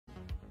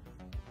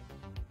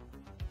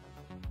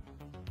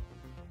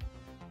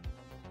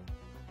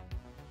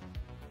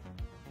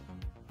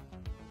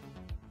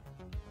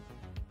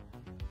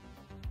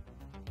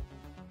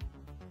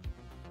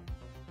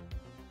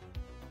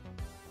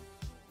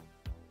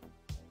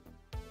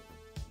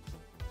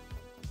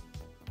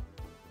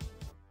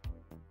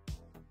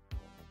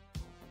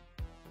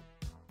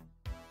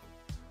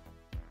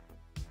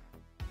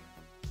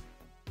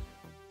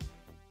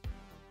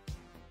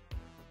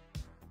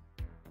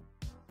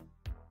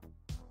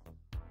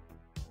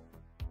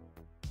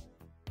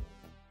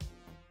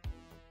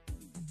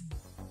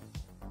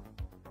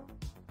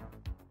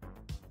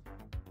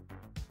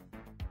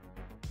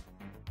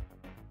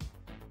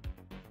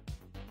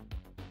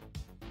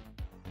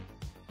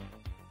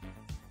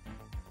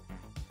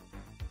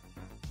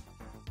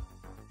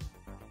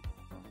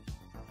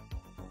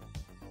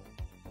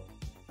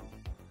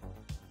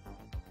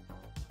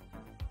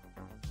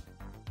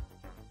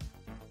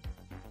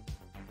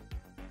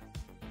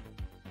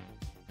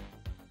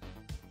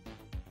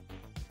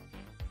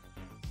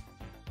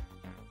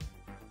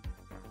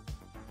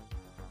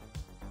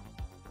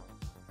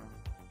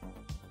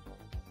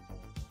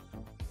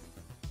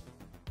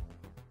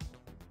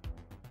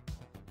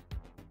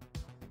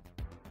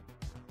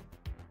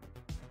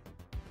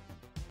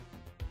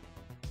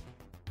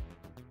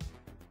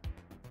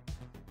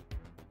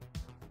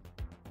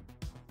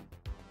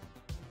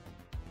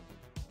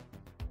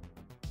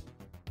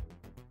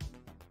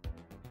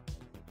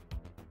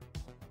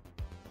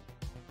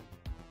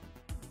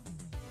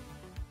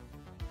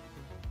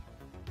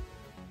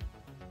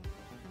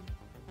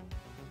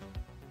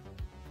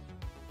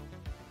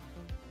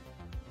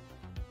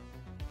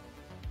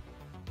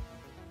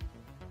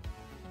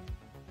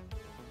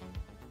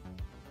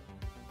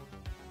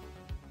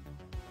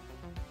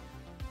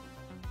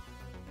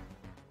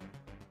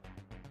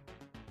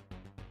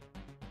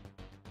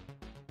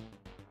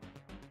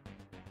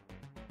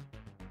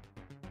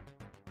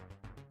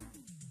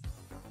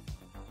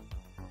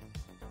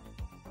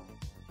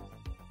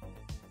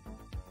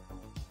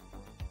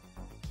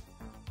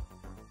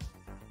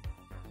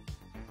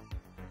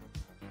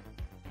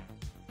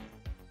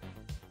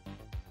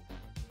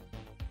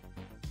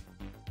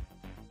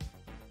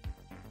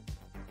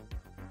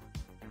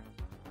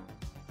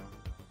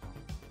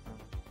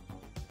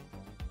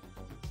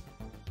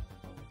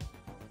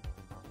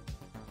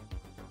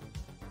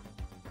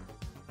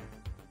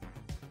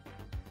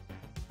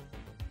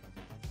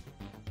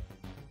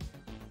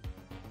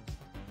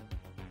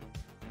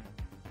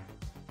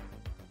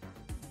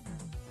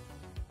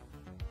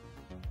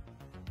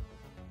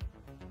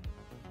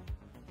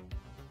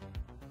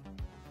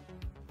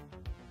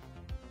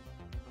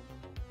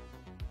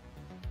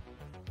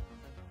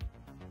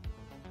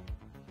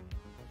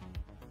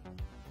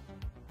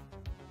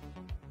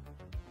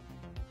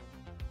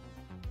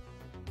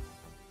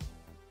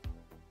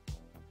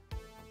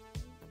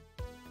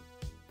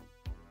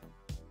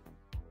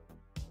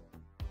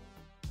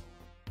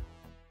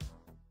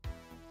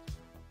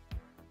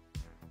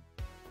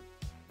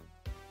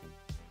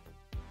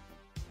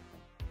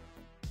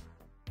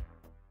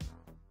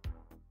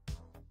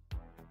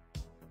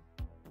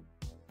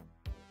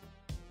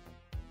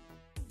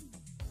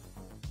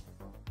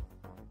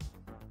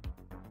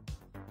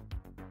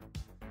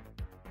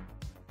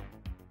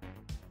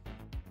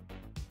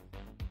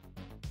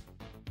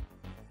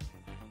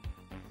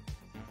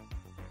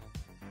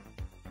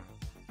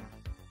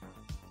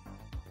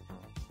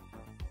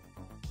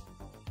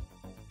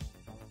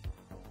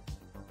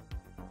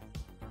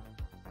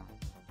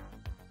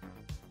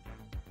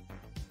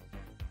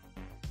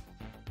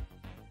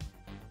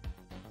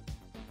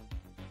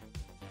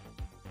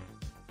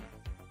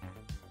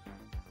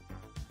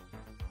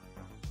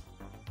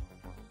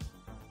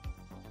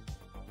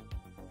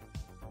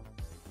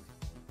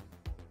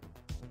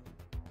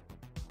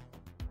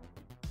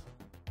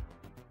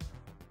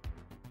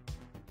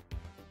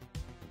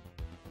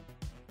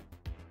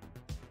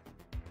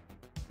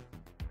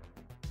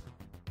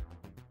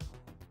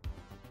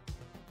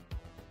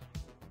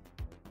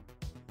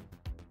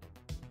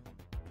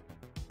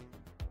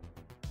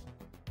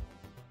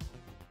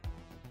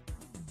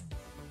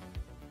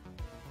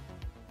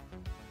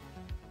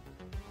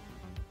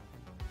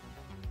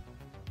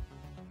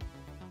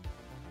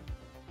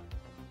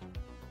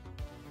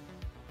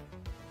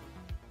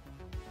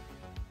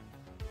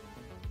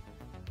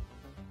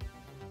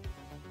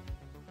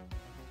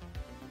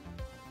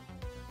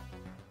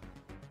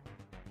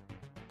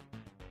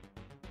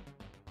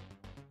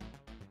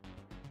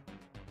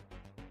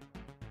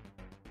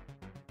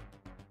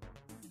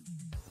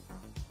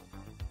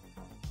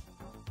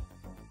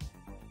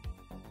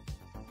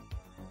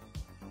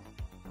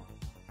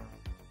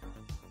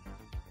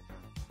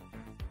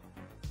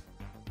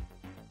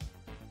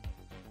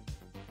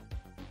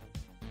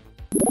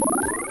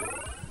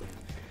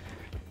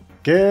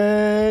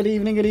Good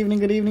evening, good evening,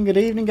 good evening, good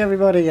evening,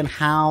 everybody, and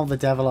how the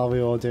devil are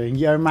we all doing?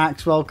 Yo,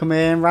 Max, welcome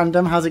in.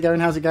 Random, how's it going?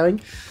 How's it going?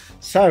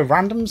 So,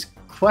 Random's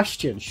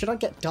question: should I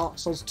get Dark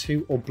Souls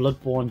 2 or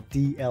Bloodborne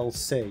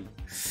DLC?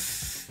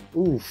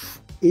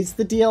 Oof. Is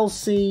the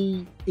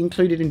DLC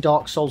included in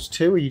Dark Souls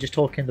 2, or are you just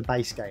talking the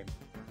base game?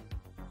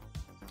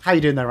 How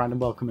you doing there, Random?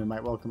 Welcome in,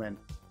 mate. Welcome in.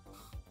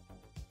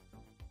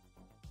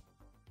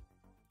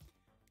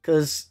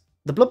 Because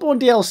the Bloodborne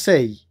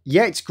DLC,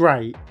 yeah, it's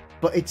great,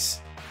 but it's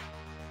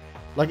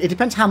like, it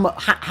depends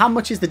how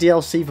much is the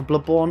DLC for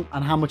Bloodborne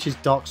and how much is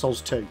Dark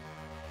Souls 2.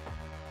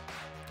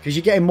 Because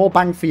you're getting more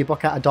bang for your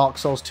buck out of Dark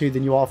Souls 2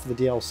 than you are for the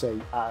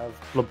DLC out of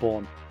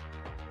Bloodborne.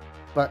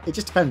 But it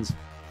just depends.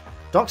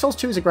 Dark Souls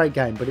 2 is a great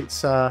game, but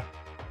it's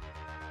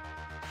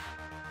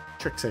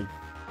tricksy.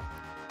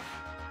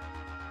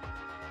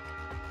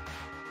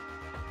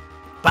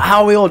 But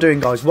how are we all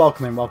doing, guys?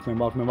 Welcome in, welcome in,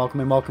 welcome in, welcome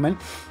in, welcome in.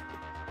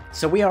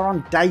 So we are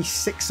on day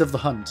 6 of the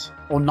hunt,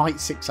 or night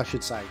 6, I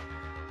should say.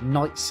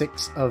 Night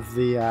 6 of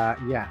the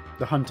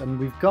the hunt, and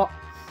we've got,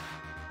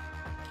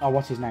 oh,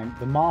 what's his name?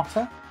 The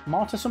Martyr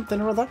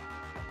something or other.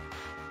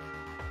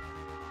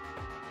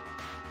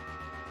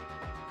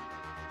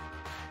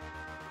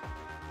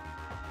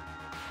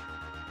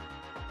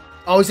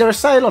 Oh, is there a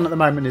sale on at the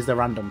moment? Is there,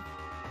 Random?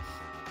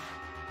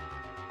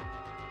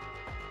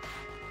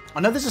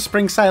 I know there's a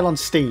spring sale on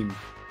Steam.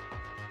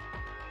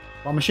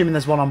 Well, I'm assuming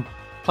there's one on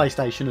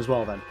PlayStation as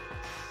well then.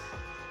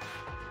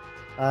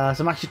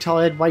 So I'm actually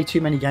tired. Way too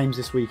many games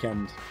this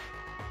weekend.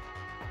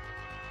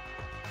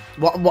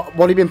 What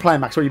have you been playing,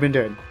 Max? What have you been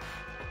doing?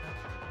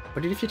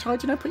 But if you're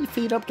tired, you know, put your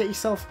feet up, get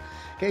yourself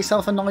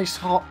a nice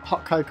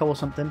hot cocoa or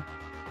something.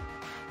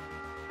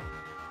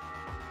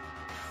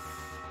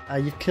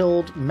 You've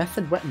killed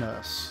Method Wet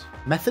Nurse.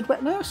 Method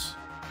Wet Nurse?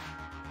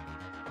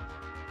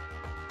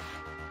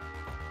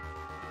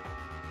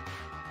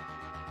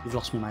 You've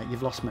lost me, mate.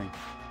 You've lost me.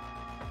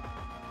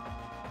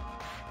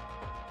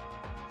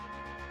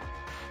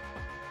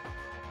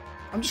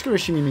 I'm just going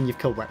to assume you mean you've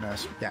killed Wet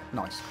Nurse. Yeah,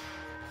 nice.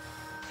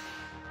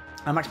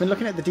 Max, been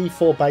looking at the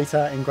D4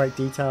 beta in great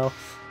detail.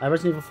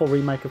 Resident Evil 4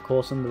 Remake, of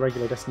course, and the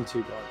regular Destiny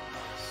 2 guide.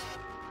 Nice.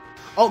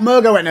 Oh,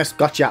 Murgo Wet Nurse.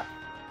 Gotcha.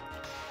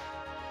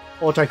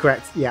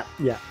 Autocorrect. Yeah,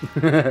 yeah.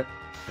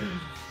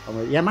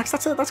 Yeah, Max,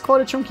 that's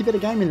quite a chunky bit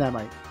of game in there,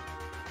 mate.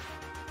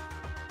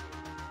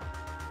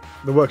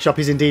 The workshop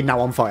is indeed now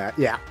on fire.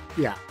 Yeah,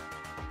 yeah.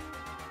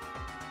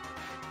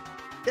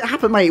 It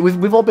happened, mate.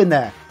 We've all been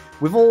there.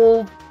 We've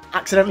all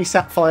accidentally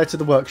set fire to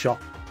the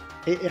workshop.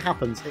 It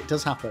happens. It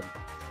does happen.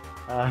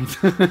 But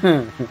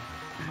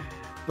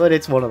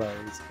it's one of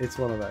those. It's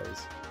one of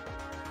those.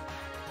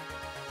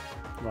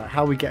 Right,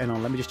 how are we getting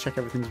on? Let me just check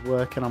everything's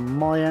working on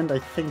my end. I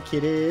think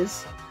it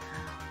is.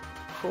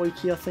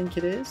 Crikey, I think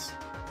it is.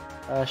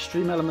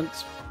 Stream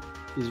Elements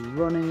is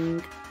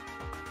running.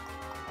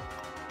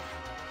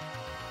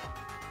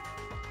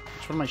 I'm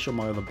trying to make sure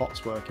my other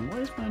bot's working. Why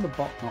is my other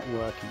bot not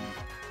working?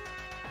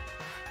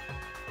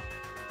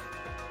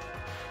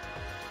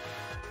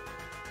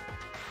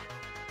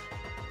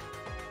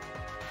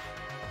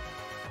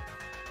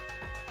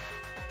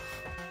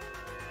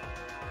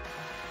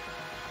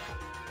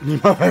 You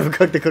might have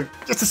overcooked the cook.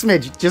 Just a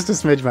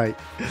smidge, mate.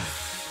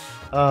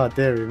 Oh,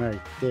 dearie me.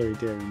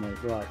 Dearie me.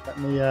 Right, let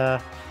me,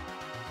 there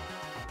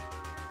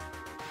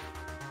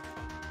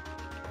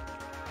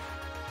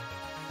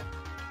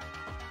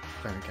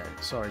we go.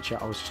 Sorry,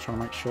 chat, I was just trying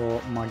to make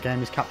sure my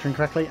game is capturing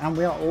correctly, and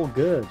we are all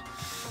good.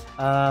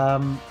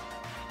 So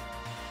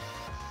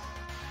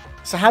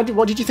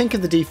what did you think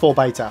of the D4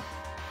 beta?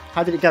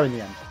 How did it go in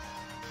the end?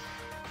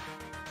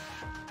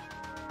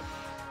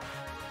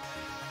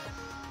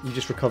 You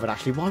just recovered,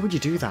 Ashley. Why would you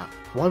do that?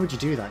 Why would you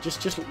do that?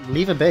 Just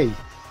leave her be.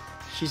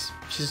 She's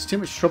too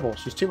much trouble.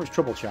 She's too much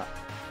trouble, chat.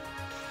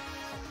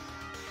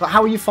 But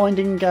how are you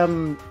finding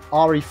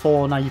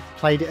RE4 now? You've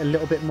played it a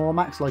little bit more,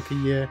 Max. Like,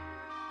 are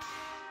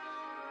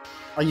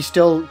you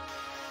still?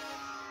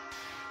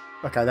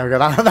 Okay, there we go.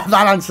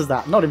 That answers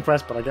that. Not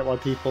impressed, but I get why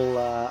people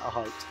are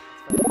hyped.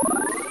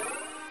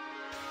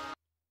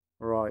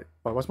 Right.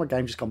 Well, why's my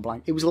game just gone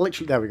blank? It was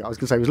literally, there we go. I was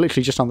gonna say it was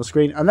literally just on the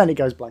screen, and then it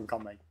goes blank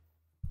on me.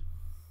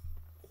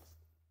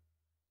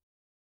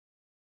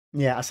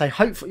 Yeah, I say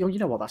hopefully. Oh, you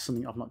know what? That's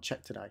something I've not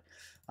checked today.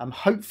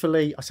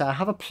 Hopefully, I say I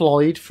have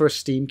applied for a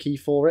Steam key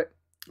for it.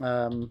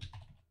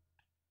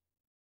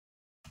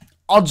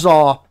 Odds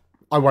are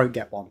I won't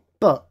get one,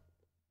 but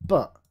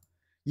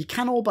you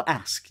can all but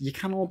ask. You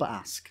can all but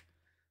ask.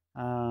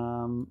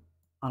 And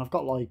I've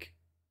got like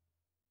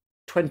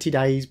 20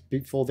 days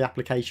before the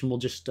application will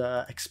just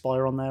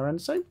expire on their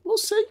end. So we'll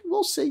see.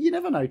 We'll see. You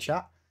never know,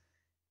 chat.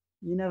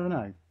 You never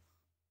know.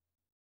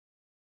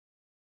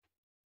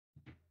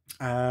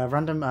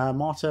 Random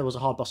Martyr was a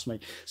hard boss for me.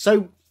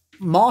 So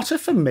Martyr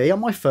for me on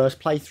my first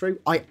playthrough,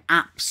 I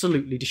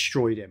absolutely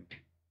destroyed him.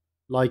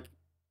 Like,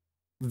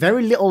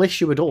 very little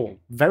issue at all.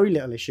 Very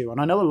little issue. And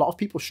I know a lot of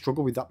people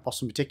struggle with that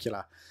boss in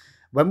particular.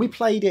 When we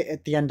played it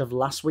at the end of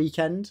last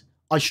weekend,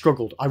 I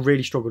struggled. I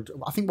really struggled.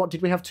 I think, what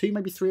did we have? 2,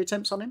 maybe 3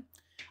 attempts on him?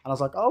 And I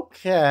was like,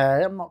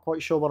 okay, I'm not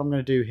quite sure what I'm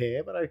going to do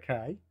here, but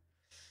okay.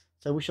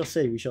 So we shall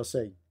see. We shall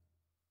see.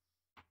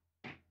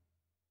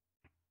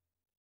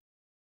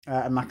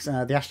 Max,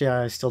 the Ashley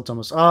AI is still dumb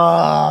as...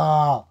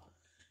 Oh!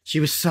 She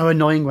was so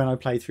annoying when I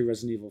played through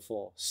Resident Evil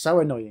 4. So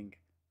annoying.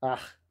 Ugh.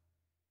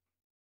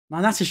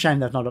 Man, that's a shame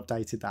they've not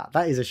updated that.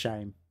 That is a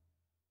shame.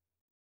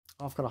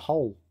 Oh, I've got a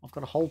hole. I've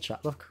got a hole,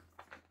 chat. Look.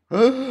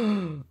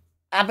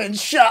 I've been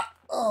shot.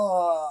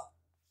 Oh.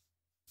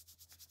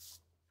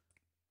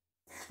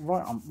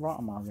 Right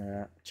on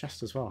my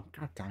chest as well.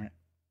 God damn it.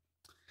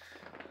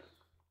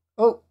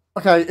 Oh,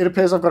 okay. It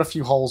appears I've got a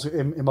few holes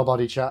in my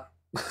body, chat.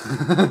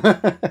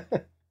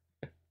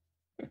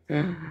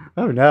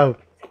 Oh no.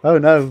 Oh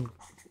no.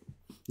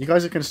 You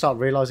guys are going to start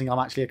realising I'm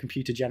actually a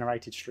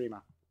computer-generated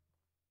streamer.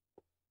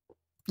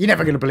 You're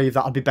never going to believe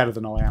that. I'd be better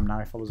than I am now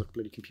if I was a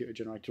bloody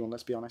computer-generated one,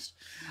 let's be honest.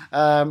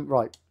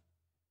 Right.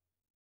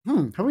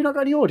 Have we not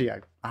got any audio?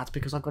 That's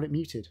because I've got it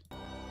muted.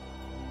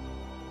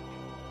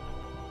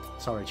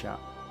 Sorry, chat.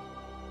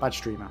 Bad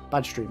streamer.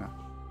 Bad streamer.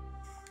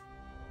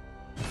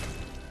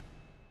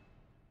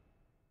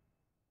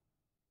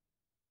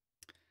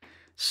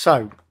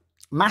 So,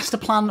 master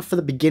plan for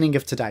the beginning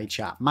of today,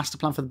 chat. Master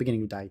plan for the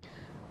beginning of the day.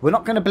 We're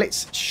not going to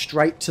blitz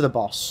straight to the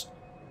boss.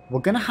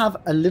 We're going to have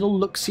a little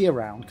look-see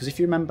around, because if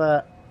you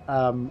remember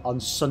on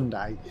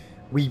Sunday,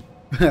 we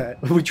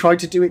we tried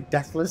to do it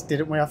deathless,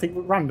 didn't we? I think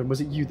random, was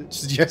it you that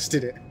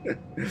suggested it?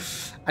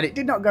 And it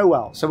did not go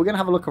well. So we're going to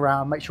have a look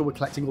around, make sure we're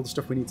collecting all the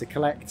stuff we need to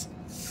collect.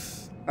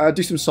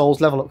 Do some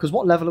souls, level up, because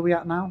what level are we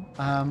at now?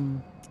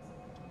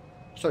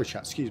 Sorry,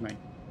 chat, excuse me.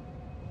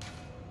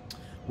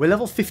 We're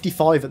level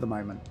 55 at the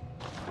moment.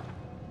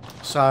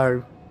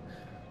 So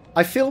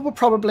I feel we're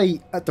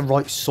probably at the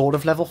right sort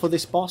of level for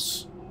this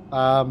boss.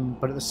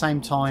 But at the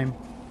same time,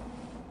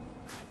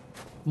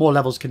 more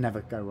levels can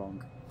never go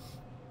wrong.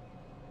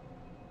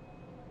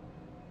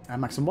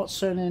 Maxim, what's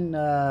shown in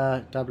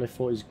Diablo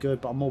 4 is good,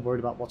 but I'm more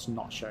worried about what's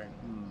not shown.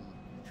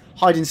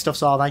 Hiding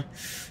stuffs, are they?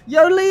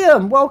 Yo,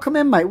 Liam! Welcome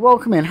in, mate.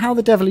 Welcome in. How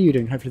the devil are you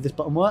doing? Hopefully this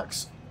button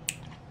works.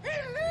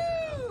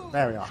 Hello!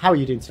 There we are. How are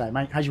you doing today,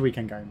 mate? How's your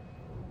weekend going?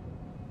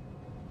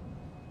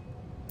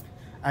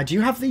 Do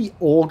you have the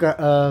Augur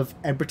of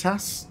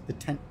Ebritas? The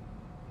 10...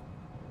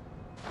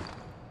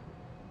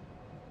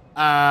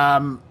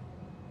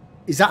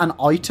 is that an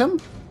item?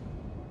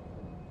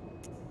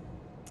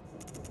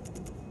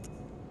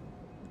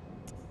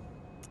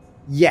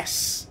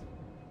 Yes.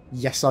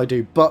 Yes, I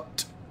do,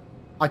 but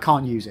I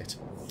can't use it.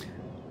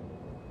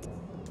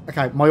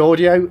 Okay, my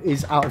audio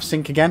is out of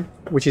sync again,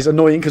 which is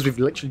annoying because we've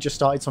literally just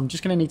started, so I'm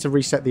just going to need to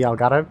reset the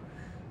Elgato.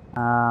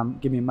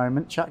 Give me a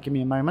moment, chat, give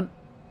me a moment.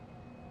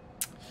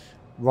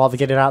 Rather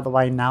get it out of the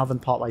way now than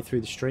partway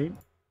through the stream.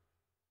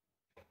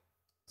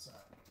 So,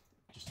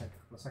 just take a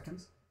couple of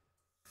seconds.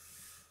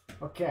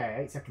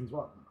 Okay, 8 seconds.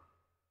 1,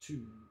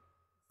 2,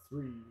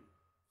 3,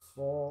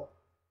 4,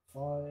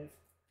 5,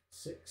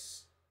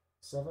 6,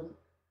 7,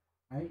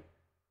 8.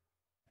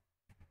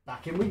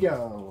 Back in we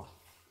go.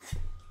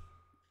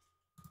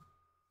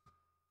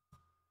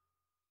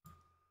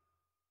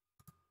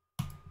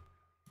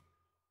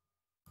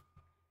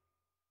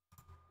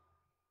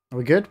 Are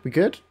we good? We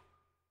good?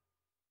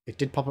 It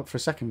did pop up for a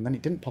second, and then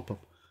it didn't pop up.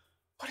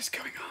 What is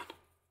going on?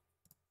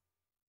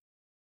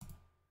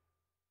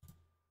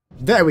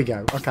 There we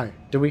go. Okay.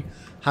 Do we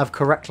have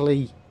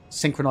correctly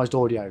synchronized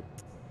audio?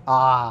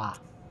 Ah,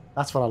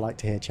 that's what I like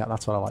to hear, chat.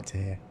 That's what I like to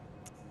hear.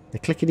 The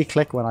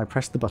clickety-click when I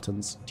press the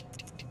buttons.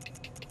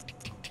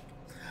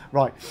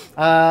 Right.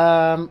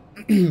 Liam,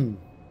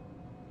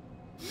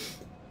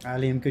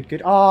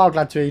 good. Oh,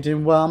 glad to hear you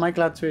doing well, mate.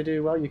 Glad to hear you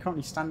doing well. You're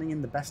currently standing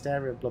in the best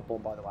area of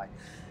Bloodborne, by the way.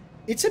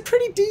 It's a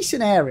pretty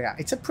decent area.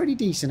 It's a pretty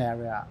decent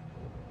area.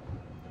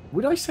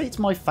 Would I say it's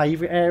my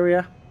favourite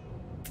area?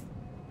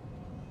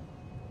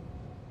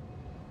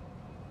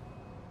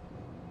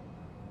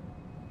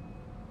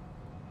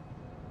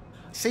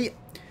 See,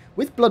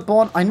 with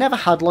Bloodborne, I never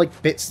had,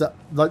 like, bits that...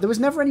 Like, there was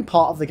never any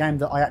part of the game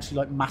that I actually,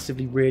 like,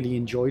 massively really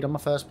enjoyed on my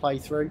first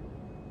playthrough.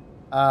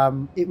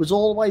 It was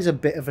always a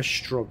bit of a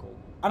struggle.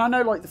 And I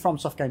know, like, the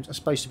FromSoft games are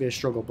supposed to be a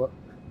struggle, but...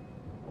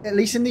 At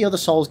least in the other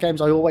Souls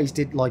games, I always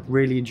did, like,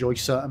 really enjoy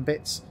certain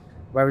bits.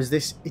 Whereas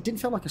this, it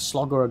didn't feel like a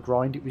slog or a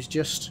grind. It was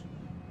just...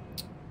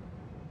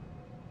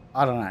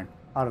 I don't know.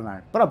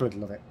 But I bloody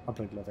love it.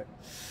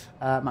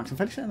 Max, I'm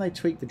fairly certain they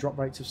tweaked the drop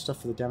rates of stuff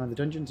for the demo. The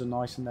dungeons are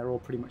nice and they're all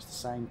pretty much the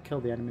same. Kill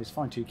the enemies,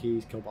 find 2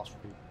 keys, kill boss,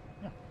 repeat.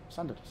 Yeah,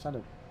 standard.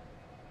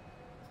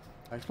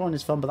 Exploring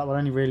is fun, but that will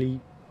only really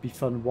be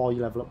fun while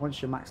you level up.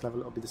 Once you're max level,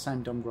 it'll be the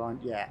same dumb grind.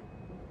 Yeah.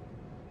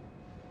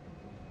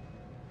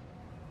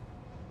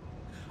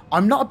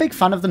 I'm not a big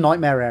fan of the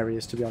nightmare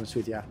areas, to be honest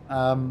with you.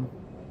 I'm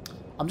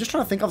just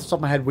trying to think off the top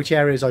of my head which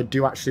areas I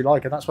do actually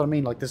like, and that's what I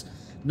mean. Like, there's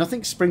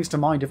nothing springs to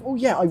mind of, oh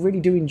yeah, I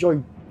really do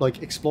enjoy,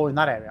 like, exploring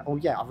that area. Oh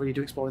yeah, I really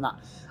do exploring that.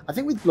 I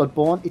think with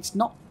Bloodborne, it's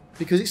not,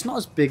 because it's not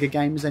as big a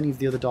game as any of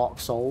the other Dark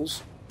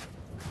Souls.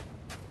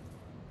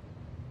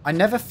 I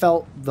never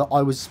felt that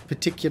I was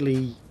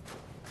particularly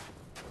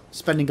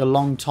spending a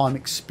long time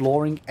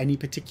exploring any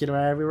particular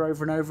area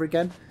over and over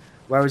again.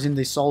 Whereas in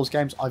the Souls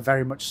games, I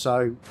very much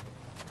so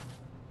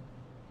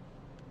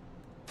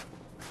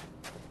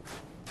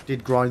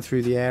Did grind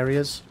through the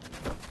areas.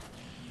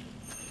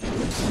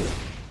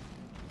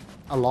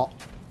 A lot.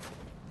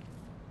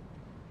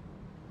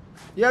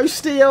 Yo,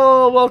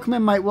 Steel! Welcome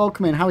in, mate.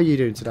 Welcome in. How are you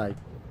doing today?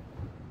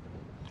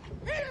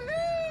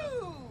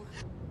 Hello!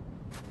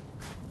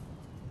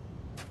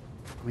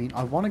 I mean,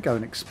 I want to go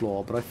and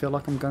explore, but I feel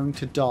like I'm going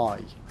to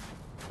die.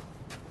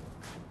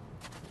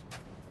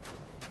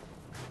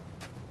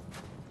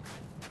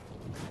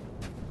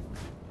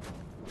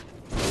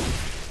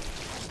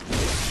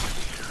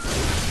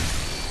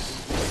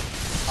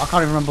 I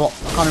can't even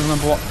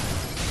remember what.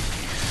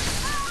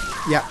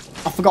 Yeah,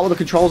 I forgot what the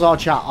controls are,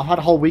 chat. I've had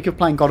a whole week of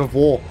playing God of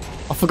War.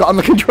 I've forgotten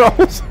the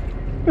controls.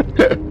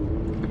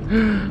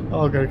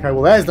 Oh, okay,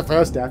 well, there's the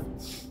first death.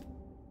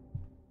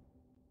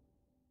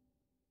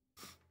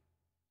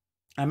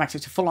 Max,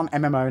 it's a full-on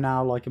MMO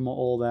now, like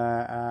Immortal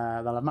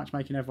there. They'll have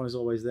matchmaking, everyone is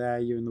always there,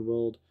 you in the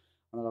world.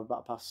 And they'll have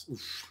Battle Pass.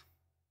 Oof.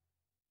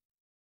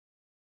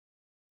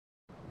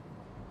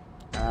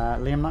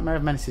 Liam, Nightmare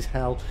of Menace is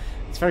hell.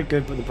 It's very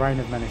good, but the Brain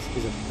of Menace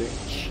is a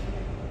bitch.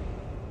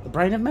 The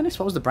Brain of Menace?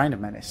 What was the Brain of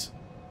Menace?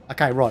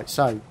 Okay, right,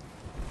 so...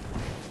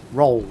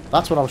 Roll.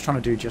 That's what I was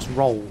trying to do, just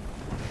roll.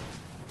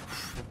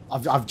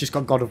 I've just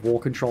got God of War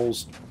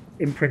controls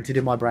imprinted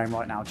in my brain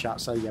right now,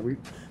 chat. So, yeah,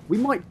 we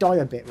might die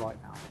a bit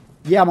right now.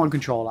 Yeah, I'm on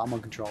controller. I'm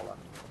on controller.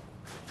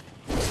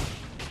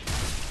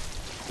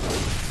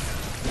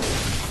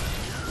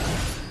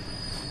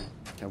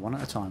 Okay, one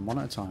at a time, one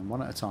at a time,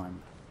 one at a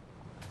time.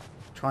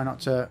 Try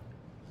not to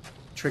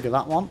trigger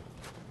that one.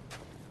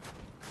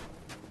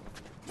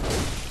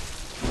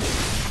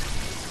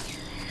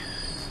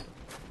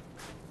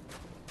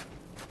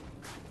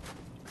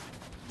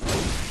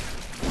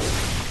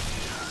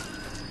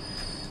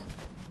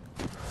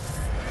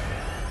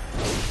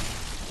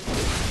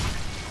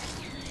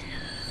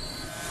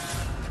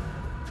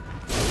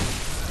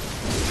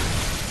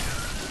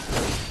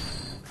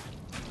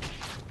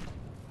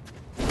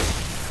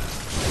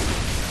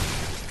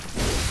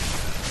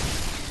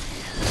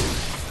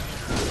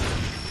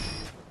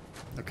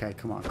 Okay,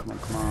 come on, come on,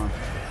 come on.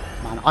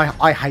 Man,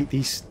 I hate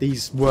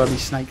these wormy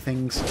snake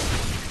things.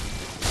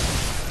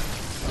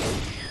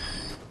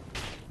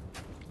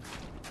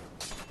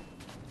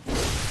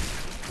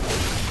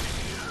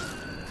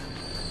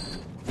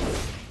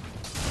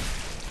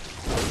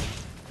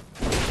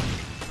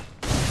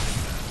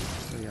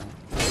 There we are.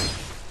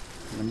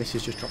 And the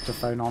missus just dropped her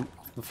phone on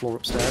the floor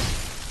upstairs.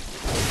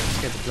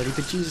 Scared the bloody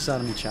bejesus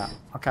out of me, chat.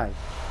 Okay.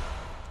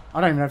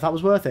 I don't even know if that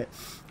was worth it.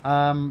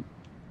 Right,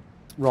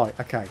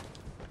 okay.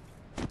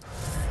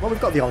 Well, we've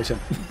got the item.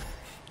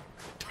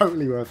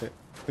 Totally worth it.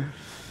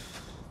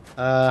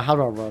 How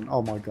do I run?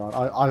 Oh my god.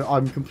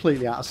 I'm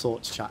completely out of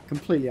sorts, chat.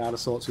 Completely out of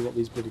sorts with what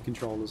these bloody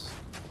controls...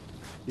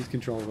 These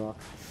controls are.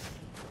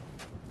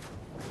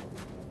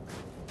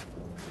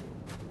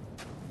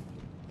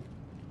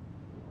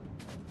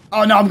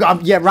 Oh no,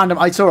 I'm yeah, random.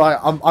 It's alright.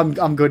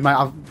 I'm good, mate.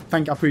 I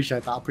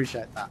appreciate that. I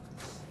appreciate that.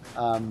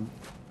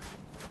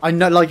 I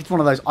know, like, it's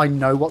one of those, I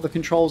know what the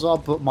controls are,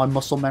 but my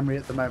muscle memory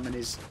at the moment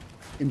is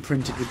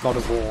imprinted with God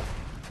of War.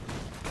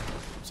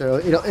 So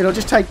it'll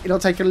just take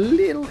a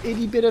little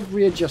itty bit of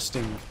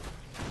readjusting.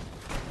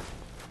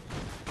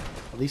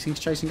 Are these things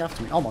chasing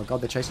after me? Oh my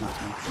god, they're chasing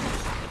after me.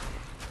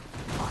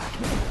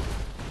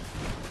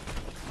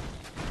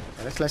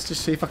 Okay, let's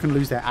just see if I can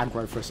lose their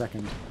aggro for a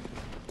second.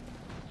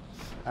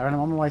 Aaron, I'm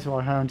on my way to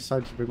our home and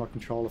decided to bring my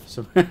controller for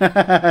some...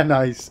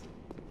 Nice.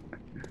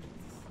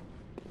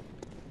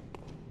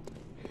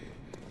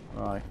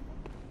 Right.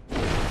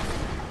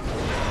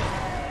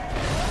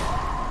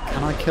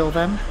 Can I kill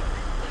them?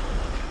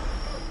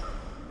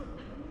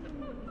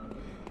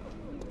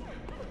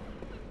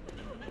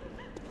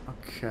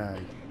 Okay.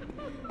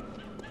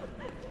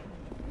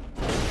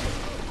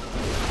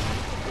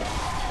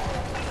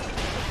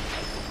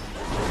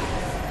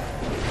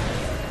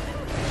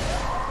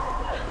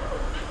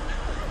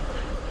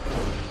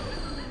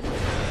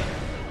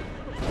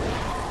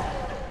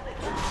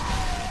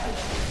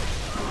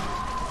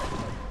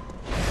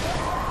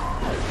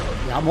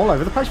 Yeah, I'm all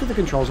over the place with the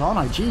controls, aren't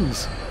I?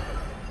 Jeez.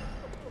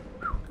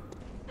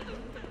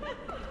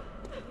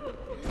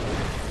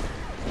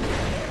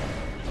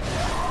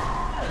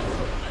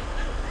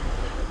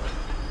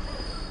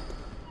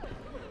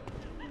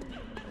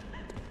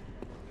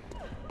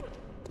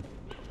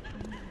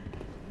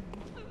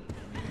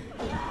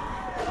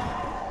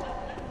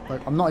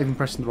 Like, I'm not even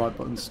pressing the right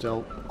button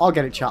still. I'll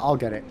get it, chat. I'll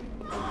get it.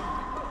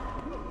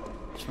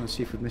 Just want to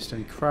see if we've missed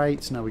any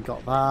crates. No, we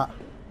got that.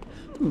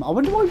 I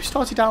wonder why we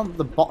started down at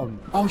the bottom.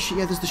 Oh shit,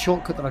 yeah, there's the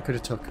shortcut that I could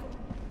have took.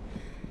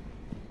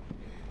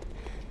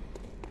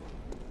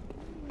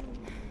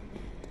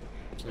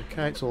 It's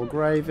okay, it's all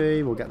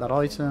gravy. We'll get that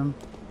item.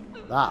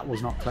 That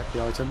was not collect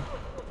the item.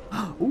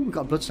 Oh, we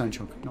got a bloodstone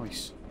chunk.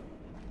 Nice.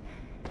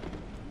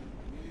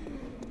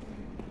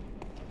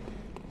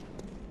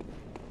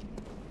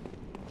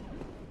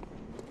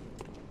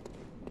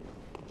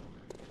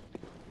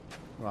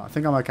 Right, I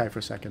think I'm okay for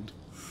a second.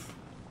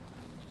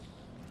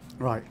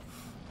 Right.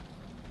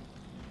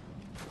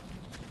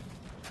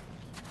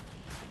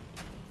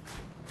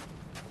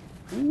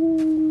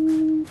 Ooh.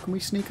 Can we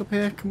sneak up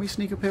here? Can we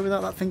sneak up here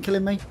without that thing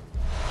killing me?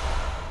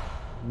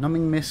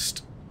 Numbing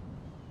mist.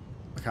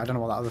 Okay, I don't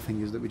know what that other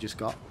thing is that we just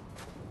got.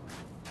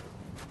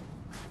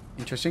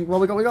 Interesting. Well,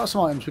 we got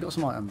some items. We got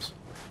some items.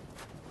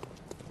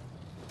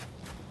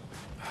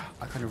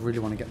 I kind of really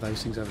want to get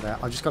those things over there.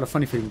 I've just got a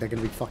funny feeling they're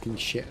going to be fucking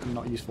shit and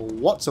not useful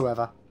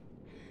whatsoever.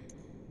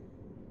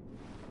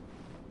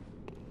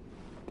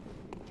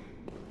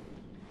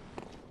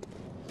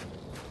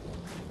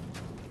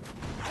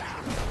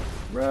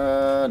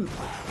 Run!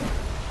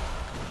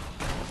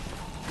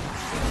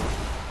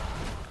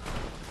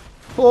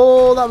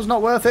 Oh, that was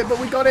not worth it, but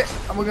we got it,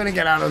 and we're going to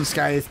get out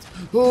unscathed.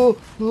 Oh,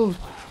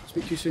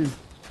 speak to you soon.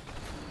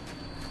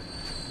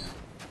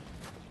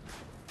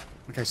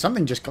 Okay,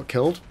 something just got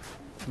killed.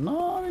 I'm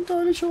not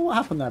entirely sure what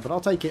happened there, but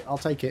I'll take it. I'll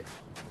take it.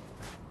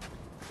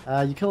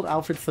 You killed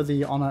Alfred for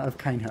the honour of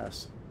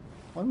Canehurst.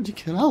 Why would you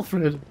kill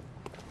Alfred?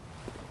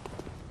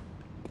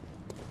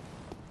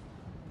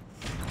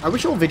 I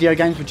wish all video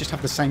games would just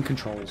have the same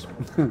controls.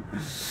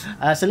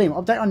 So Liam,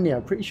 update on Neo.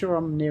 Pretty sure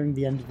I'm nearing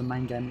the end of the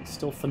main game. It's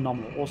still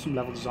phenomenal. Awesome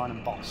level design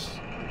and boss.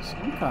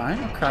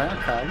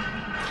 Okay.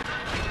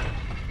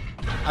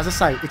 As I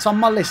say, it's on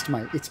my list,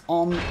 mate. It's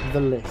on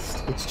the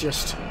list. It's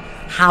just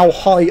how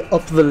high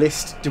up the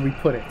list do we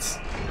put it?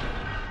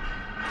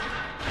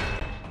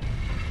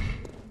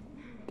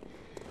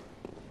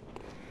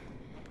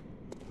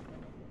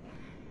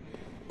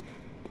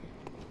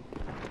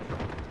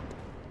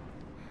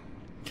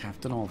 I've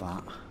done all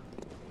that.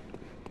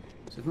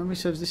 So if memory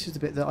serves, this is the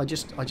bit that I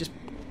just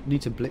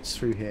need to blitz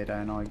through here,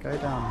 don't I? Go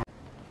down here.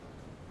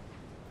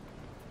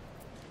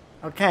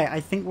 Okay,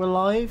 I think we're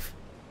live.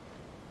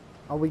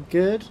 Are we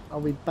good? Are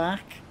we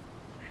back?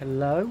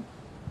 Hello?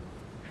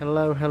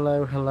 Hello?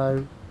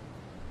 Hello?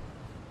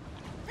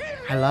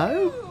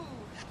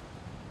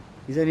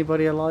 Is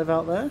anybody alive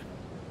out there?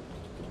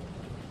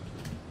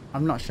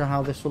 I'm not sure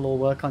how this will all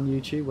work on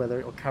YouTube, whether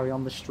it will carry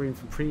on the stream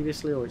from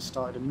previously or it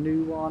started a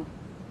new one.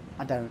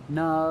 I don't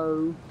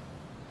know.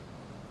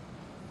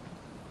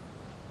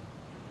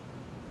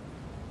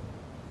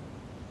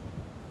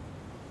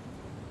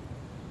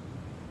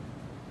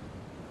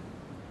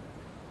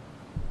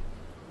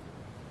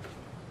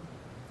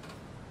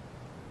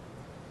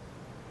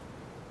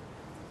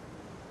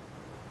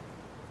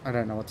 I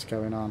don't know what's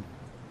going on.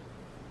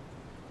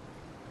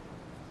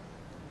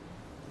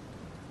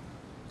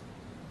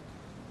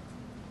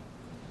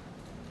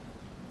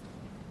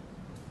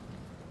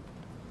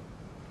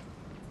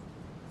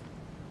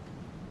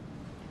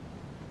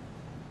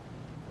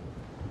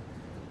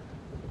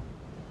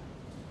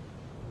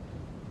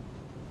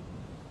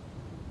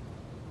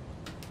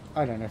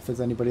 I don't know if there's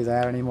anybody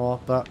there anymore,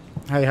 but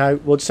hey ho,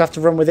 we'll just have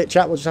to run with it,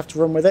 chat. We'll just have to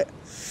run with it.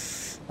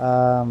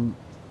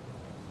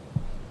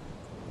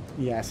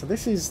 Yeah, so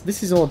this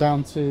is all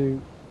down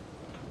to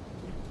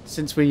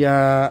since we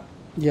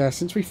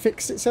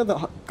fixed it so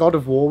that God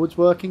of War was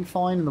working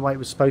fine and the way it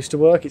was supposed to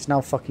work, it's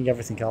now fucking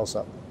everything else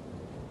up,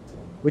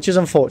 which is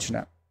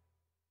unfortunate.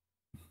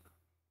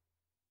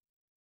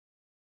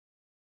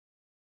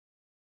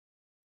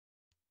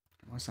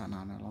 Why's that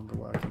now no longer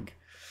working?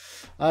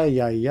 Ay.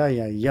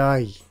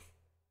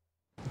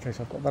 Okay,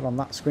 so I've got that on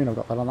that screen. I've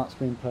got that on that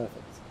screen.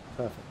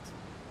 Perfect.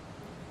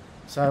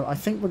 So I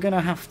think we're going to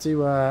have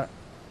to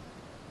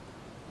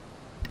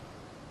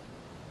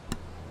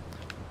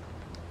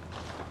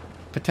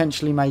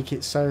potentially make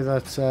it so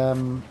that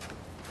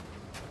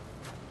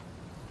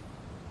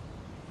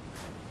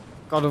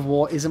God of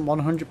War isn't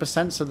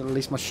 100%, so that at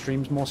least my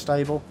stream's more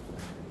stable.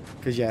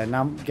 Because yeah,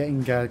 now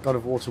getting God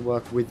of War to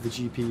work with the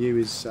GPU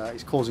is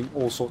causing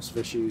all sorts of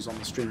issues on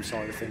the stream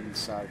side of things.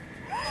 So.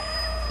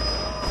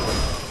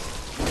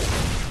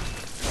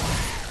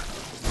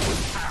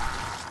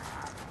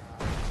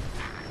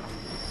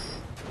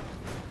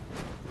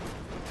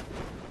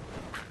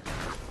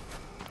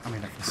 I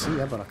mean, I can see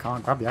you, but I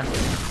can't grab you.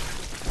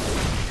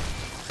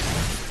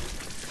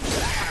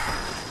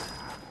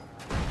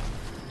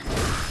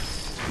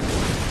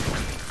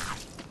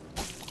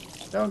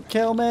 Don't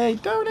kill me!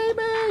 Don't eat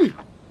me!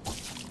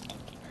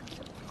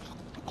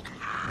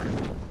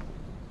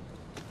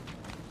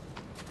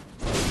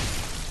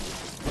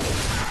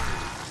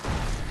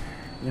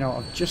 You know,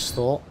 I've just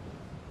thought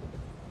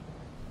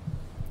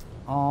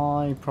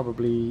I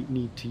probably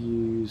need to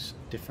use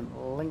a different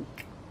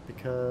link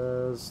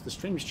because the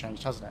stream's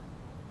changed, hasn't it?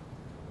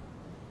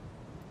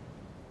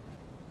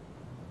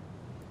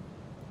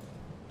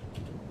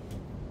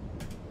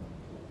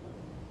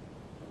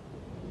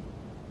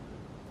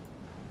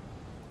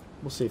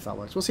 We'll see if that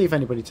works. We'll see if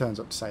anybody turns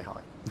up to say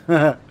hi.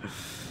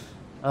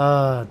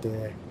 Oh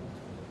dear.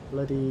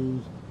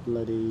 Bloody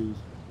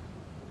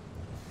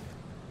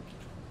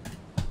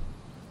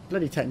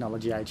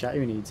technology, eh, chat?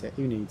 Who needs it?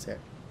 Who needs it?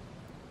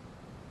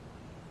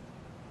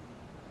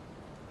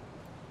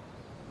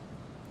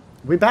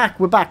 We're back,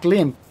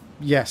 Liam.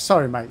 Yeah,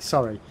 sorry mate,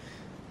 sorry.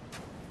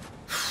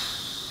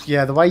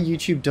 Yeah, the way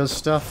YouTube does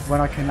stuff, when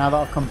now that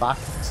I've come back,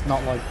 it's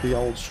not like the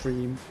old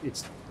stream.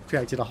 It's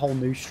created a whole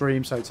new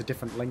stream, so it's a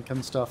different link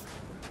and stuff.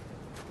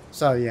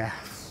 So yeah,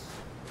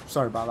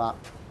 sorry about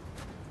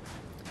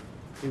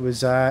that. It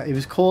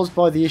was caused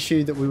by the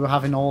issue that we were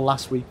having all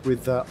last week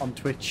with on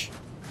Twitch,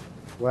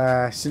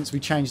 where since we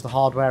changed the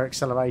hardware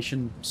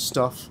acceleration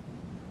stuff,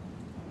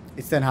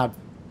 it's then had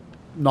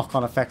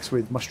knock-on effects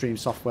with my stream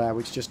software,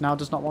 which just now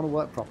does not want to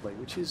work properly,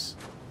 which is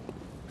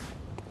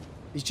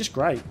just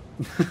great.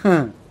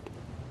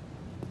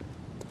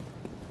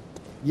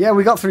 Yeah,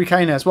 we got through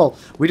Canehurst. Well,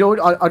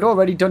 I'd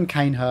already done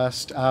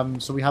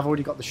Canehurst, so we have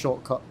already got the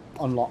shortcut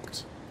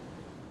unlocked.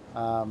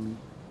 I've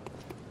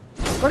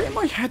got it in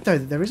my head, though,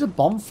 that there is a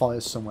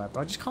bonfire somewhere, but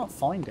I just can't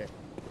find it.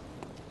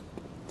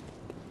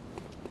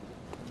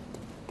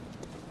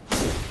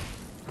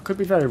 I could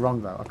be very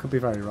wrong, though. I could be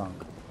very wrong.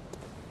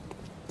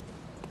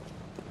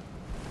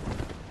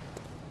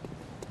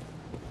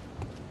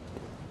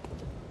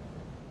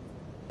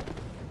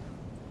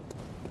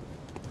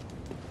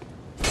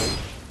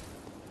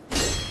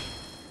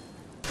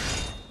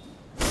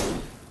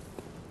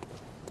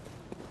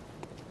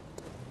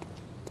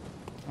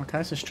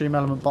 Okay, so stream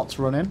element bots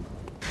running.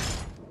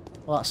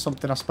 Well, that's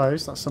something, I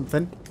suppose. That's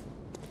something.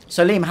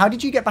 So, Liam, how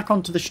did you get back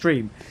onto the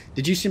stream?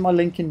 Did you see my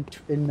link in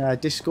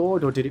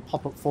Discord, or did it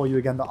pop up for you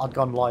again that I'd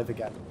gone live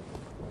again?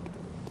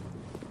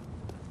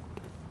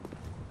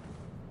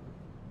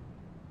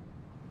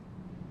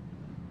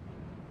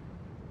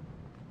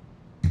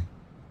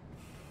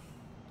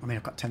 I mean,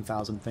 I've got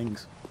 10,000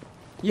 things.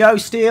 Yo,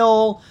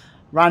 Steel!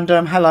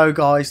 Random, hello,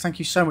 guys. Thank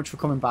you so much for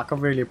coming back. I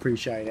really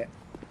appreciate it.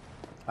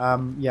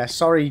 Yeah,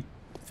 sorry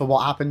for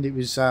what happened. It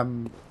was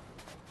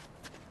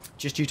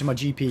just due to my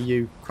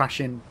GPU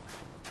crashing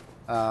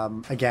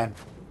again.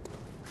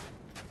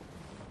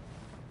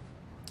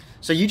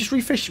 So you just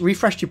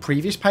refreshed your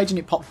previous page and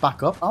it popped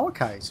back up? Oh,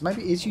 okay. So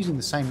maybe it is using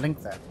the same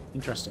link there.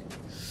 Interesting.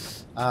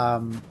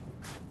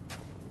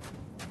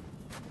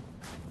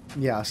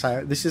 Yeah,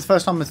 so this is the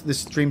first time this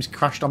stream's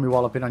crashed on me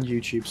while I've been on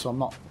YouTube, so I'm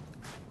not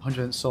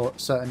 100%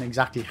 certain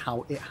exactly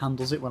how it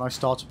handles it when I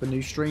start up a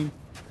new stream.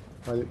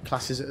 Whether it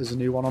classes it as a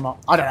new one or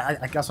not. I don't know.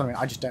 I guess what I mean.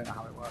 I just don't know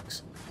how it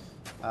works.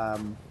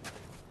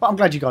 But I'm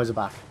glad you guys are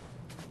back.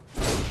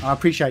 And I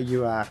appreciate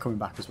you coming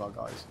back as well,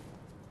 guys.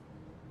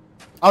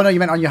 Oh, no, you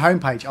meant on your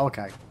homepage. Oh,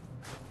 okay.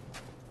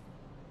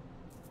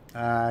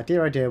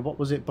 Dear oh dear, what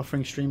was it?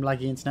 Buffering stream,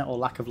 laggy internet, or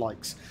lack of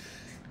likes?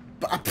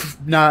 But,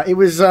 no, it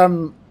was...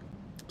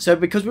 So,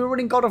 because we were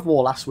running God of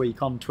War last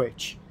week on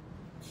Twitch,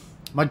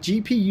 my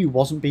GPU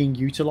wasn't being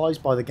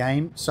utilised by the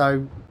game,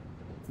 so...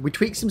 We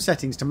tweaked some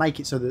settings to make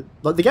it so that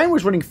the game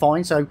was running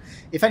fine. So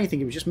if anything,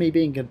 it was just me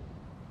being a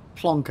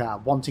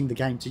plonker, wanting the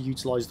game to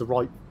utilise the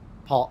right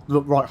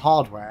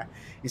hardware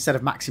instead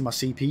of maxing my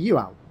CPU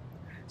out.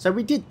 So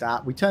we did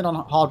that. We turned on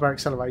hardware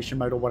acceleration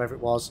mode or whatever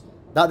it was.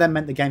 That then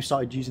meant the game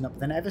started using up.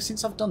 But then ever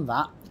since I've done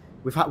that,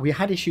 we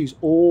had issues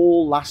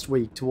all last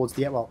week towards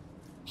the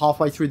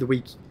halfway through the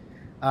week.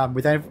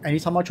 With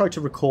anytime I tried to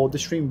record the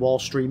stream while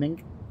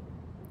streaming,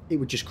 it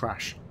would just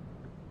crash.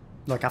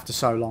 Like after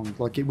so long,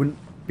 like it wouldn't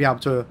be able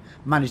to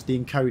manage the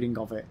encoding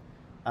of it.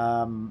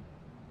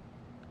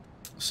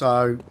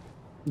 So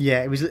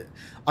yeah, it was.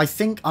 I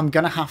think I'm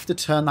gonna have to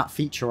turn that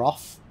feature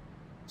off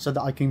so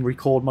that I can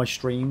record my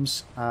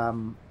streams. I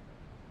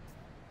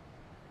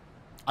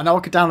know I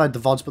could download the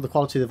VODs, but the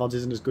quality of the VODs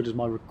isn't as good as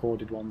my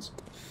recorded ones.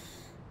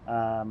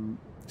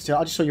 So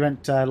I just saw you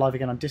went live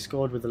again on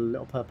Discord with a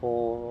little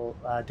purple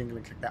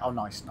dingling click there. Oh,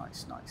 nice,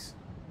 nice, nice.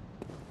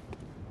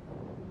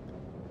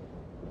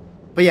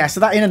 But yeah, so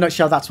that in a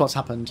nutshell, that's what's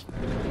happened.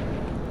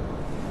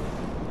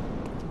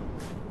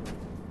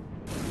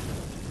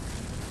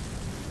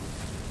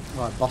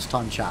 Right, boss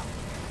time chat.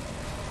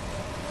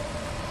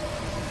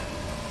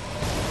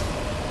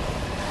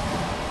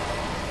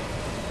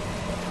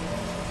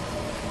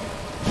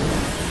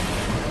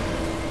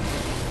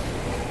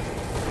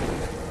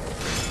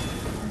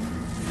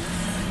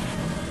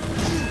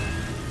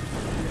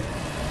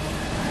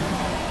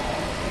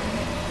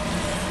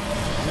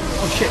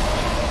 Oh shit.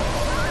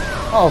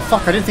 Oh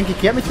fuck, I didn't think he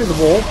could get me through the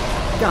wall.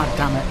 God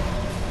damn it.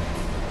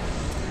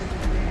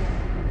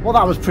 Well,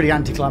 that was pretty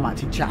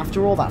anticlimactic chat.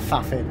 After all that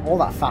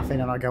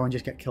faffing, and I go and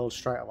just get killed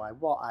straight away.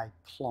 What a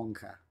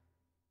plonker.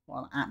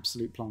 What an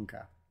absolute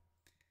plonker.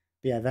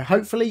 But yeah,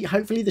 hopefully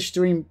the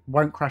stream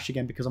won't crash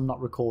again because I'm not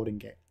recording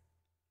it.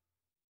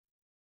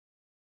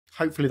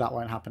 Hopefully that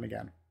won't happen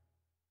again.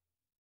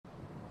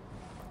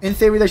 In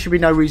theory, there should be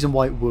no reason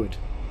why it would.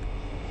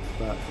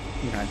 But,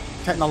 you know,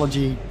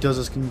 technology does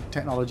as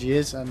technology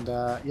is, and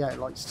yeah, it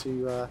likes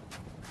to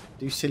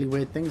do silly,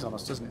 weird things on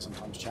us, doesn't it,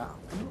 sometimes, chat?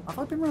 Have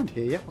I been around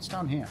here yet? What's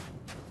down here?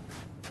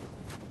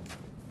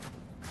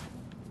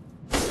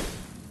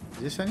 Is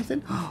this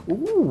anything?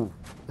 Ooh!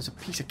 There's a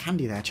piece of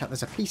candy there, chat.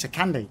 There's a piece of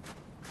candy.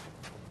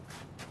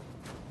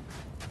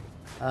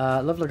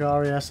 Love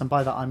Logarius, and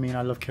by that I mean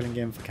I love killing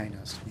him for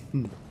Canehurst.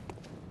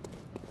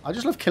 I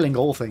just love killing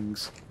all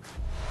things.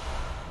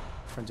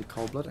 Frenzied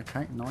Cold Blood,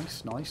 okay,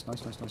 nice, nice,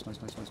 nice, nice, nice,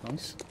 nice, nice, nice,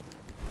 nice.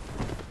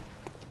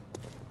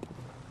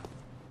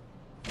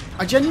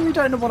 I genuinely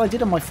don't know what I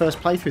did on my first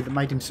playthrough that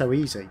made him so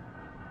easy.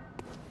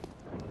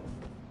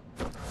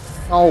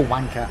 Oh,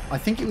 wanker. I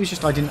think it was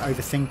just I didn't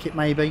overthink it,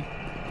 maybe.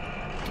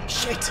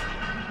 Shit!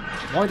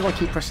 Why do I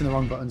keep pressing the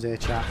wrong buttons here,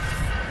 chat?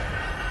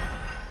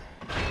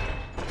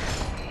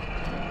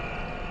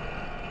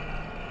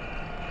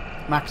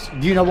 Max,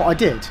 do you know what I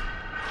did?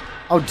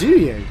 Oh, do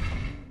you?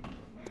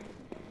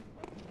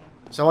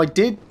 So I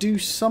did do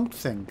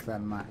something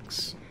then,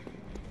 Max.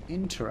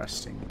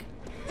 Interesting.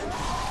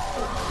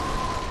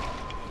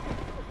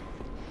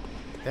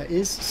 There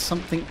is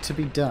something to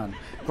be done.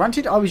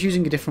 Granted, I was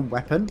using a different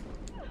weapon.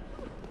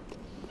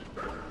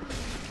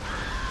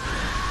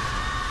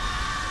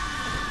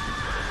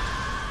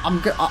 I'm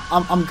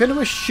going to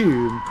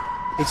assume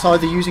it's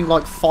either using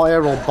like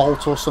fire or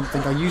bolt or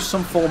something. I used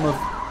some form of...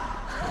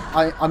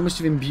 I must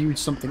have imbued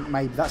something,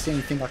 maybe. That's the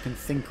only thing I can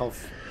think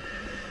of.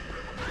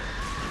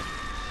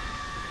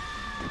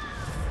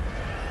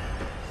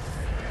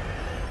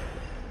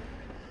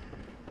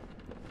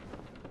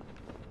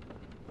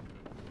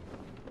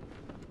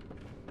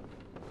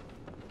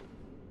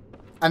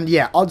 And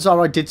yeah, odds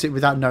are I did it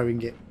without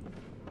knowing it.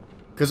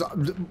 Because,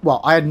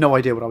 well, I had no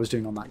idea what I was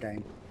doing on that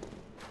game.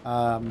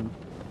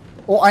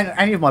 Or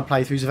any of my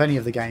playthroughs of any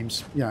of the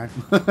games, you know.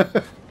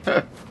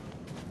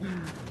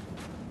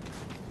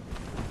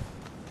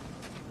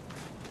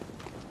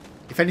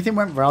 If anything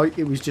went right,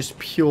 it was just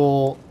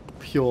pure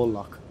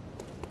luck.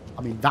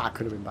 I mean, that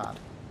could have been bad.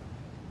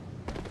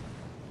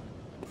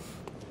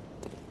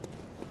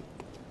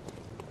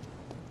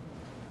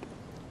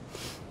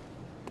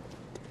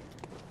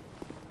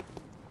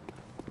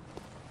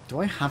 Do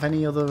I have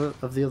any other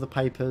of the other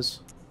papers?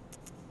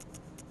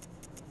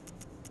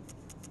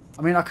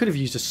 I mean, I could have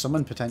used a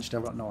summon potentially.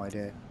 I've got no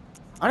idea.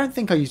 I don't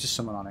think I used a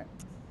summon on it.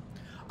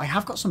 I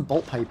have got some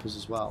bolt papers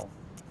as well,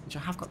 which I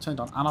have got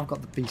turned on, and I've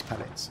got the beast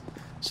pellets.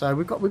 So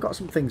we've got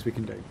some things we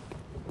can do.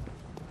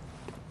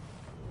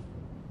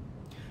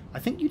 I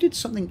think you did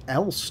something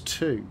else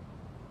too.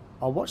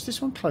 I'll watch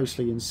this one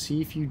closely and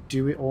see if you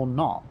do it or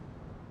not.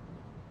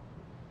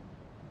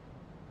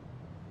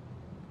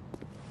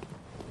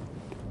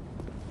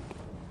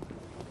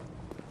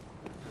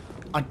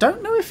 I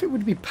don't know if it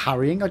would be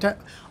parrying. I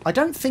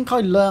don't think I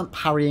learnt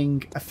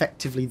parrying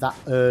effectively that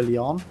early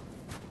on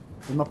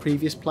in my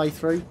previous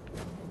playthrough.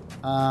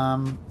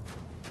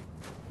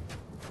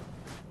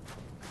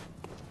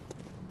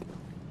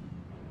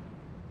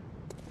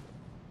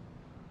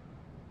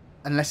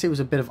 Unless it was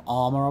a bit of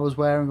armor I was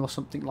wearing or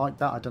something like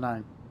that. I don't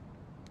know.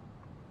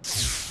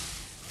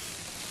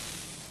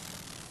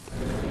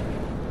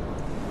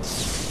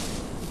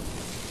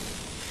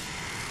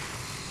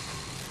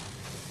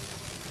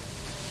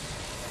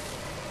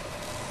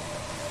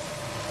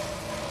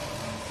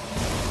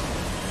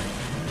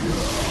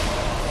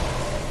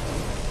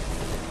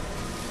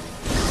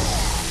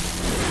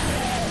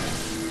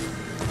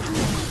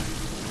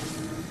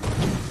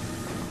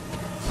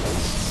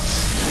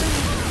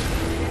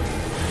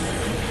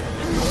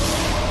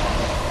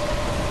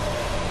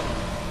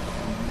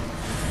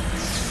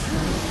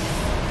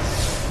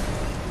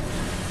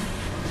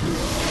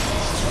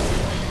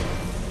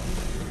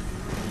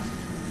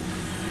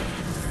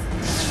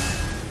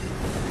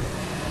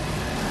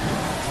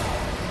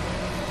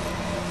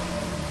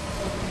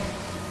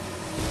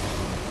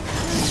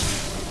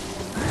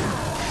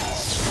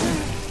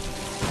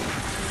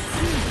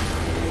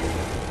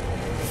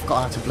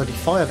 Got out of bloody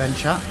fire then,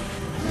 chat.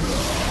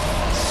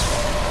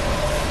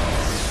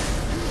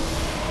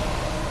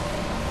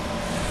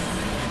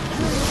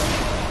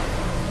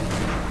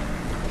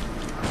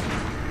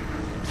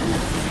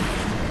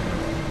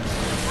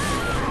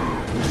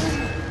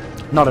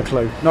 Not a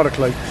clue. Not a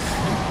clue.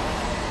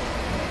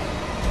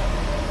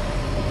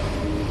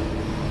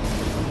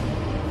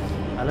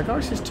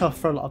 Legaris is tough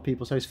for a lot of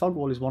people, so his fog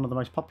wall is one of the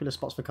most popular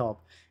spots for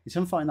co-op. It's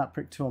him fighting that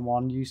prick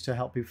 2-on-1 used to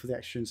help people for the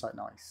extra insight.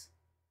 Nice.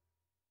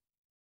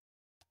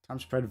 Time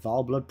to spread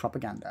vile blood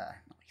propaganda.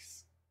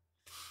 Nice.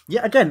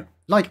 Yeah, again,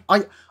 like,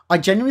 I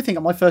genuinely think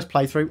at my first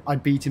playthrough, I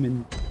beat him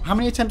in... How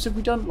many attempts have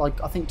we done?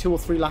 Like, I think 2 or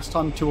 3 last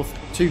time, 2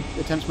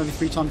 attempts, maybe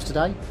 3 times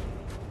today.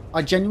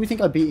 I genuinely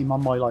think I beat him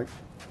on my, like,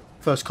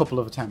 first couple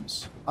of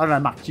attempts. I don't know,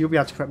 Max, you'll be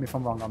able to correct me if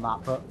I'm wrong on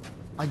that, but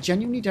I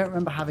genuinely don't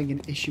remember having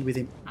an issue with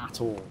him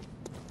at all.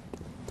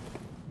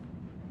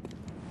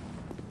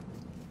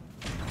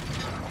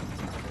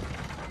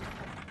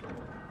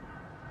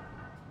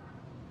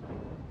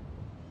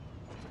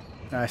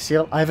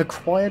 Seal, I have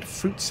acquired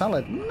fruit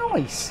salad.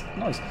 Nice,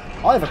 nice.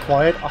 I have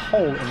acquired a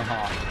hole in the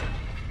heart.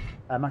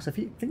 Max, I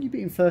think you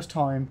beat him first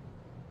try,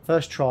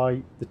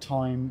 the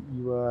time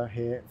you were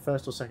here.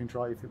 First or second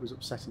try if it was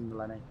upsetting the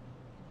Lenny.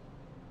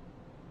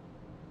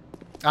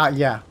 Ah,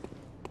 yeah.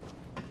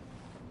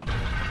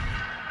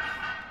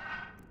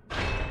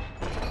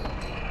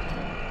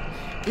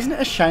 Isn't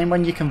it a shame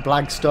when you can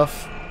blag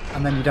stuff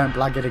and then you don't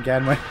blag it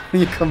again when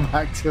you come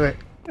back to it?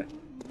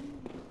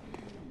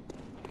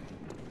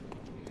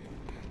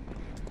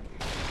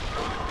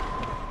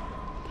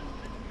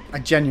 I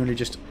genuinely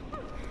just...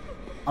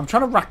 I'm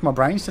trying to rack my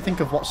brains to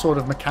think of what sort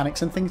of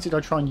mechanics and things did I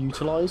try and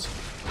utilise.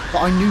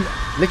 But I knew...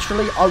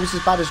 Literally, I was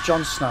as bad as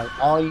Jon Snow.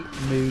 I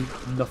knew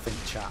nothing,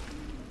 chat.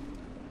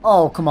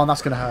 Oh, come on,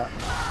 that's going to hurt.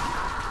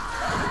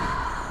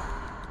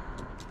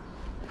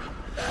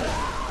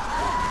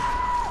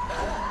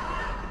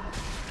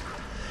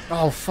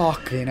 Oh,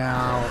 fucking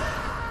hell.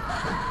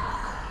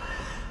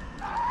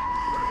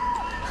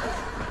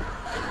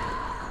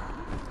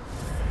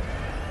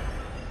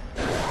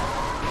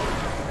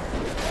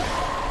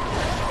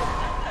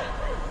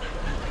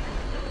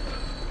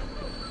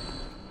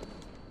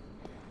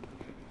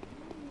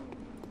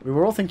 We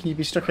were all thinking you'd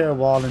be stuck here a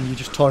while and you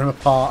just tore him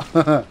apart.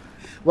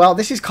 Well,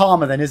 this is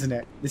karma then, isn't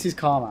it? This is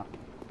karma.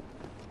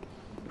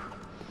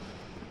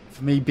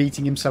 For me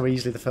beating him so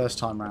easily the first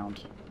time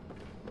round.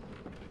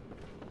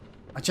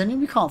 I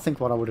genuinely can't think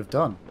what I would have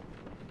done.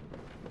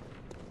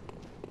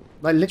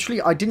 Like,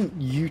 literally, I didn't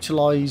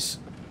utilise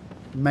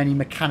many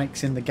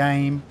mechanics in the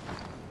game.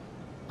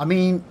 I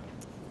mean,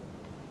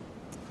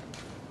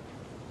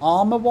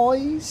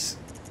 armour-wise?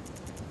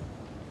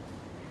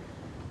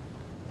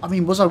 I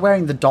mean, was I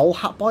wearing the doll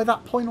hat by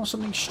that point or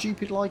something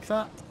stupid like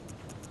that?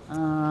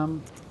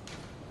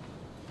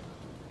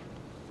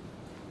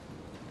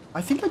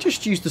 I think I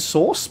just used the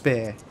Source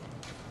Spear.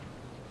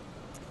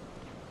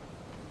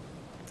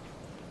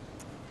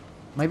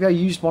 Maybe I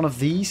used one of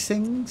these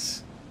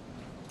things?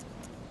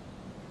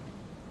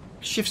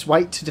 Shifts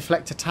weight to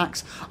deflect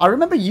attacks. I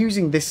remember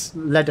using this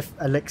lead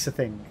elixir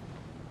thing.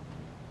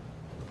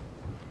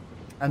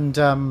 And,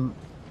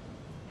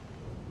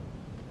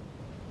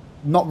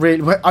 not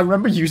really. I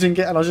remember using it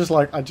and I was just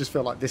like, I just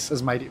feel like this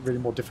has made it really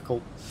more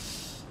difficult.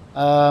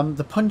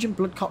 The pungent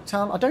blood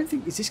cocktail. I don't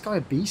think... Is this guy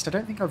a beast? I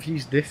don't think I've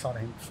used this on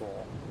him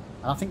before.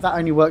 And I think that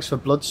only works for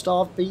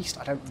blood-starved beast.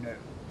 I don't know.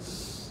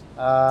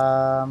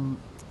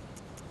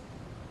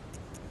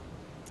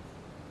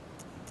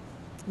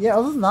 Yeah,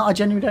 other than that, I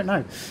genuinely don't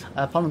know.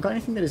 Palmer, got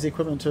anything that is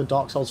equivalent to a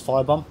Dark Souls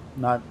firebomb?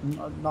 No,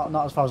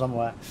 not as far as I'm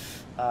aware.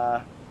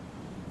 Right,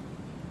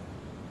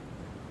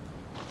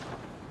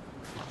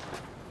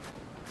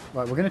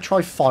 we're going to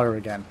try fire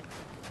again.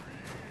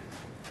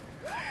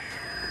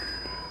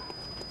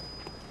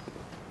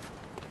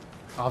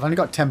 Oh, I've only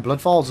got 10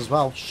 blood vials as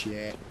well.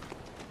 Shit.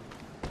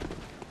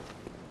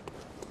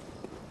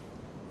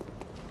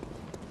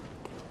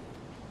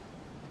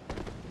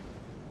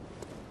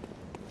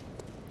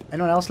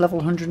 Anyone else level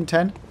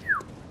 110?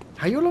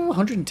 How are you level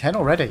 110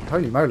 already?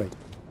 Holy moly.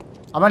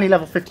 I'm only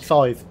level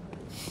 55.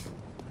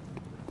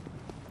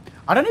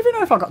 I don't even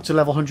know if I got to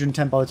level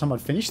 110 by the time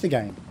I'd finished the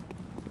game.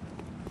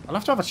 I'll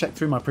have to have a check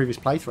through my previous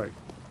playthrough.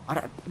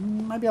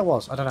 Maybe I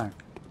was. I don't know.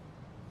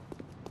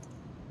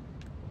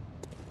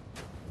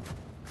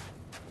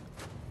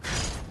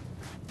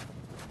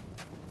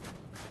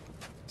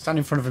 Stand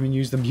in front of him and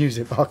use the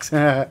music box.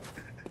 Now,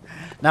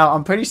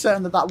 I'm pretty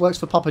certain that that works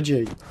for Papa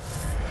G.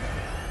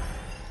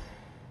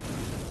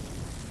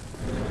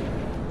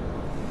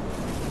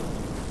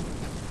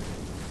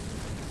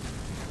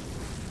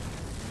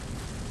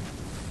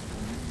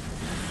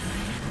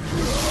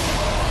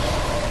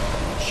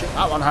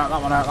 That one hurt,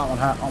 that one hurt, that one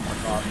hurt. Oh my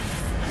god.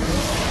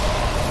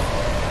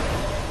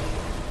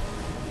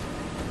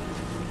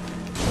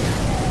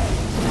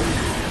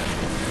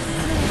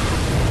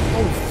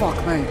 Oh fuck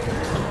me.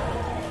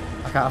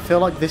 Okay, I feel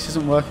like this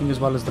isn't working as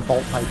well as the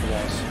bolt paper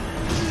was.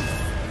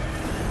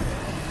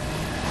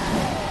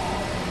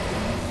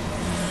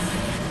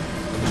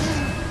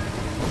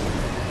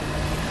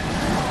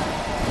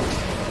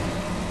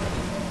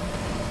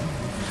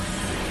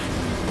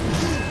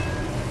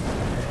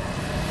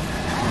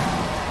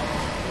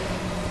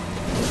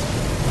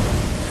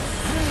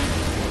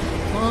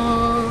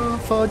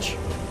 Fudge.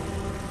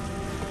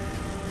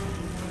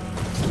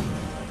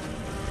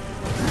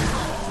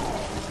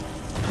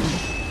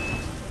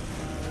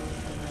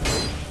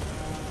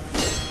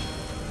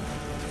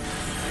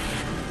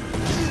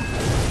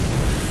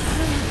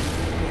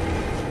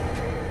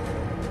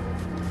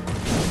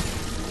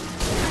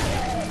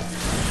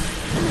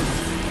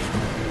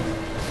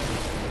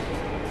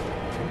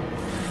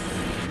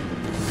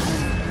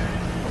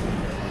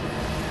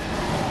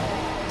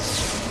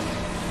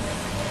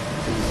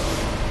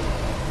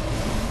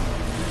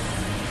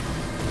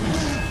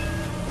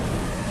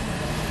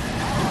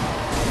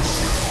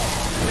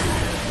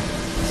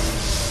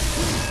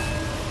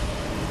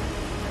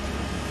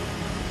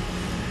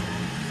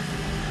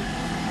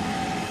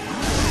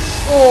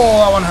 Oh,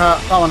 that one hurt.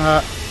 That one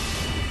hurt.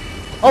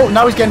 Oh,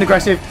 now he's getting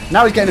aggressive.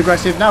 Now he's getting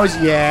aggressive. Now he's...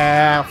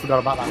 Yeah, I forgot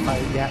about that.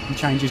 Yeah, he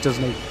changes,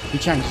 doesn't he? He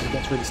changes. He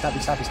gets really stabby,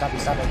 stabby, stabby,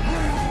 stabby.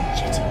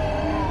 Shit.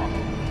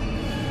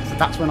 So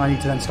that's when I need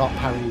to then start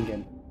parrying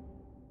him.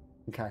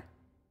 Okay.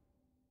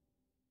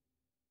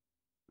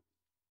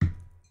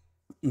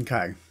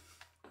 Okay.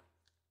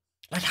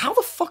 Like, how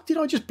the fuck did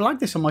I just blag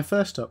this on my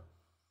first up?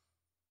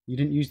 You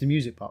didn't use the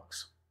music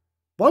box.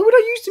 Why would I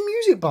use the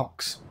music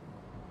box?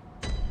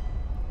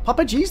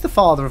 Papa G's the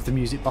father of the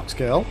music box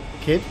girl,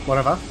 kid,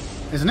 whatever,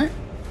 isn't it?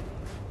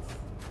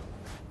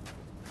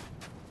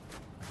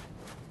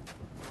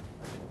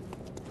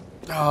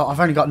 Oh, I've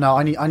only got no.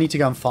 I need to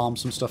go and farm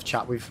some stuff,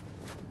 chat. We've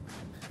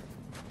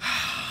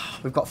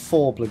got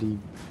 4 bloody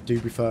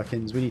doobie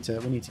firkins. We need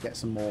to get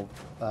some more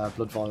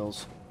blood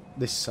vials.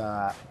 This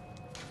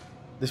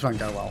won't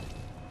go well.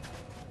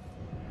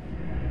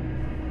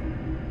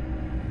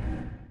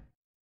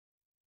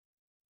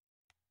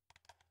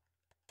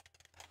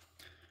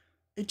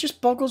 It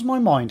just boggles my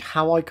mind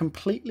how I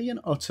completely and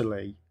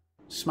utterly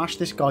smashed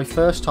this guy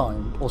first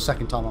time or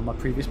second time on my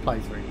previous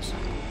playthroughs.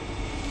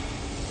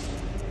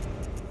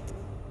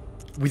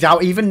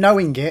 Without even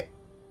knowing it.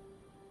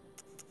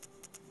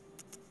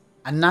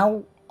 And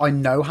now I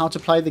know how to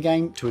play the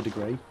game to a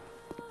degree.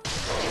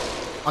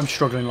 I'm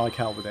struggling like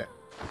hell with it.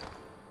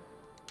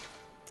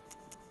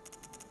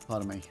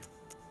 Pardon me.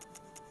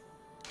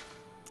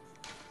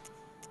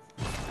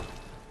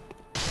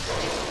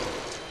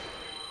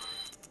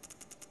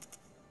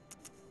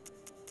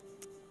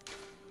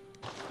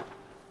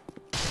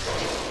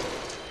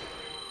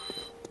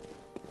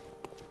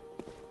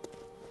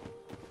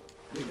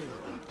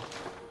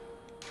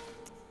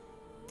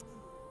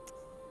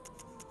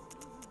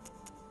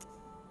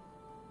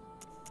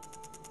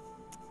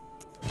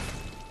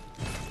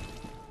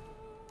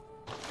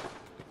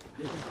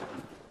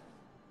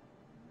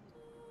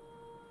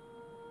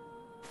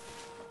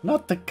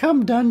 Not the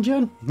cum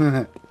dungeon.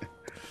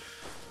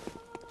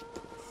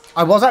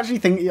 I was actually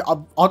thinking,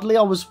 oddly,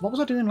 what was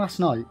I doing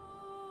last night?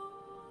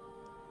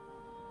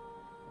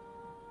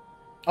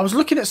 I was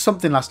looking at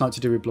something last night to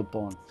do with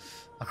Bloodborne.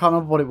 I can't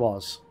remember what it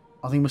was.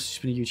 I think it must have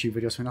just been a YouTube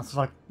video or something. I was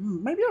like,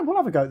 maybe I will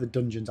have a go at the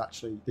dungeons,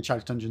 actually. The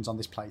challenge dungeons on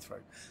this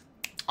playthrough.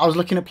 I was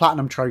looking at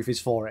platinum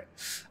trophies for it.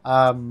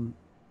 And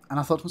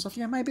I thought to myself,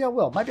 yeah, maybe I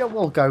will. Maybe I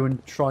will go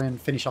and try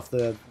and finish off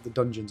the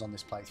dungeons on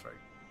this playthrough.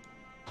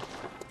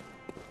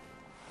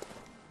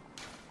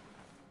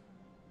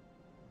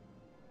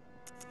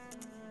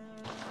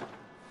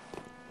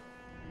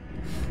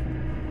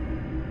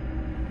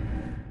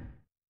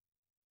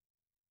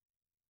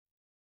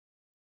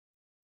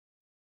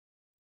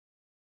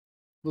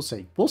 We'll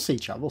see. We'll see,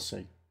 chat. We'll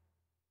see.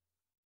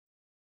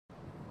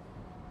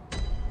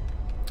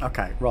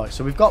 Okay, right.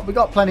 So we've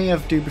got plenty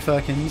of Doobie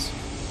Firkins.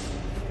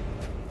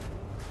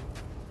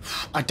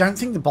 I don't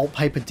think the bolt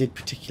paper did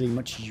particularly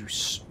much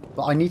use,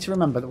 but I need to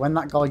remember that when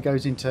that guy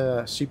goes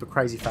into super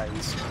crazy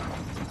phase,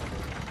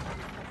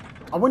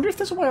 I wonder if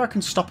there's a way I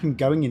can stop him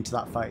going into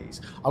that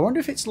phase. I wonder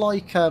if it's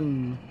like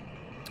is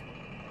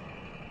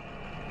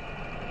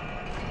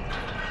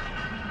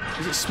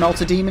it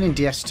Smelter Demon in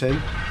DS2?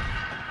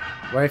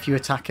 Where if you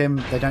attack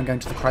him, they don't go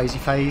into the crazy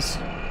phase.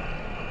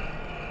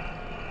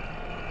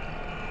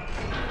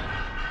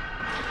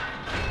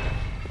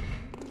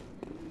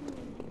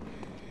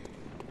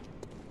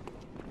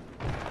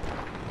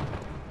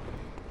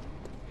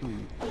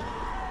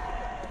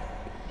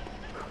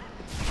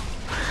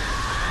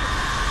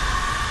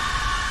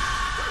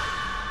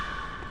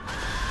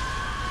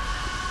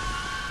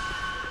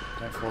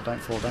 Don't fall,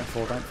 don't fall, don't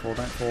fall, don't fall,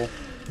 don't fall.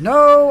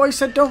 No, I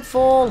said don't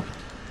fall!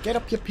 Get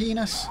up your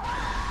penis.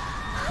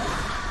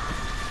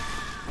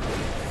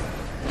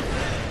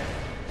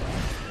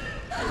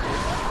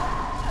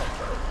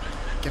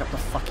 Get up the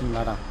fucking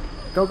ladder.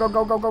 Go, go,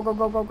 go, go, go, go,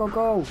 go, go, go,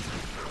 go.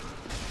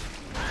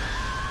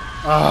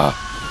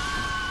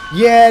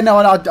 Yeah, no,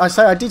 I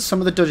say I did some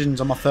of the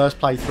dungeons on my first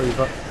playthrough,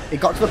 but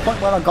it got to the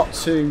point where I got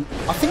to...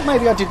 I think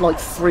maybe I did like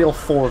 3 or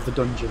 4 of the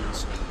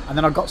dungeons. And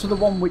then I got to the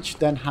one which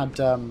then had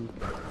the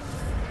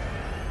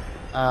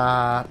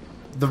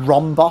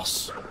Rom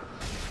boss.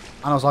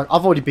 And I was like,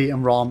 I've already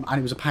beaten Rom, and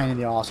it was a pain in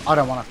the arse. I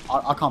don't want to...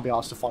 I can't be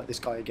asked to fight this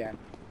guy again.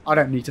 I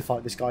don't need to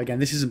fight this guy again.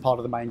 This isn't part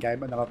of the main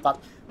game. And then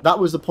that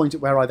was the point at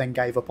where I then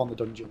gave up on the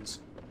dungeons.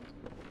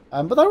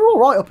 But they were all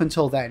right up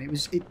until then.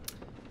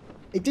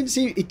 It didn't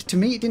seem to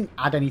me. It didn't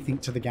add anything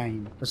to the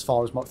game as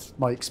far as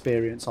my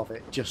experience of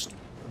it. Just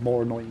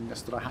more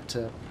annoyingness that I had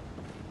to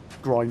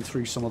grind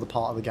through some other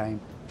part of the game.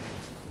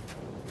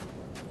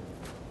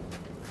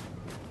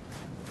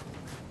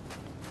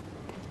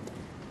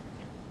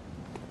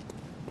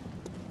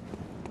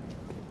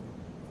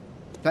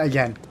 But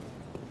again,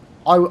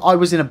 I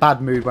was in a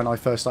bad mood when I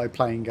first started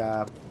playing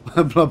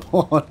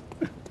Bloodborne.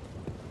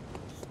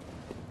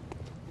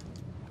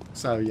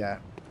 So yeah,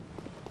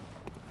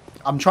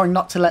 I'm trying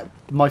not to let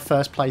my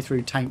first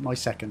playthrough taint my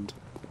second,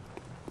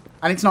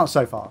 and it's not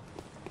so far,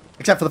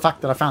 except for the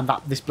fact that I found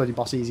this bloody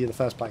boss easier the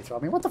first playthrough.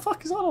 I mean, what the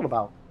fuck is that all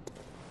about?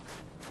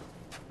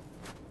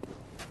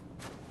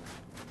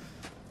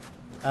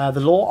 The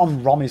lore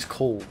on Rom is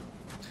cool.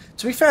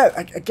 To be fair,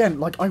 again,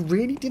 like, I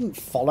really didn't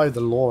follow the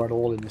lore at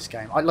all in this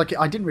game. I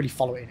didn't really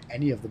follow it in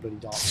any of the bloody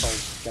Dark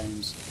Souls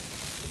games.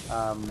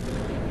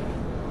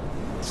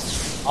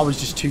 I was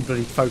just too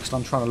bloody focused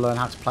on trying to learn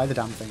how to play the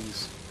damn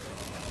things.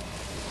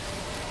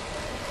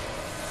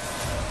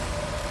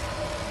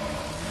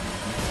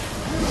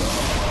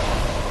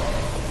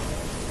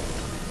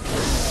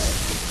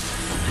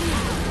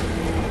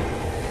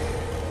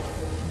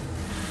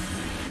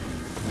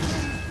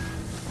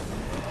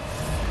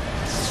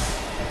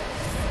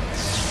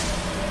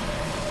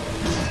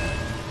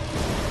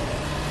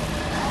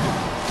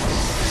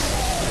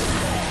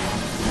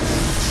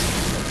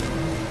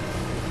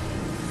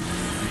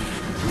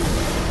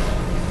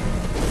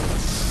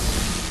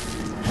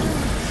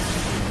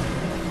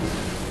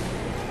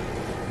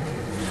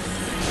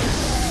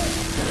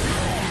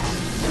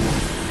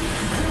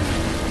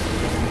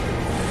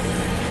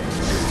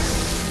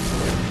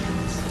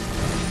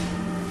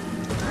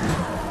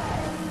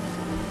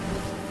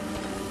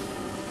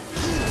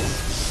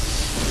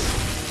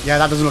 Yeah,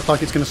 that doesn't look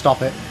like it's going to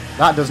stop it.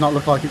 That does not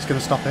look like it's going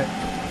to stop it.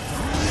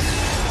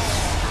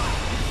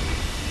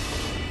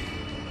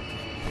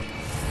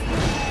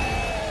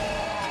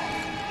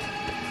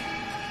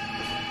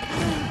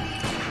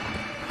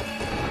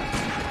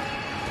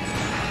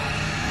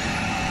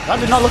 That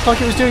did not look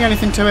like it was doing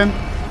anything to him.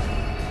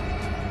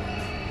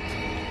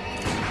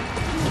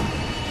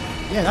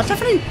 Yeah, that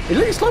definitely...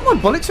 It's like my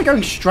bullets are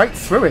going straight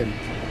through him.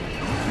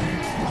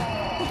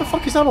 What the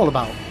fuck is that all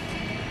about?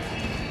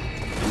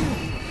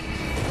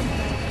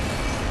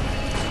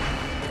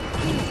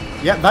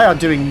 Yep, they are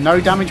doing no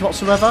damage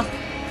whatsoever.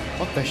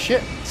 What the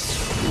shit?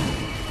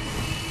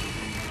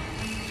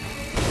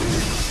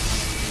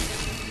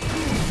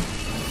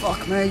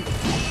 Fuck me.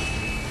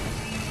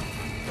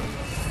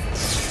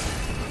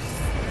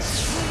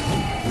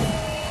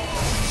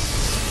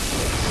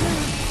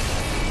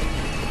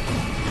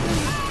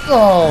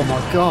 Oh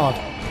my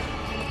god.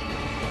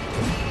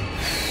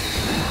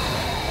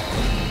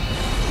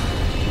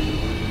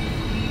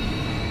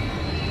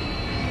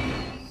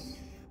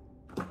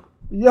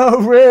 Yo,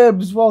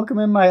 Ribs, welcome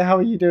in, mate. How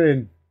are you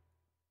doing?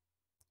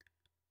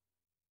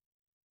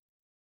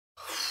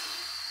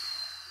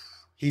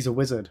 He's a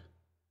wizard.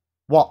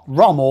 What,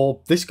 Rom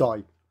or this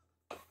guy?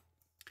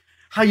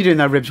 How you doing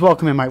there, Ribs?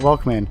 Welcome in, mate.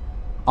 Welcome in.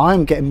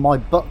 I'm getting my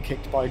butt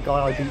kicked by a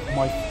guy I beat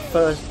my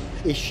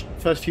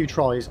first few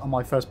tries on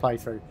my first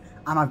playthrough,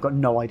 and I've got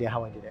no idea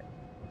how I did it.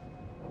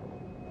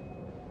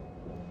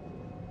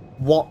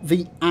 What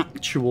the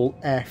actual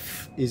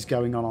F is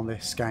going on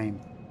this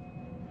game?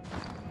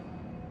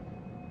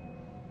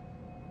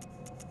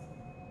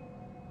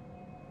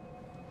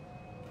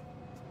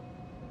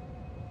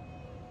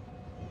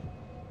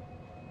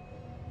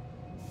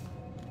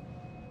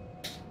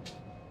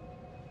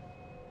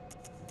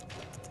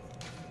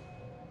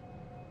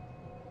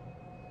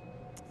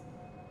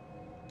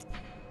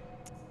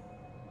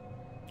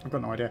 I've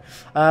got no idea.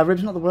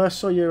 Ribs, not the worst.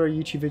 Saw your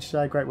YouTube video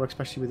today. Great work,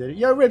 especially with it.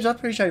 Yo, Ribs, I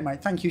appreciate it, mate.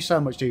 Thank you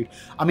so much, dude.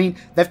 I mean,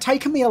 they've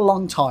taken me a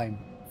long time,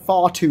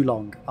 far too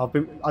long.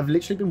 I've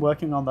literally been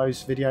working on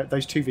those two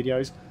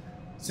videos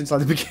since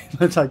like the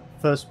beginning,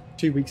 like first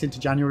 2 weeks into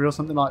January or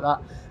something like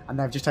that, and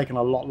they've just taken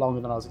a lot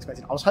longer than I was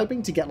expecting. I was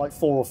hoping to get like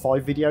 4 or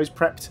 5 videos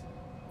prepped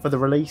for the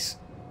release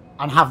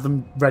and have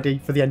them ready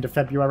for the end of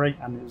February,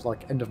 and it was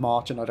like end of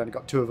March, and I'd only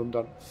got 2 of them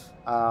done.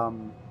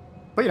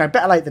 But, you know,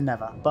 better late than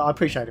never. But I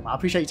appreciate it, man. I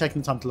appreciate you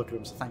taking the time to look at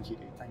them, so thank you,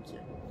 dude. Thank you.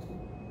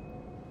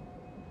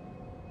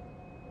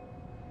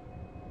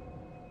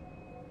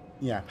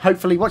 Yeah,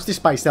 hopefully, watch this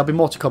space. There'll be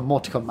more to come,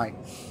 mate.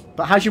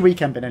 But how's your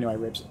weekend been anyway,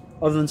 Ribs?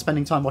 Other than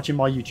spending time watching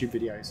my YouTube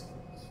videos.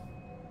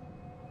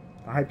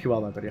 I hope you're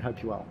well, though, buddy. I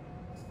hope you're well.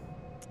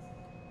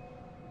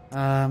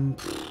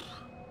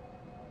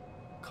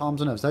 Calms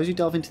the nerves. Those who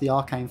delve into the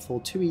arcane fall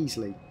too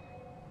easily.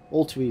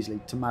 All too easily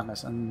to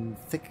madness, and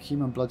thick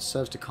human blood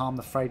serves to calm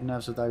the frayed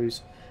nerves of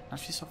those.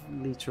 Actually,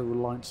 often lead to a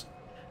reliance.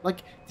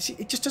 Like,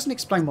 it just doesn't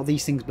explain what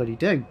these things bloody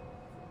do.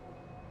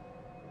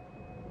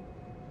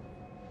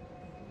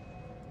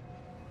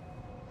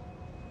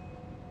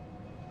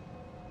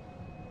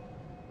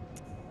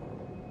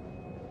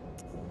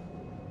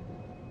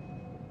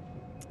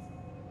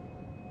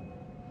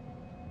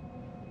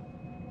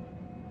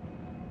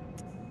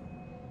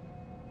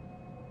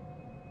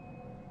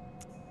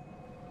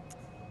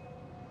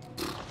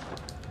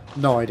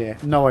 No idea.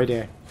 No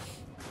idea.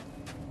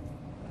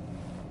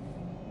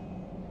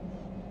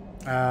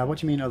 What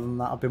do you mean other than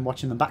that? I've been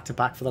watching them back to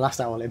back for the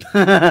last hour, Lib.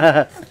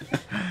 I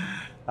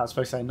was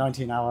supposed to say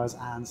 19 hours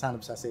and sound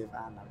obsessive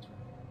and no.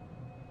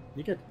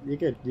 You're good. You're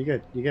good. You're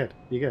good. You're good.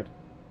 You're good.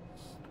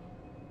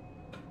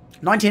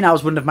 19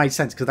 hours wouldn't have made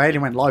sense because they only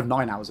went live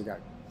 9 hours ago.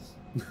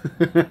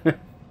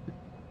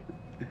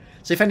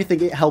 So if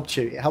anything, it helped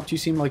you. It helped you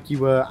seem like you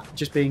were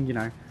just being, you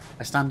know,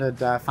 a standard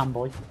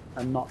fanboy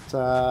and not...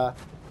 a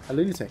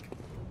lunatic.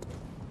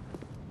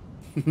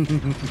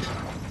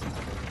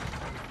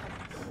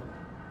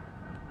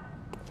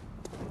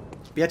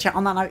 But yeah, chat,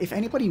 on that note, if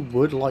anybody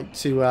would like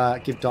to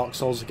give Dark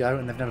Souls a go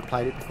and they've never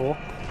played it before,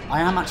 I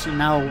am actually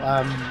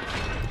now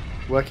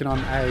working on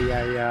a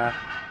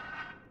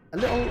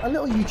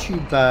little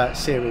YouTube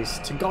series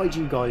to guide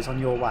you guys on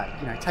your way.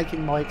 You know,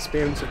 taking my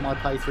experience of my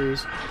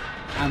playthroughs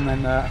and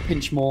then a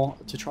pinch more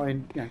to try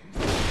and, you know,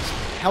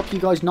 help you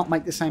guys not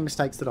make the same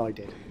mistakes that I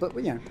did, but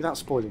you know, without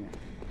spoiling it.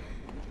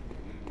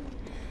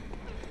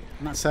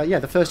 And that's, yeah,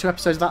 the first 2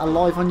 episodes of that are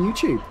live on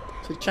YouTube.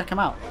 So check them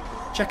out.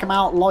 Check them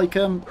out, like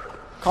them,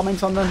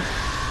 comment on them.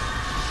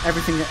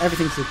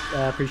 Everything's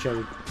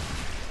appreciated.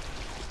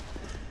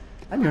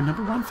 And you're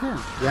number 1 fan.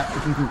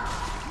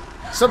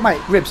 Yeah. So,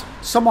 mate, Ribs,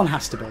 someone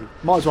has to be.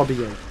 Might as well be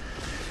you.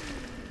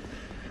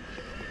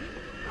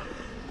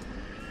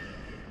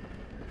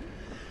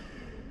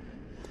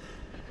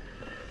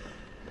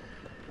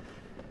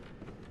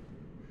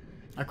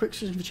 A quick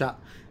question for chat.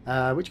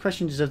 Which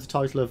question deserves the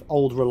title of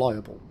Old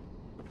Reliable?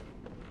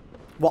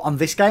 What, on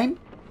this game?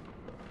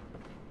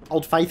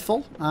 Old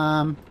Faithful?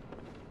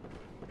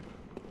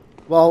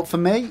 Well, for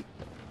me,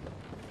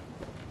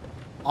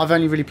 I've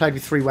only really played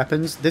with 3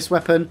 weapons. This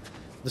weapon,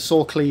 the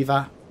Saw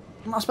Cleaver.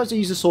 I suppose I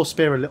use the Saw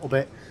Spear a little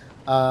bit.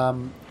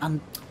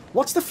 And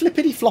what's the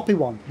flippity floppy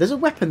one? There's a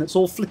weapon that's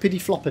all flippity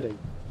floppity.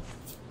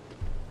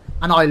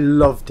 And I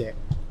loved it.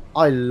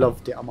 I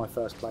loved it on my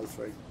first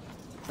playthrough.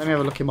 Let me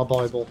have a look in my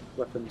Bible.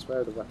 Weapons. Where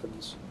are the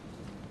weapons?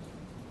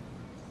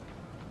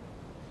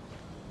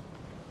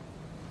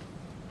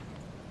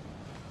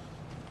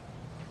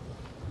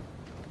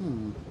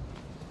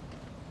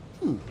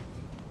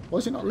 Why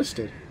is it not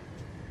listed?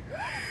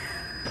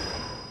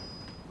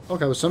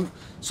 Okay, well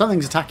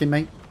something's attacking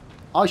me.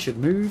 I should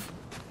move.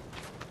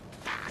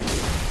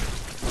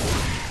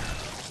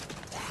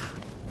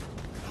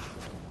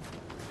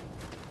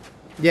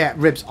 Yeah,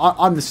 ribs.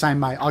 I'm the same,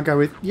 mate. I'll go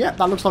with... Yeah,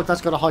 that looks like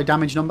that's got a high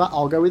damage number.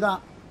 I'll go with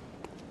that.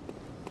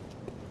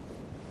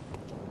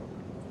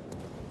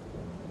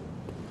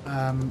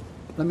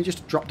 Let me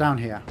just drop down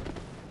here.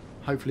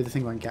 Hopefully the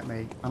thing won't get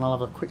me. And I'll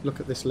have a quick look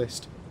at this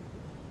list.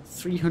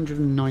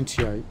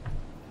 398.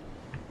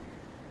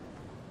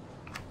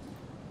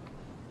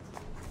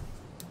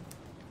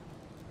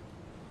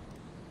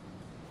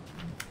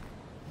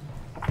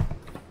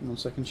 One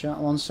second, chat.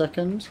 1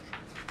 second.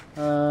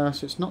 So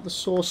it's not the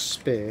Source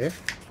Spear.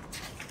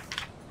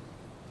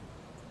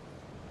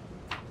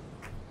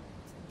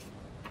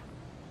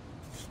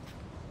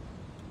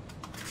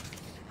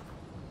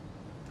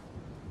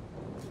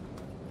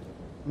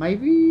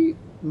 Maybe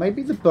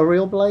the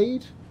Burial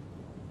Blade?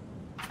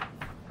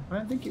 I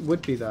don't think it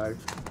would be, though.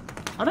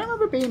 I don't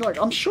remember being like...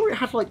 I'm sure it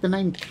had, like, the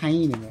name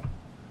Cain in it.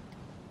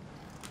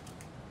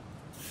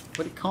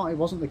 But it can't... It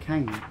wasn't the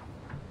Cain.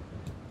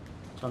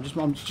 So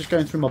I'm just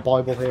going through my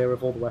Bible here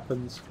of all the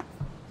weapons.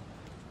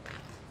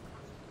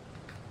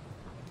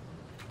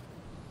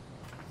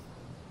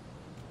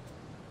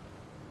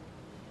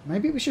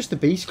 Maybe it was just the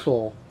Beast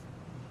Claw.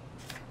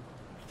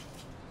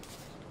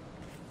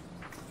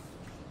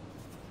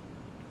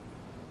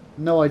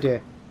 No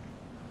idea.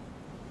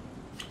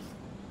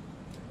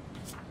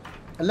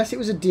 Unless it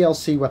was a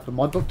DLC weapon.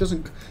 My book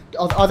doesn't...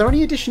 Are there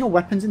any additional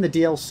weapons in the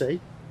DLC?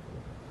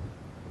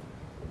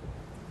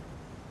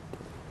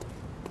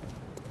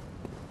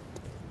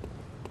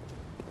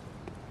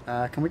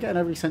 Can we get an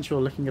overly sensual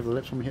licking of the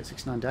lips when we hit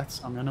 69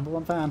 deaths? I'm your number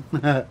one fan.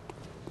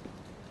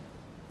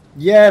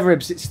 Yeah,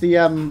 Ribs, it's the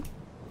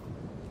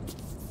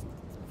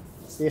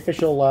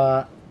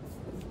official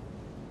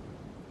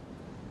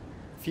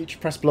Future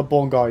Press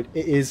Bloodborne guide.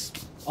 It is...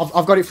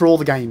 I've got it for all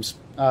the games.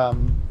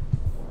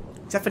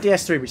 Except for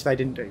DS3, which they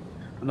didn't do.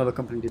 Another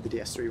company did the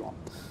DS3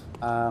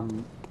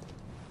 one.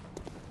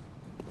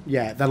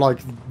 Yeah, they're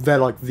like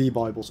the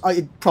Bibles.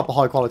 Proper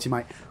high quality,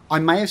 mate. I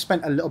may have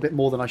spent a little bit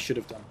more than I should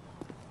have done.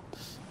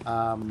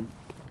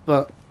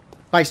 But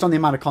based on the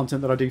amount of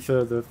content that I do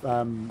for the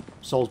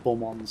Soulsborne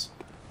ones,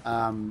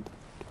 I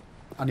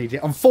need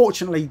it.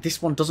 Unfortunately,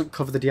 this one doesn't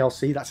cover the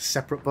DLC. That's a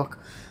separate book.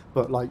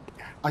 But like,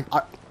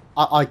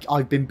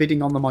 I've been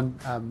bidding on them on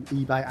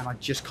eBay, and I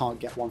just can't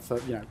get one for,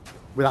 you know,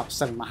 without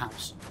selling my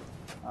house.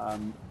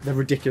 They're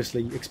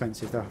ridiculously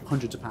expensive. They're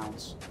hundreds of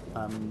pounds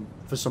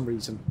for some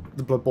reason.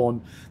 The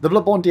Bloodborne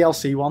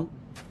DLC one,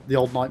 the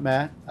Old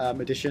Nightmare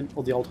edition,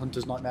 or the Old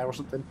Hunter's Nightmare or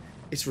something,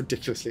 it's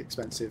ridiculously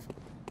expensive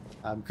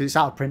because it's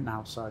out of print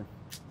now. So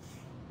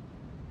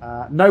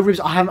no reviews.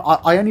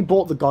 I only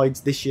bought the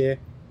guides this year.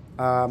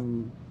 I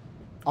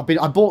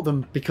bought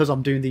them because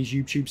I'm doing these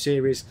YouTube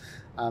series,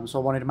 so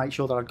I wanted to make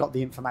sure that I got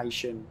the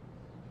information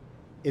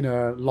in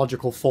a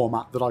logical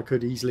format that I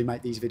could easily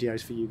make these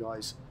videos for you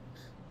guys.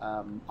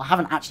 I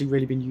haven't actually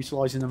really been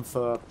utilising them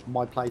for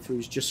my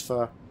playthroughs, just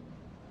for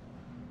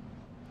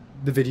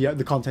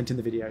the content in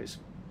the videos.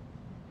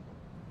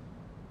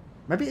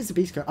 Maybe it's a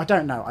beast code. I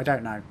don't know.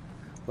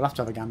 We'll have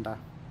to have a gander.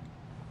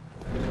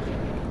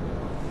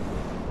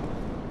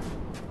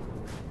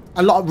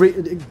 A lot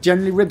of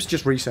generally Ribs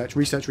just research.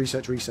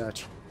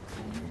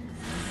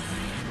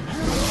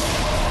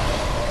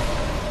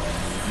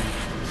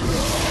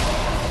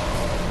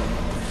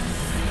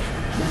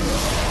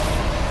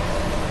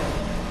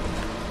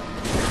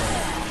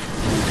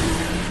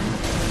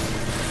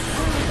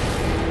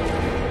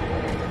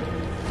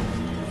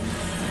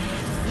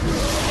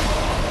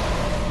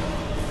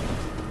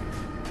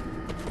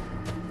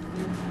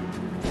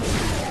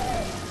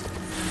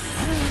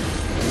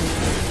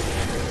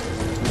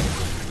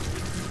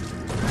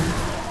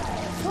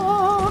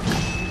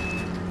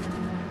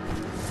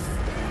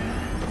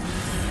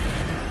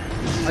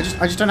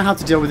 I just don't know how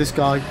to deal with this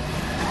guy.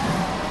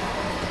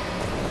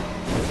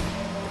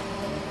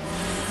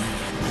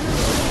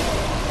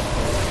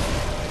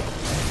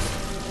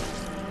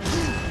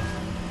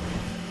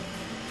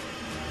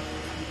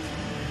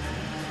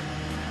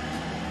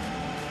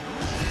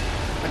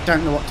 I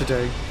don't know what to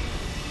do.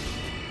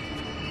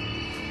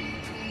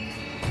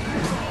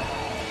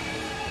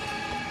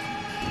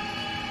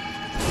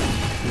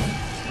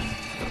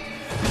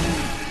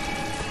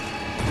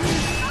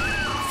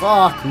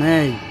 Fuck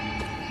me.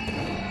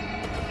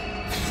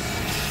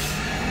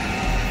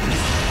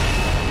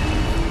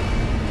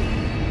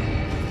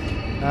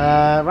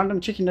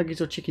 Random chicken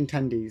nuggets or chicken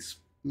tendies?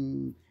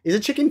 Is a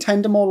chicken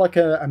tender more like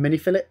a mini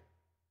fillet?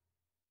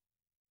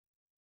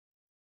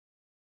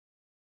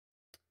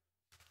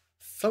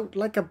 Float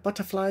like a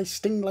butterfly,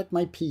 sting like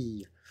my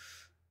pea.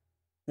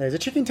 There's a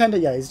chicken tender.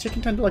 Yeah, is a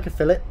chicken tender like a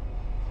fillet?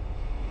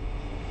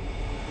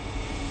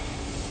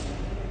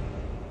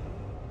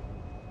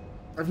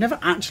 I've never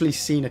actually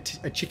seen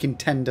a chicken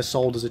tender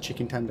sold as a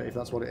chicken tender, if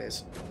that's what it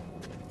is.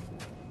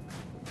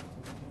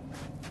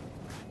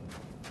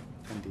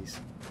 Tendies.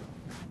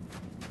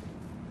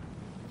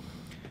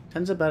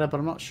 Tenders are better, but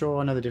I'm not sure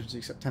I know the difference,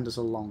 except tenders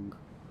are long.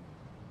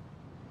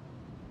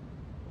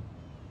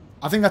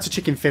 I think that's a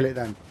chicken fillet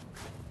then.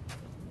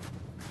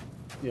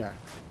 Yeah.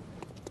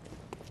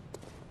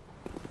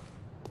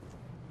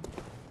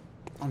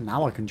 Oh,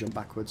 now I can jump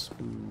backwards.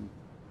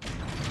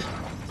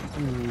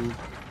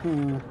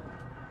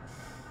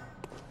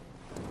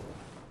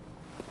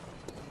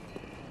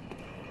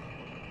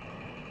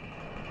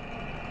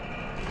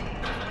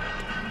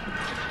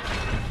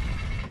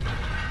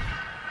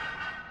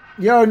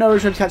 Yo, no,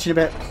 I'm catching a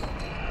bit.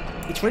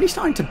 It's really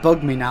starting to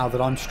bug me now that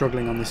I'm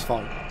struggling on this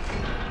fight.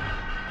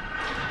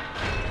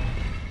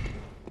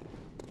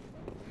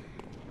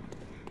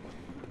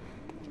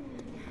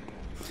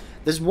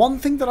 There's one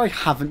thing that I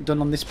haven't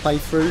done on this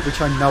playthrough, which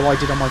I know I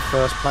did on my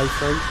first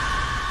playthrough.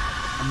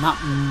 And that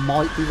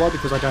might be why,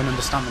 because I don't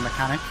understand the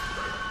mechanic.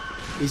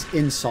 Is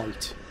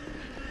insight.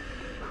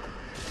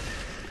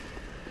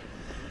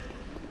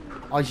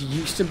 I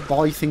used to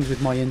buy things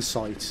with my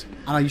insight.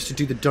 And I used to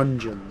do the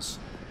dungeons.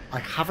 I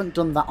haven't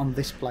done that on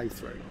this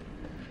playthrough.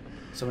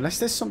 So unless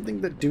there's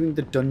something that doing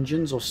the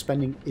dungeons or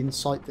spending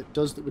insight that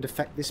would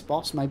affect this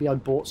boss, maybe I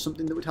bought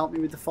something that would help me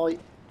with the fight.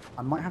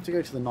 I might have to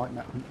go to the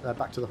nightmare,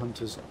 back to the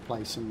hunter's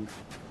place and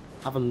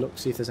have a look,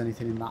 see if there's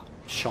anything in that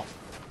shop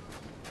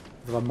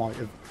that I might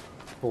have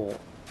bought.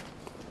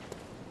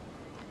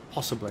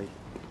 Possibly.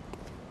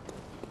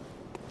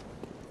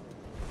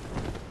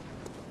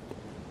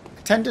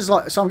 A tender's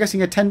like, so I'm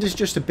guessing a tender's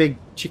just a big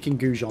chicken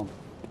goujon.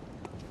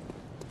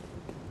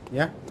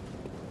 Yeah?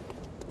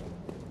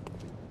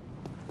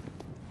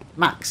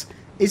 Max,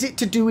 is it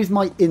to do with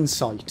my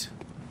insight?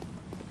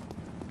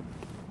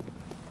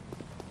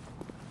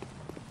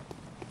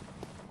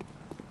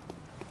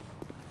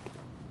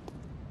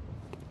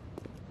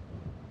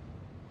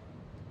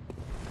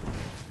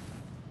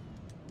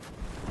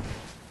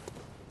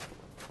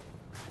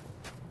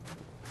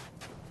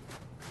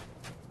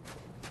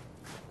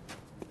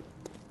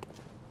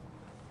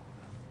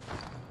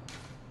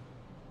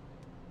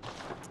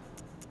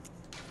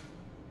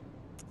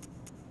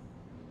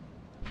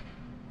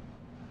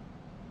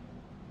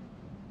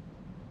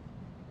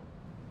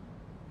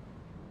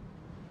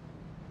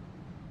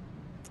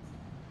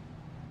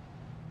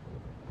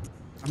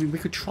 I mean, we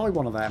could try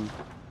one of them.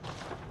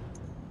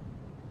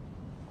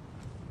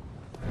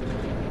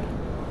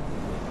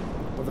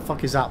 What the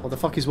fuck is that? What the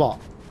fuck is what?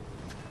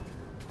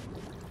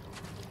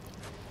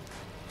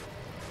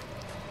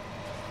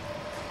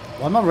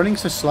 Why am I running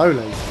so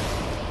slowly?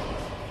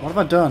 What have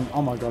I done?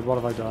 Oh my god, what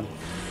have I done?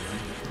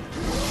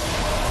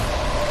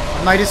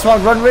 I made it so I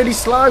run really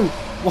slow.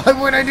 Why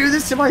would I do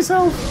this to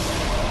myself?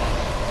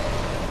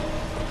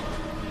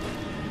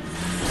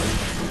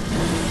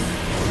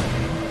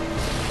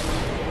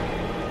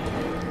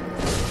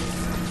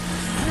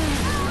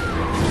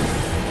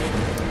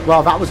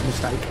 Well, that was a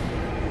mistake.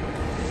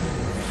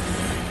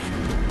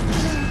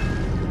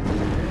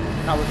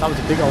 That was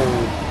a big old...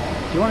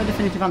 Do you want a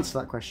definitive answer to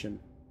that question?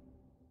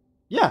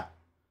 Yeah.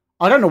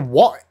 I don't know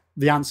what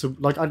the answer...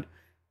 Like, I'm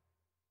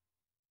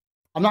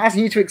not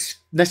asking you to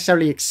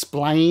necessarily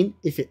explain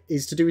if it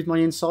is to do with my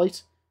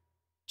insight.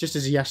 Just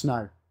as a yes,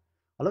 no.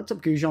 I looked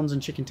up goujons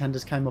and chicken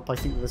tenders came up. I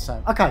think they're the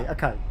same. Okay,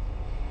 okay.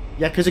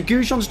 Yeah, because a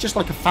goujon's just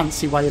like a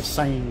fancy way of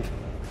saying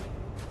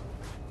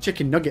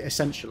chicken nugget,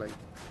 essentially.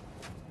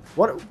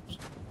 What?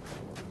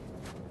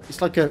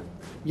 It's like a...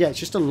 Yeah, it's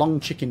just a long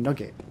chicken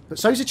nugget. But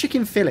so is a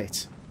chicken fillet.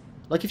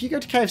 Like, if you go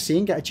to KFC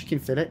and get a chicken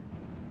fillet,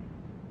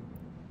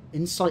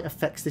 insight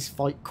affects this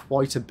fight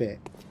quite a bit.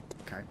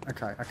 Okay,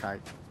 okay, okay.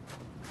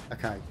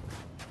 Okay.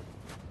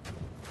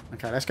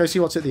 Okay, let's go see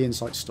what's at the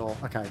insight store.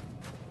 Okay.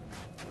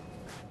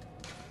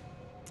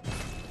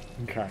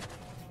 Okay.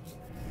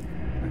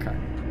 Okay.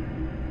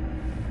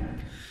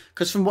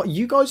 Because from what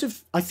you guys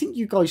have... I think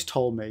you guys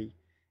told me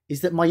is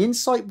that my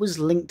insight was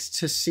linked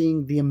to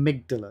seeing the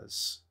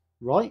amygdalas,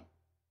 right?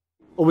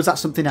 Or was that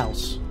something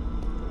else?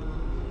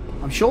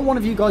 I'm sure one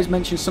of you guys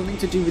mentioned something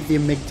to do with the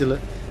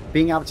amygdala.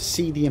 Being able to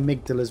see the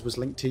amygdalas was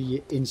linked to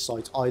your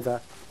insight,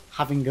 either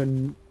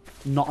having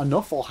not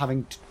enough or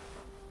having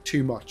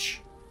too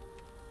much.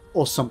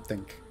 Or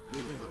something.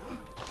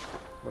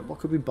 Right, what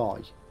could we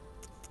buy?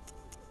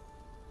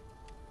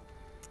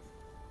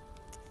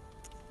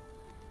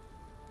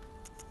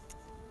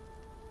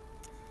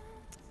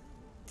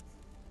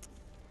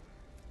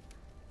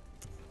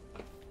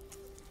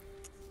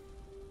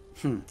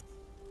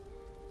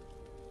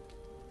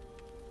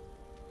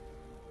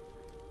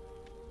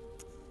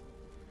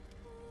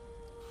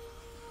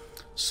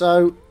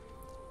 So,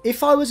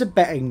 if I was a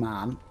betting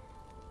man,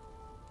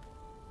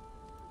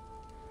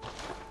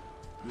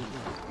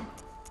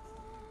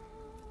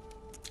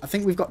 I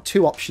think we've got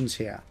two options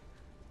here.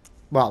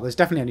 Well, there's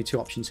definitely only two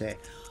options here.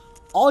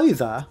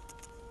 Either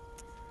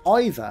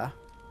Either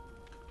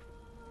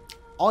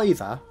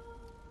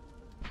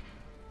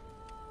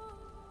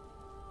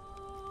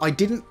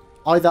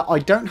I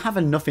don't have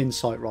enough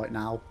insight right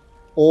now,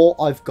 or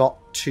I've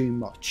got too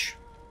much.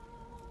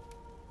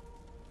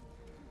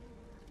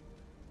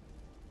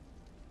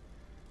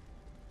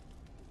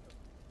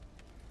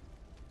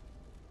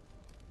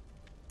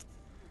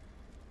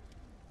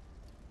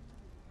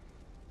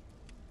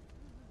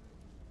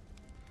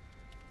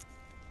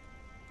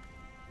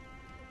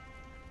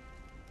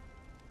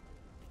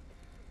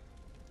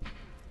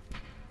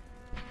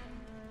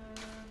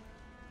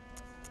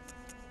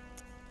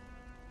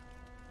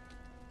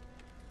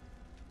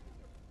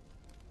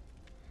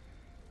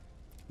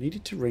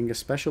 Needed to ring a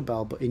special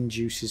bell but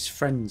induces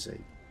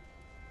frenzy.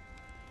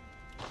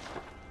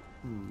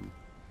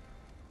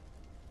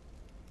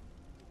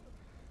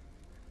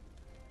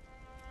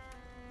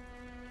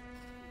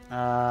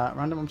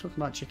 Random, I'm talking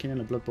about chicken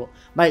and a Bloodborne.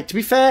 Mate, to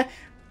be fair,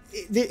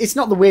 it's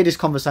not the weirdest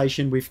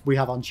conversation we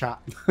have on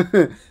chat.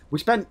 We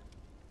spent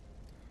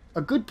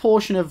a good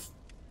portion of,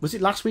 was it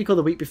last week or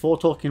the week before,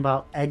 talking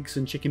about eggs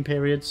and chicken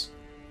periods.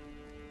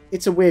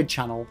 It's a weird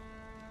channel.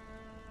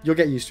 You'll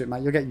get used to it,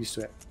 mate. You'll get used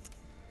to it.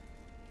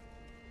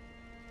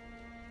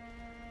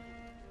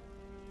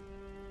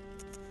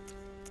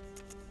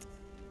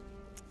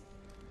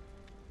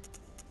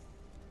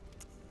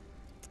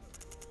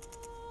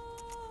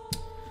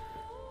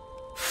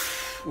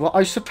 Well,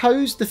 I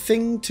suppose the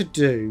thing to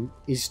do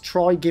is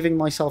try giving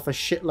myself a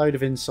shitload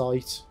of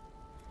insight.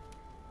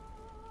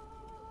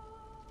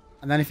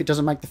 And then if it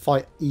doesn't make the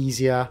fight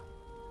easier,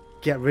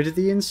 get rid of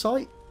the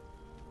insight.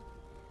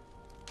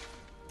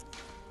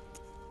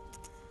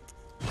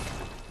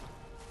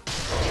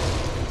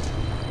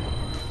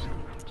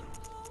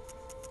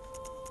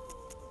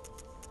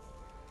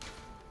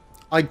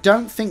 I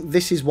don't think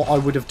this is what I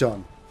would have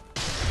done.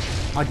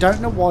 I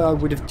don't know why I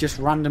would have just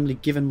randomly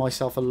given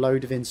myself a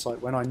load of insight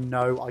when I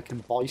know I can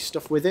buy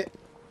stuff with it.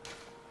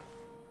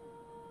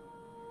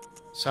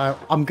 So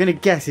I'm going to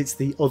guess it's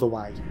the other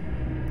way.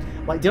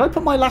 Wait, did I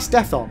put my last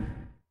death on?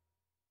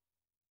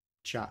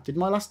 Chat, did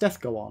my last death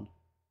go on?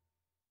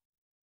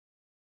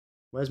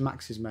 Where's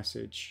Max's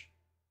message?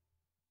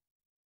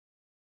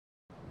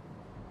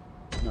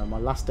 No, my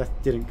last death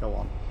didn't go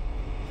on.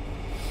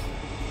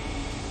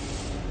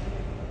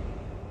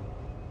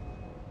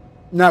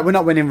 No, we're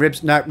not winning,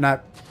 Ribs. No, no.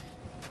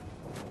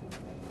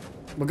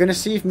 We're going to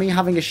see if me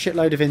having a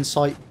shitload of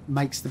insight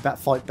makes the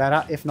fight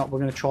better. If not, we're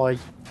going to try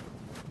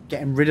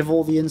getting rid of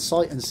all the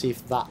insight and see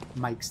if that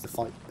makes the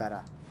fight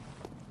better.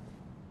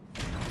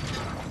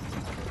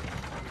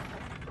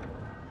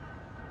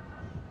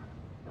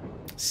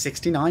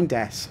 $69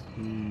 deaths.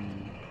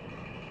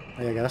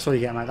 There you go. That's all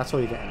you get, mate. That's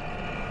all you're getting.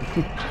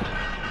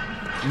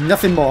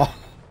 Nothing more.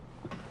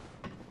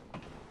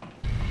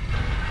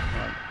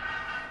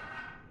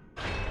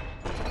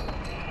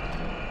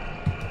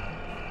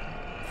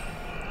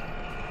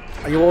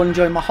 Are you all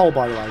enjoying my hole,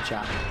 by the way,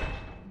 chat?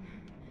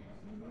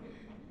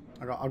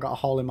 I got a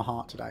hole in my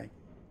heart today.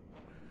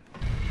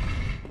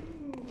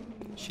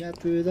 Shot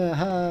through the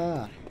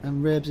heart,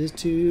 and Ribs is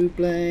to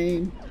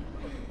blame.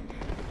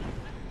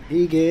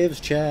 He gives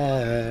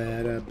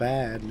Chad a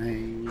bad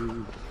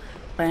name.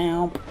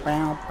 Bow,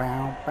 bow,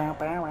 bow, bow,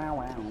 bow,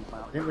 bow,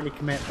 bow. Didn't really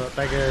commit, but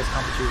beggars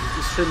can't be choosers.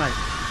 This is true, mate.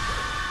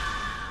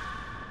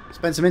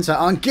 Spend some insight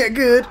on get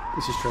good.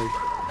 This is true.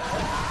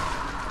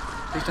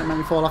 Please don't make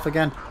me fall off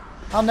again.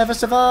 I'll never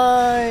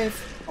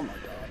survive! Oh my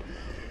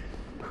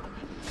god.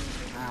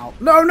 Ow.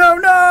 No, no,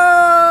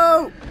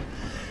 no!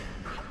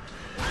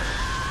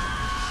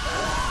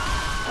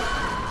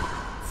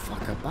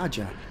 Fuck a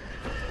badger.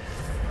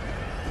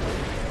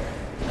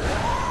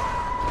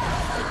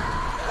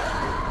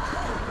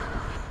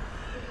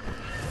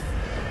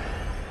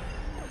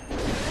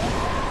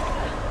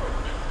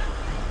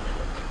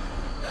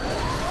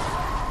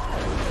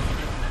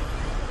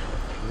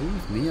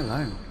 Leave me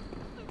alone.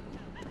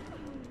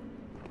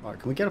 Right,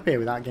 can we get up here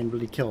without getting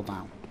bloody killed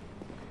now?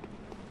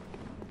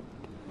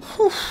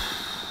 Whew.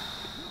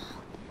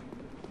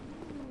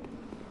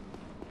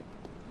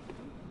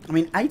 I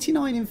mean,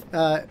 89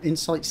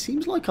 insight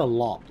seems like a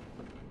lot.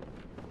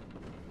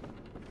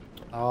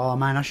 Oh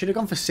man, I should have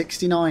gone for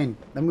 69.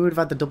 Then we would have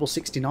had the double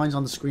 69s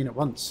on the screen at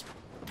once.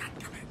 God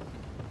damn it.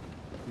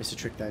 Missed a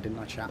trick there, didn't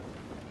I, chat?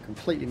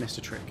 Completely missed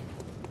a trick.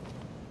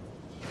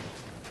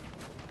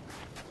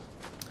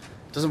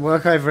 Doesn't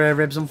work over here,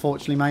 Ribs,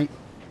 unfortunately, mate.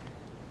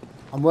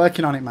 I'm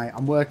working on it, mate.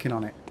 I'm working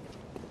on it.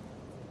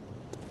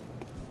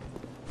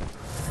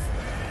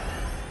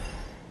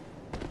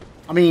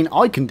 I mean,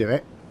 I can do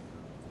it.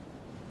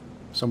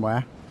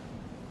 Somewhere.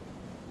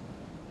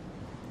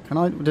 Can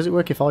I? Does it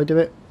work if I do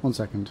it? 1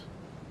 second.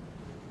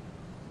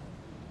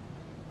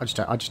 I just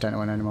don't know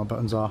where any of my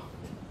buttons are.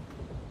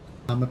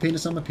 I'm a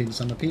penis, I'm a penis,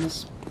 I'm a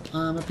penis.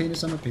 I'm a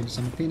penis, I'm a penis,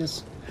 I'm a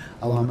penis.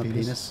 Oh, I'm a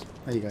penis.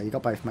 There you go. You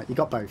got both, mate. You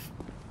got both.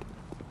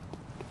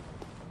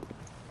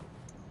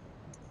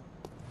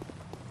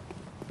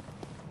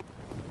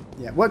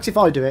 Yeah, it works if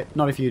I do it,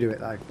 not if you do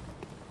it, though.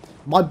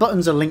 My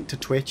buttons are linked to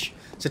Twitch.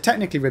 So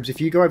technically, Ribs, if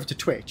you go over to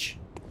Twitch,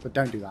 but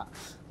don't do that.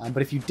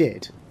 But if you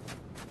did,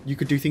 you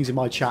could do things in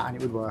my chat and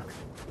it would work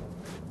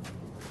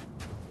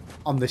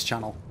on this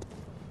channel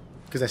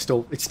because it's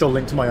still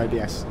linked to my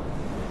OBS.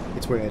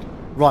 It's weird.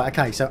 Right,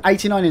 okay, so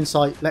 89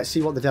 insight. Let's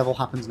see what the devil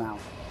happens now.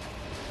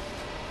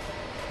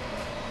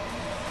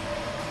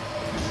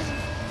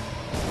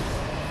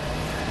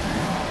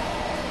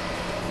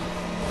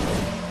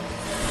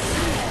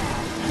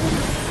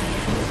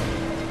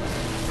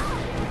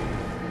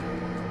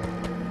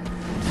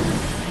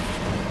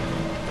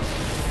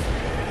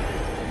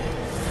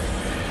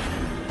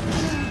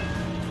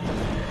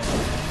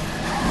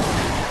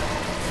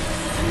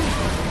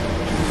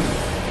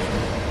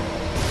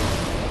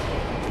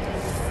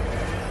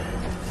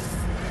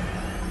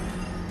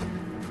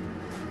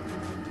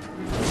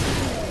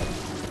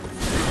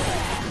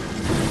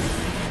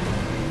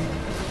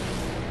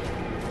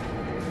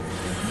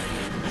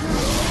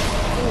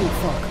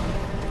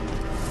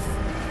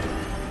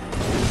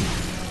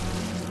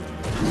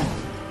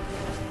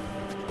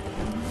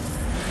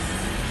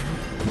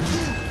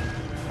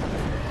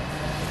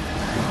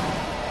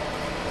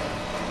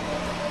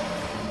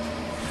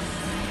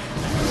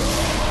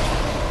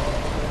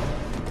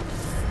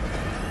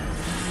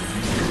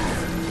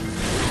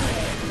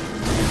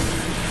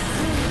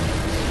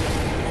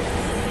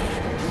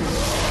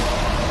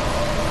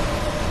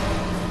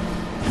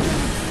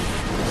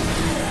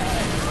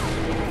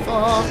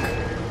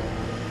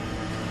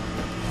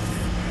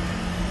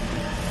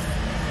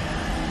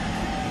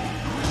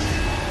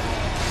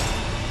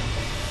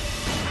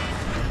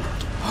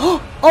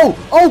 Oh!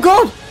 Oh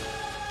god!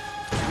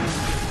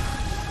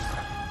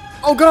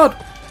 Oh god!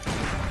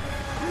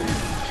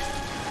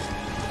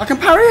 I can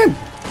parry him!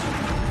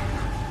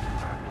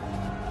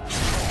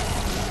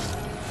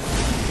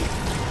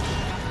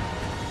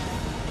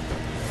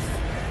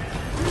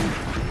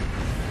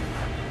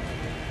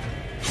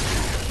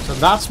 So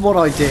that's what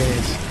I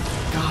did.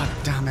 God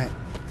damn it.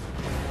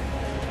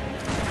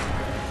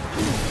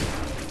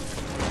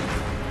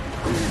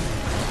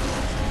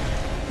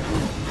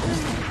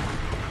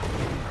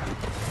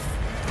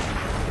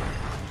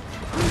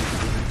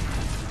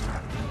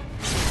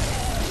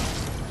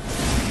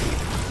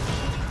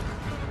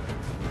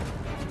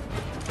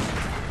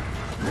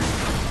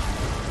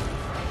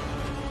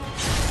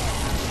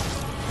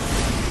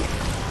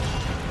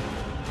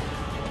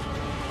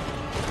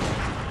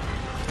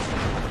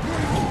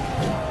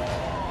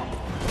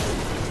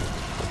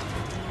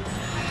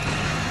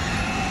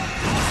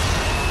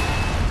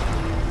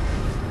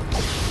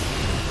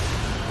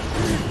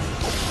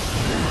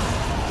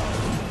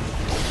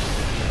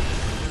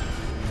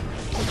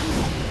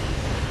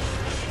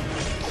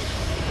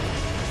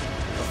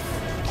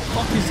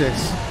 What is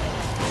this?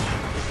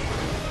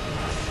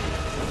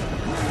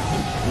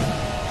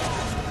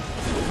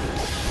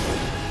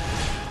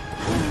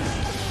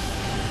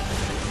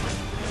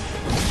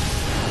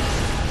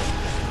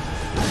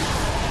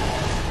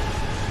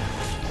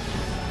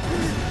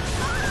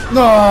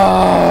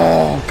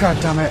 No!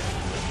 God damn it.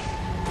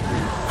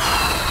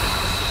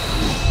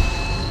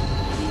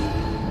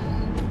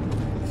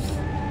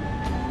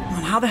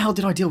 Man, how the hell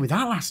did I deal with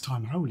that last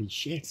time? Holy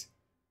shit.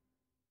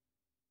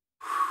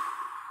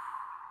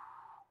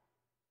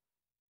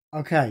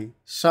 Okay,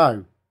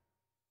 so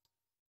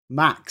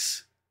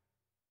Max,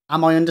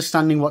 am I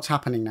understanding what's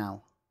happening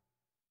now?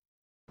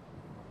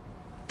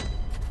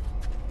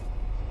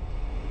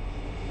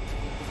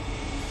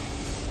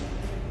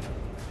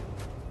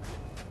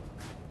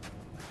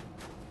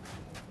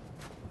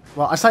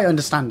 Well, I say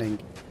understanding.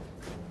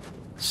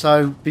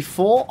 So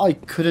before I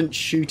couldn't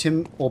shoot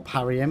him or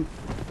parry him,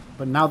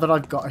 but now that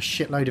I've got a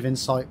shitload of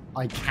insight,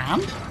 I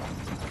can?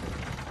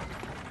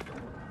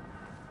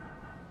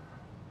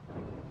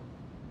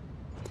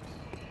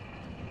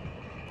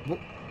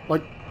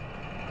 Like,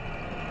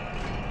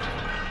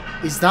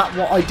 is that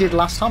what I did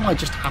last time? I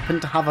just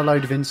happened to have a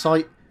load of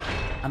insight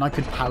and I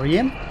could parry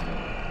him?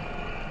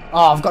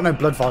 Oh, I've got no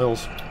blood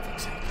vials.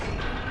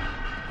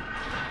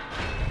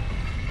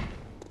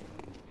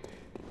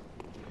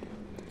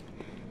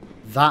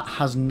 That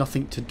has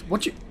nothing to do...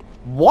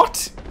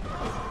 What?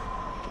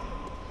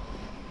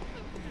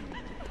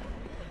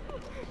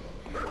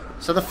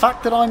 So the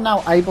fact that I'm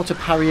now able to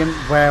parry him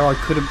where I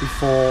couldn't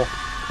before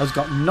has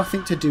got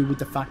nothing to do with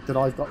the fact that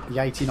I've got the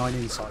 89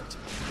 insight.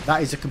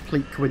 That is a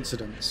complete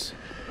coincidence.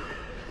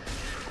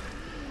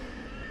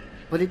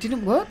 But it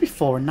didn't work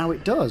before and now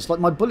it does. Like,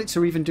 my bullets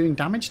are even doing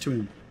damage to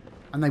him.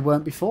 And they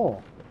weren't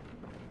before.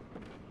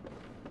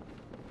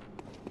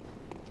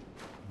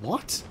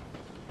 What?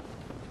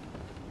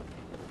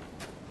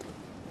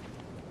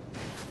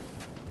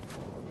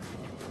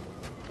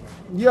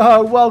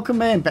 Yo, welcome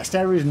in. Best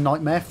area is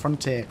Nightmare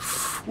Frontier.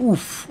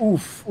 Oof,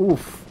 oof,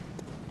 oof.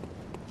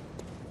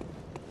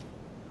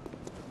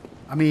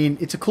 I mean,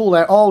 it's a cool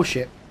area. Oh,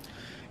 shit.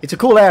 It's a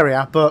cool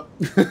area, but...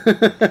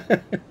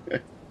 that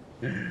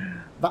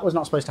was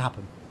not supposed to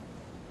happen.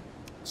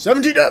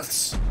 70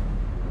 deaths!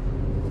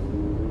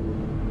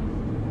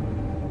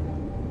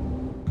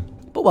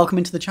 But welcome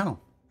into the channel.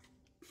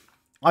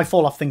 I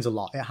fall off things a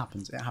lot. It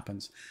happens. It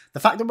happens. The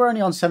fact that we're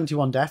only on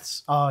 71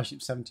 deaths. Oh,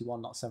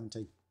 71, not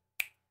 70.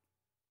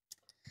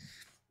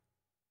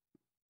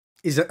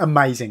 Is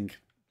amazing.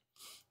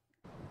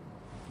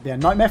 Yeah,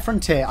 Nightmare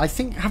Frontier. I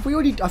think we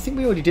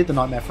already did the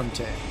Nightmare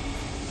Frontier.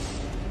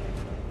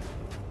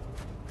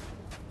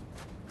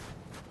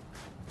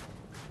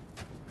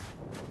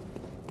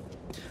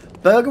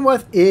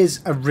 Bergenworth is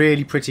a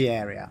really pretty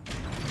area.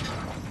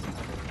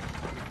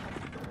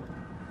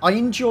 I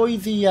enjoy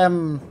the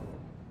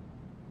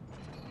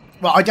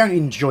well, I don't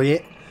enjoy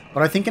it,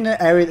 but I think in an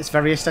area that's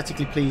very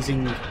aesthetically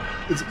pleasing,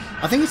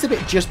 I think it's a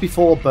bit just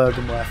before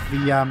Bergenworth.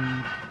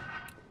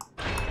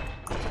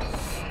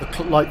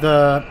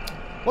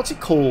 What's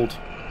it called?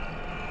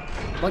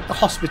 Like the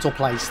hospital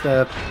place.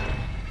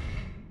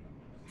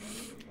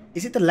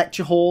 Is it the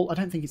lecture hall? I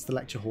don't think it's the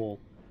lecture hall.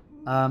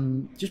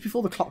 Just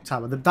before the clock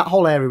tower, that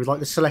whole area with like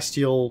the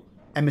celestial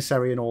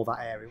emissary and all that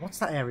area. What's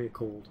that area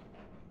called?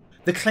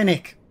 The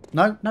clinic.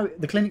 No,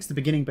 the clinic's the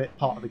beginning bit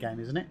part of the game,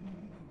 isn't it?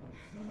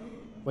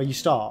 Where you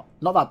start.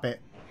 Not that bit.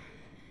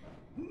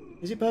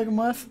 Is it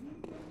Bergenworth?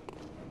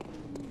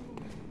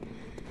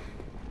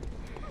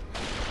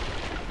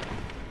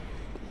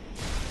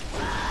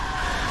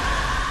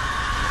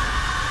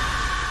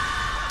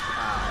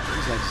 Wow,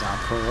 these legs are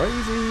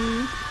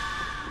crazy.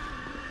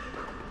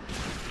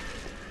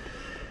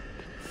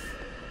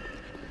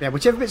 Yeah,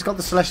 whichever bit's got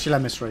the celestial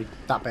emissary,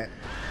 that bit.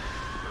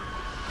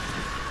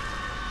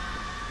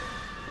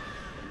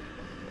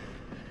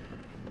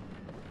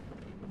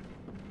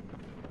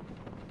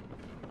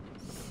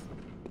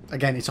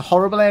 Again, it's a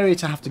horrible area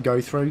to have to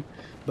go through,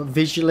 but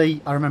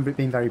visually, I remember it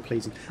being very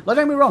pleasing. Like,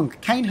 don't get me wrong,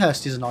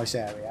 Canehurst is a nice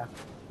area.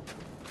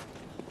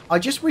 I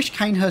just wish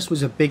Canehurst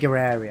was a bigger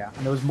area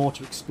and there was more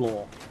to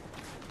explore.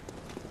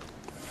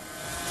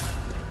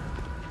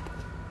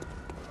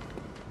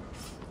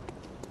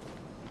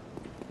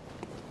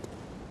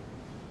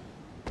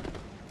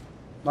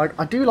 Like,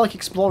 I do like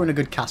exploring a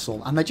good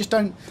castle, and they just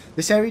don't...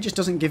 This area just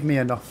doesn't give me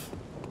enough.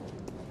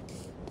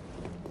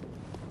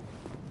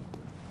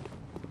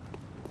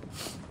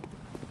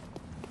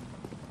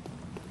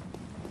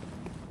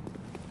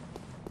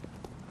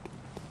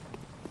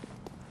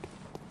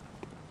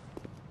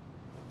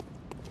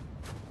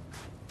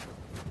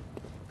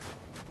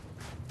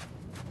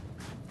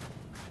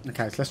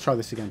 Okay, so let's try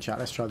this again, chat.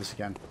 Let's try this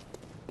again.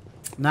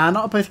 Nah,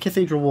 not a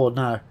Cathedral Ward,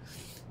 no.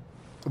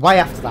 Way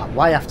after that,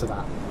 way after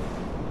that.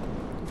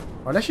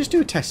 Right, let's just do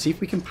a test, see if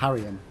we can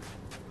parry him.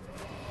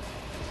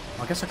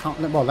 I guess I can't...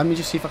 Well, let me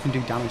just see if I can do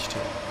damage to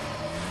him.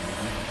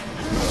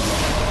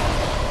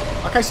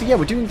 Okay, so yeah,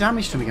 we're doing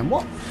damage to him again.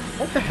 What?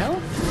 What the hell?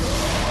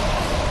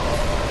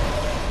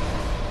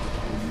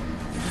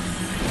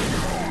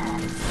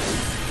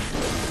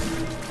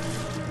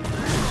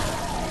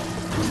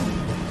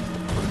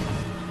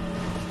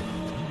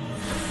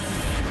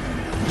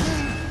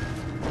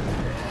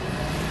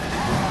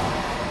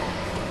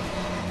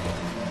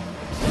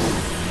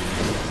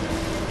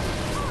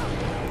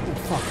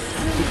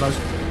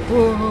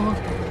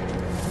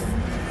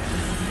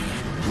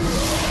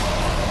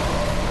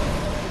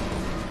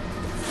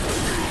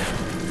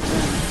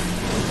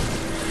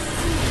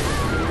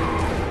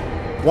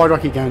 Why do I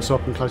keep going so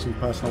up and close and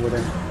personal with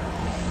him?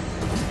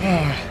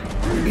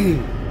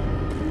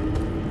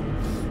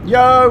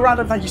 Yo,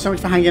 Random, thank you so much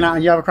for hanging out,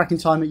 and you have a cracking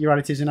time at your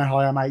relatives in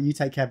Ohio, mate. You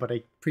take care,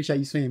 buddy. Appreciate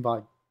you swinging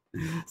by.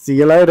 See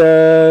you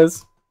later.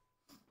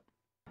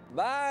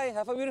 Bye,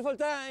 have a beautiful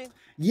time.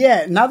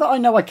 Yeah, now that I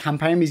know I can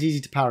parry him, he's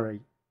easy to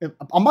parry.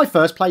 On my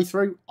first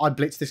playthrough, I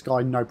blitzed this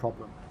guy, no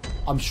problem.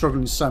 I'm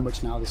struggling so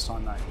much now this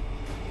time, though.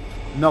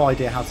 No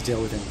idea how to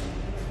deal with him.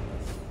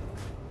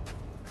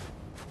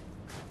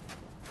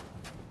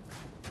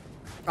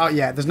 Oh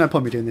yeah, there's no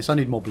point in me doing this. I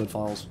need more blood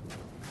vials.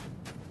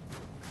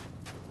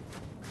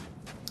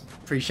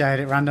 Appreciate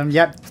it, Random.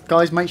 Yep,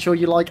 guys, make sure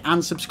you like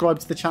and subscribe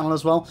to the channel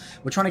as well.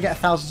 We're trying to get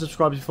 1,000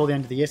 subscribers before the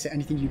end of the year, so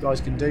anything you guys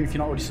can do, if you're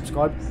not already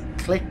subscribed,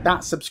 click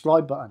that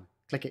subscribe button.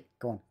 Click it.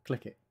 Go on,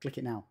 click it. Click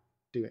it now.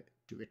 Do it.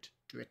 Do it.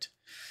 Do it.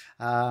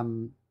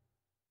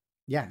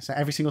 Yeah, so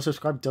every single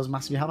subscribe does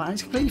massively help out, and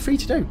it's completely free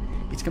to do.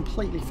 It's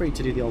completely free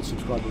to do the old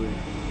subscriber room.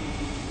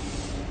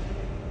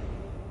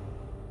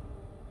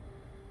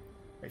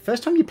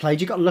 First time you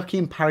played, you got lucky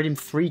and parried him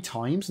 3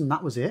 times, and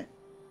that was it?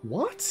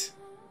 What?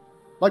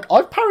 Like,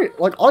 I've parried...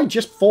 Like, I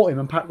just fought him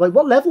and parried... Like,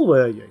 what level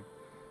were you?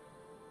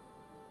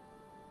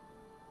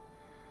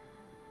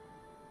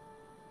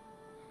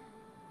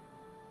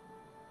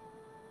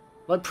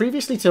 Like,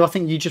 previously to, I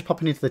think, you just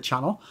popping into the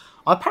channel,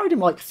 I parried him,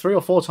 like, 3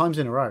 or 4 times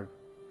in a row.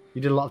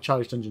 You did a lot of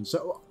challenge dungeons.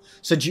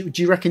 So do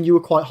you reckon you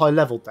were quite high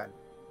leveled then?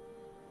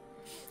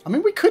 I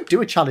mean, we could do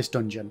a chalice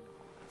dungeon.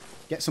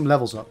 Get some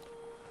levels up.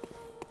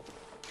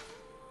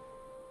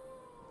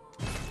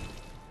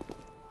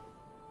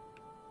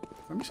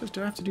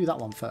 Do I have to do that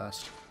one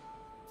first?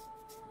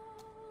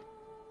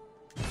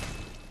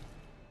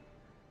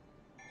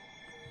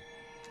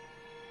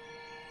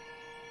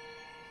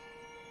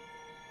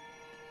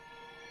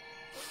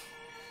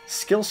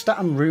 Skill stat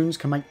and runes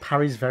can make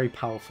parries very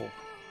powerful.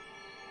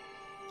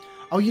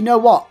 Oh, you know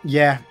what?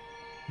 Yeah.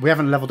 We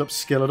haven't leveled up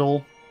skill at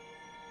all.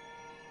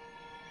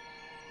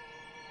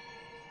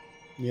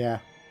 Yeah.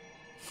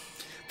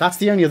 That's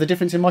the only other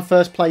difference in my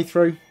first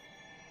playthrough.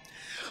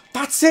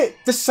 That's it!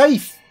 The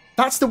safe!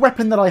 That's the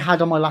weapon that I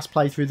had on my last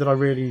playthrough that I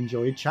really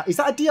enjoyed, chat. Is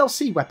that a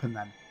DLC weapon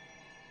then?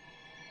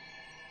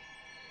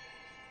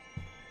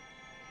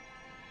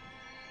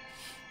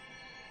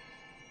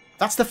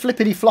 That's the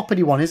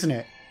flippity-floppity one, isn't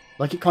it?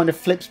 Like it kind of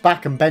flips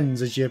back and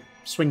bends as you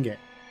swing it.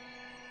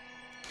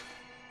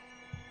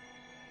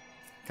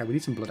 Okay, we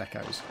need some blood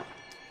echoes.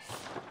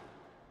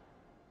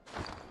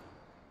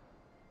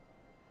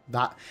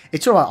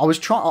 It's alright.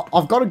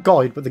 I've got a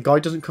guide, but the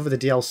guide doesn't cover the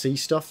DLC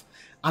stuff.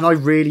 And I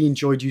really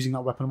enjoyed using that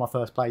weapon on my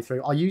first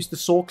playthrough. I used the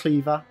saw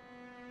cleaver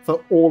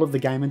for all of the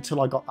game until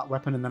I got that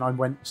weapon, and then I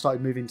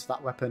started moving to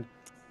that weapon.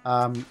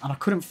 And I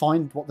couldn't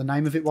find what the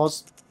name of it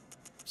was.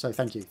 So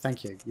thank you.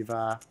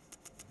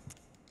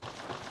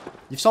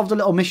 You've solved a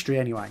little mystery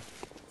anyway.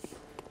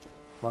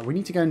 Right, we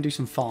need to go and do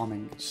some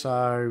farming.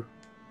 So,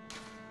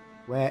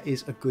 where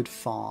is a good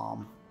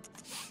farm?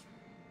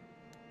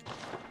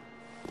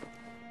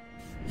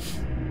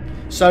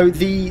 So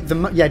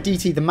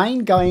DT,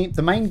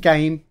 the main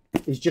game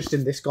is just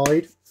in this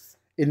guide,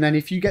 and then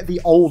if you get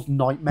the old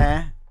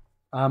Nightmare,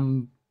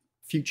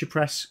 Future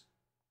Press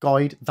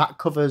guide, that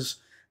covers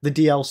the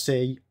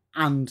DLC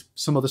and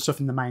some other stuff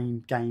in the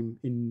main game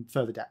in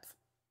further depth.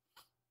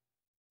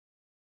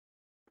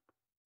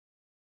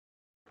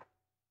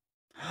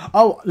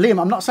 Oh,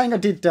 Liam, I'm not saying I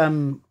did...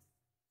 Oh,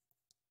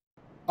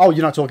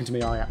 you're not talking to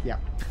me, are you? Yeah.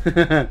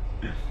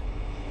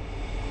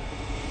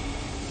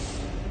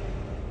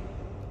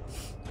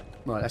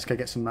 Right, let's go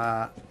get some...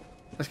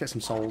 let's get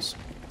some souls.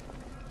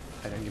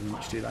 They don't give me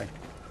much, do they?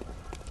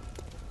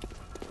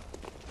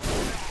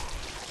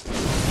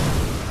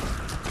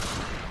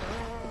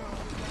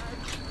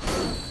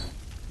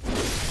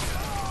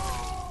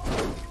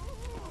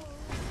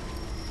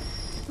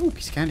 Ooh,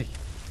 piece of candy.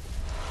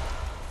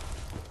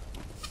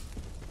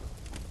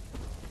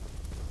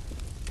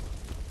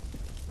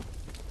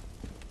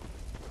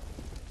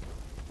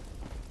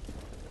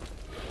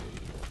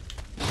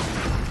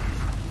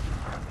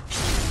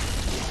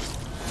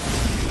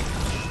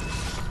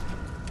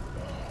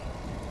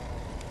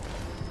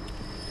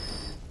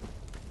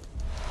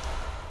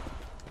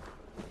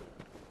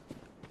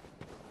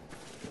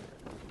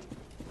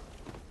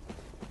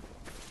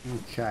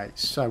 Okay,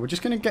 so we're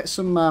just going to get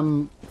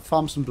some,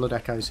 farm some blood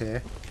echoes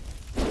here.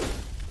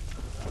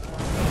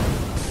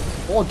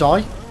 Or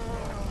die.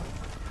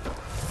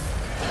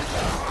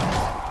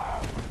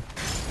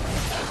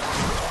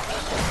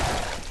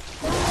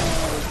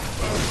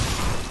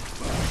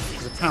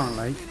 Because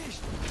apparently,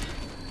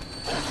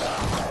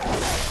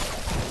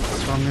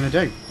 that's what I'm going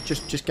to do.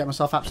 Just get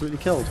myself absolutely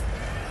killed.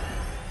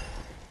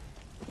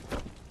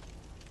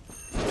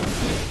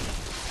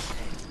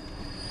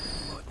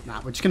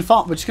 We're just gonna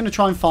farm. We're just gonna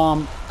try and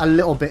farm a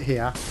little bit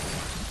here,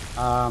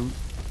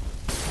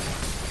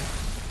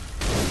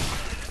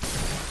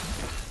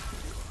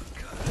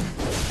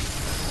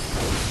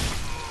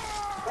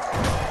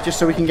 just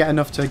so we can get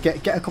enough to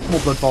get a couple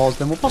more blood balls.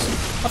 Then we'll possibly.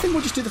 I think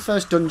we'll just do the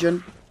first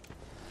dungeon.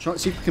 Try to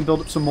see if we can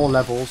build up some more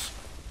levels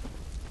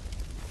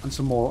and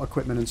some more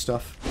equipment and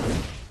stuff.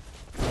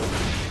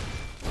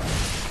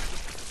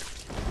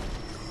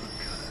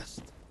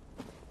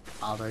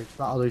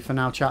 That'll do for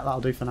now, chat. That'll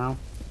do for now.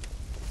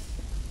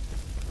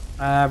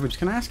 Ribs,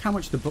 can I ask how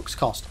much the books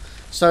cost?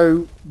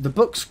 So the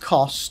books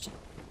cost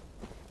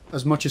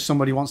as much as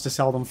somebody wants to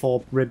sell them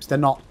for. Ribs, they're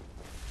not.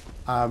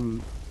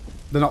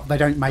 They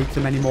don't make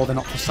them anymore. They're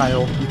not for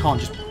sale. You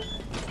can't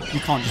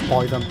just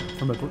buy them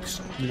from a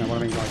books. You know what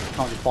I mean? Like you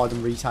can't just buy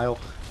them retail.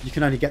 You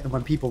can only get them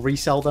when people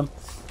resell them.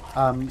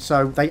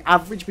 So they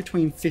average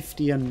between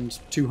 £50 and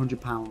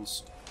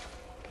 £200,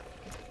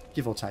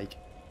 give or take.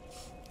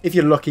 If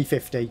you're lucky,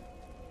 50.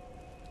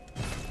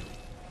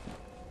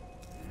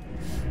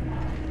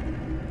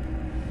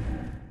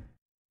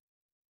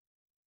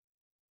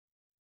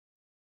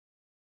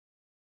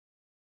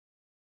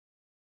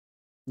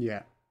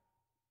 Yeah,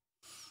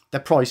 they're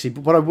pricey,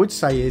 but what I would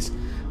say is,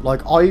 like,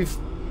 I've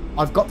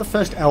got the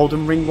first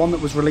Elden Ring one that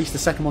was released. The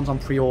second one's on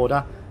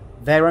pre-order.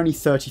 They're only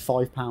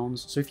 £35.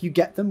 So if you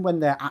get them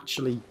when they're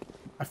actually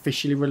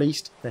officially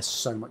released, they're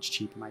so much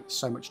cheaper, mate.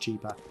 So much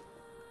cheaper.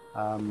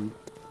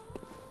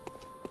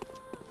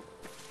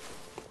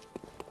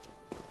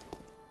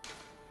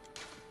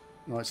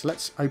 Right, so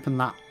let's open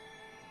that.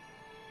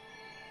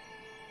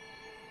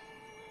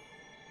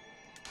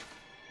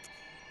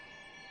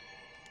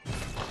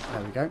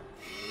 There we go.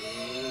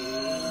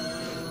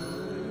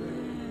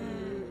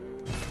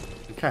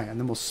 Okay, and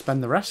then we'll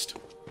spend the rest.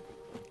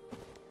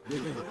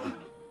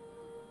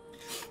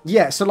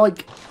 Yeah, so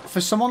like for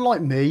someone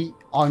like me,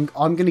 I'm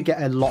going to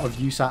get a lot of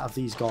use out of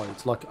these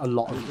guides, like a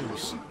lot of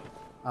use.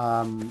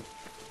 And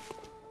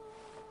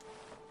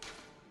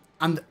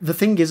the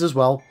thing is as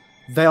well,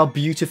 they are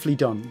beautifully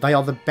done. They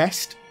are the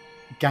best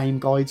game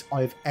guides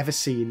I've ever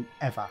seen,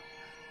 ever.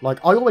 Like,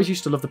 I always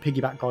used to love the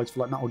piggyback guides for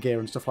like Metal Gear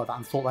and stuff like that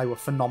and thought they were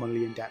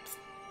phenomenally in depth.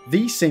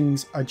 These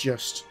things are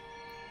just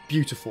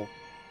beautiful.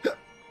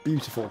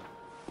 Beautiful.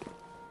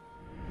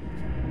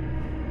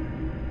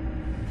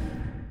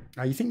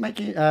 You think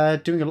making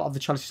doing a lot of the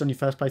chalices on your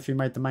first playthrough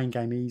made the main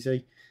game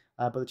easy,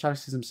 but the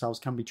chalices themselves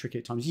can be tricky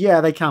at times.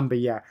 Yeah, they can be.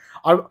 Yeah,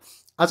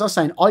 as I was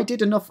saying, I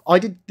did enough. I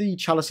did the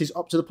chalices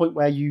up to the point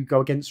where you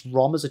go against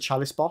Rom as a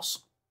chalice boss,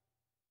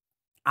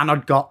 and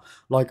I'd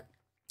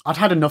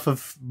had enough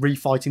of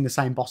refighting the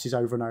same bosses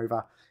over and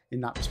over in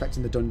that respect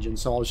in the dungeon.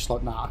 So I was just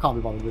like, nah, I can't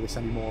be bothered with this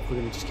anymore. If we're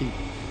going to just keep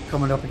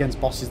coming up against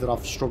bosses that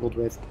I've struggled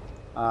with.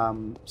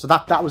 So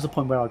that was the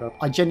point where I got.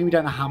 I genuinely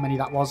don't know how many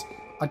that was.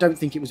 I don't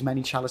think it was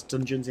many chalice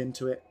dungeons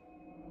into it.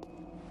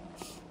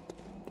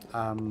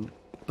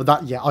 But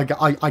that, yeah, I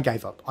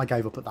gave up. I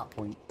gave up at that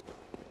point.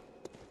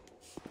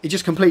 It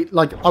just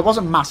I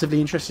wasn't massively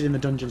interested in the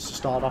dungeons to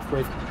start off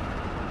with.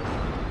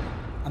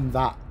 And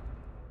that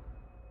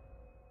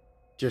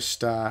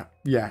just,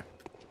 yeah,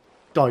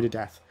 died a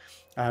death.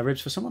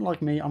 Ribs, for someone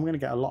like me, I'm going to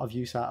get a lot of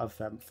use out of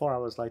them. 4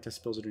 hours later,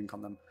 spills a drink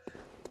on them.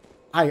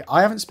 Hey,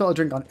 I haven't spilled a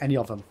drink on any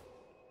of them.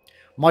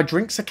 My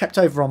drinks are kept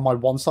over on my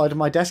one side of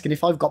my desk, and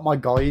if I've got my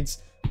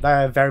guides,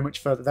 they're very much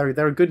further.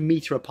 They're a good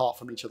meter apart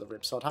from each other,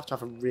 Ribs, so I'd have to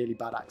have a really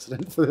bad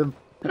accident for them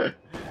to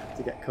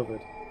get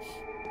covered.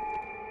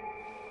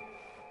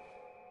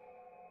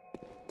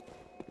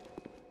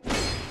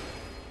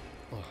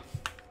 Oh.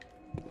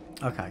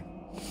 Okay.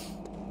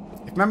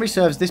 If memory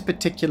serves, this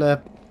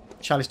particular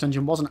chalice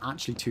dungeon wasn't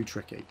actually too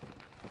tricky.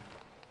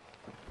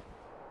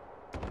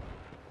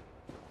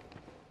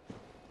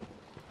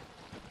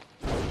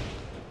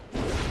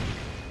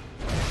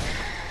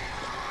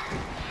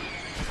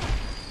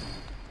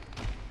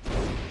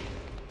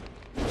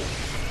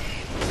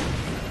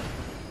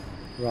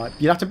 Right,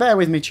 you'll have to bear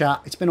with me, chat.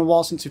 It's been a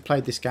while since we've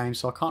played this game,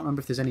 so I can't remember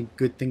if there's any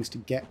good things to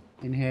get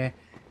in here.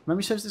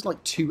 Memory serves, there's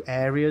like 2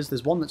 areas.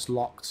 There's one that's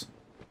locked.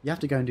 You have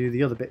to go and do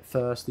the other bit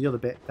first. The other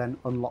bit then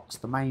unlocks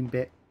the main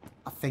bit,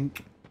 I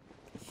think.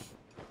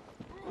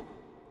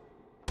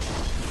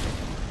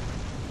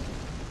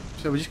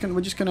 So we're just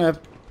gonna have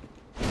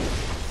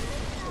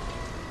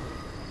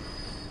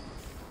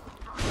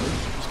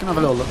a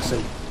little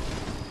look-see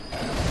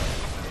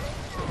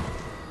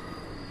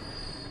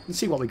and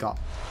see what we got.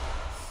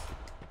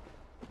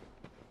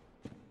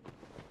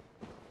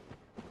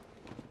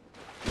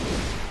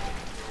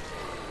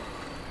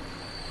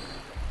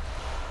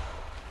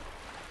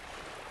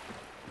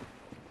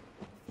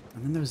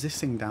 And then there was this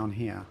thing down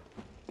here,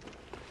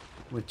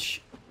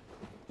 which...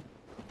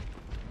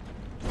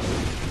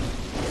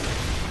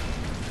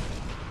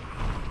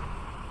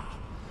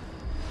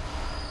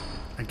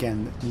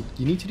 Again,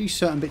 you need to do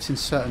certain bits in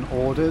certain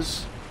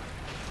orders.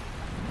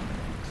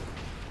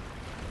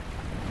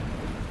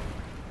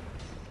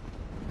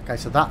 Okay,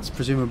 so that's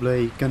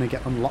presumably going to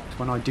get unlocked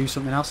when I do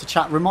something else. So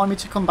chat, remind me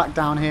to come back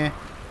down here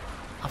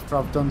after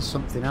I've done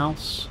something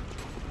else.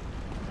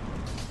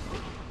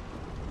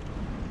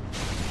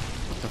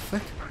 What the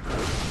frick?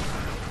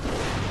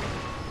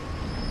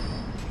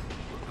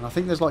 And I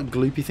think there's like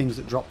gloopy things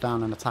that drop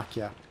down and attack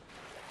you.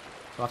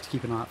 So I have to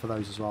keep an eye out for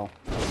those as well.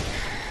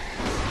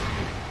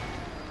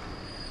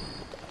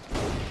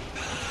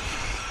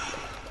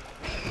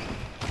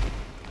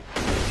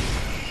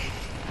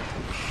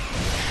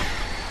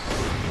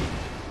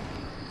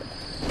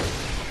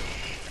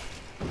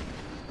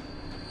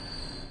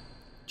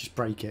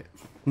 Break it.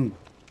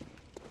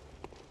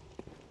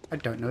 I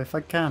don't know if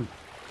I can.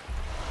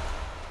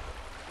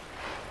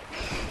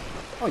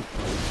 Oh,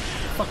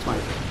 fuck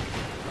mate.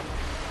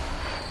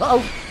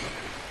 Uh-oh.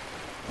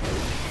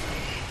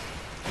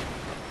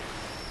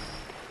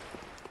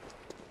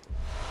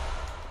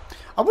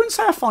 I wouldn't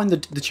say I find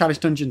the Chalice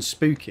Dungeon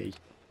spooky.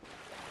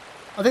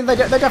 I think they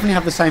definitely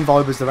have the same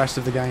vibe as the rest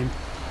of the game.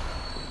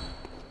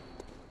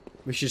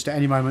 Which just at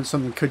any moment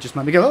something could just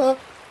make me go, ah!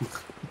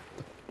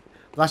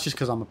 That's just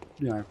because I'm a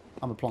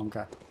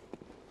plonker.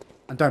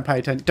 And don't pay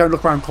attention. Don't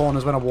look around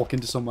corners when I walk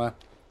into somewhere.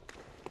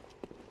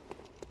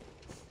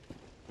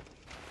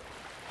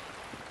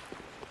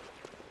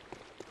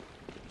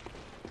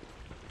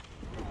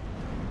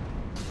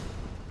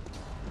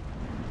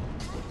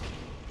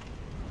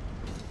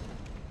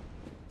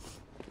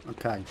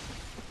 Okay.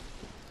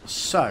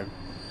 So,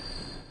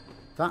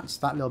 that's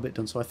that little bit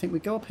done. So I think we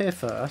go up here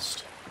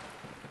first.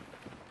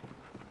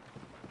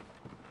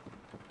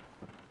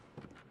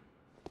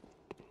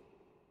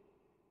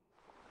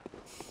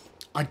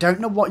 I don't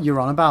know what you're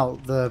on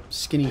about, the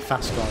skinny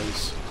fast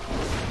guys.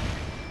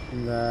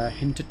 In the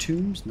Hinter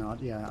Tombs? No,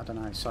 yeah, I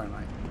don't know. Sorry,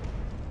 mate.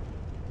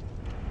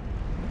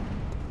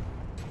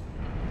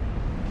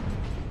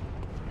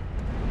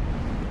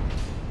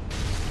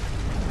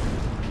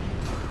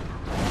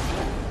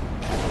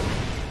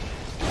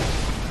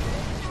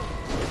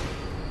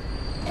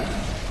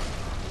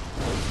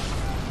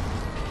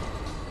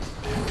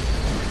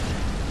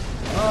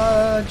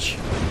 Fudge!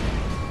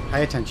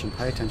 Pay attention,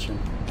 pay attention.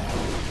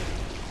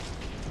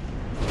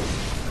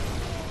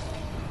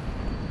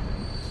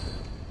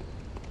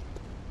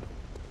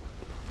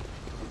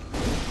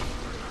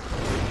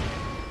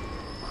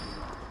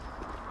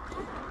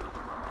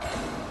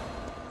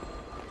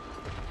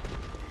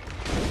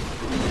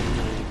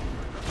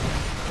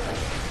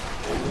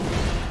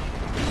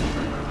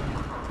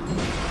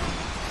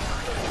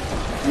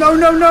 No,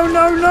 no, no,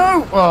 no,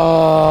 no!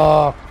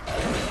 Oh!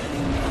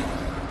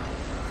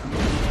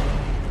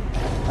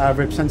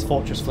 Rib sends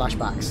Fortress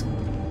flashbacks.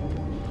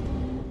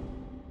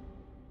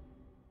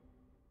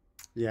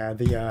 Yeah,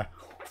 the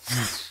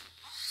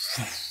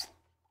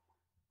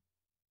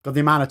God, the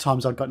amount of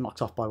times I got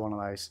knocked off by one of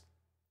those.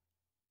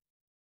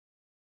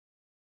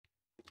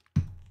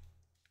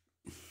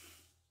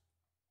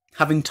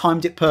 Having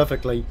timed it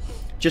perfectly,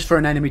 just for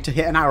an enemy to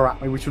hit an arrow at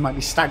me, which would make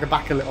me stagger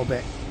back a little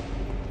bit.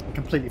 And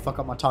completely fuck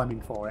up my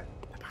timing for it.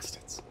 The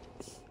bastards.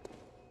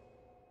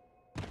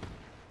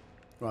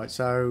 Right,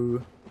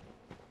 so...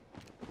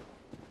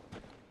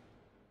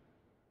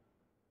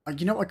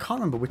 You know, I can't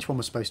remember which one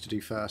we're supposed to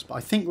do first, but I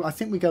think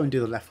we go and do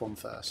the left one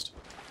first.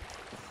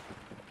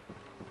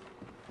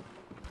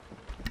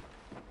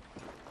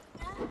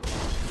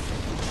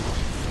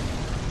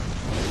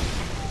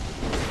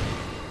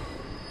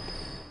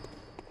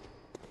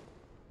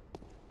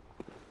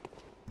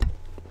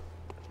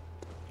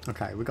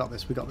 Okay, we got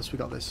this, we got this, we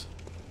got this.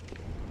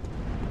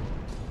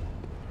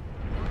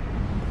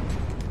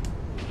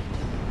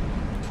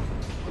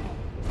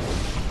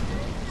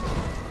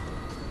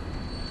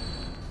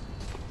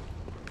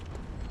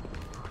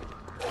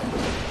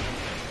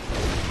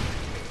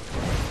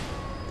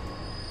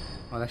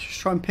 Right, let's just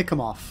try and pick them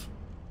off.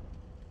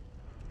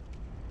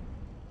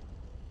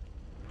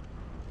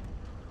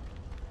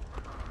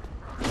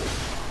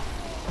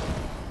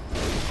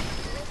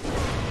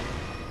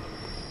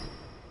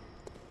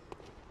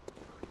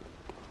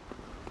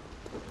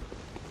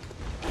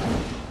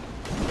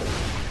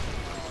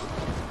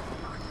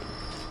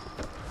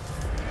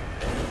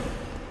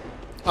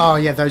 Oh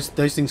yeah, those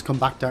things come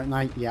back, don't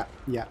they? Yeah,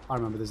 yeah, I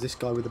remember. There's this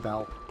guy with the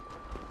bell.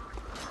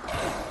 I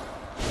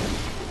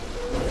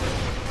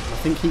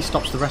think he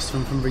stops the rest of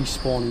them from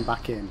respawning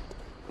back in.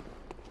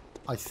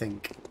 I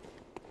think.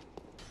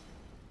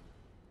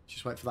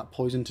 Just wait for that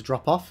poison to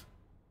drop off.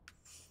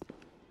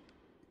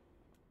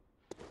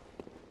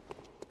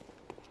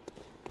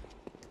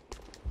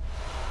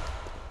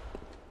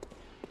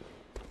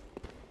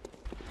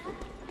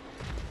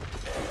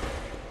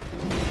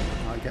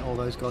 I get all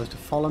those guys to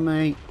follow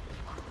me.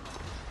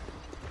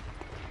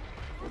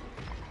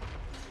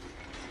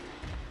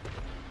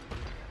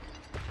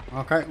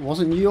 Okay, it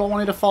wasn't you I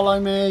wanted to follow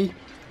me.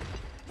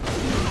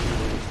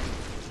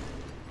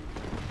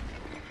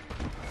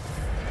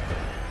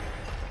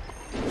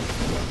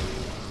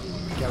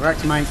 Get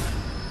wrecked, mate.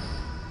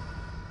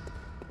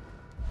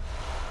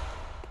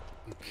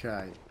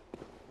 Okay.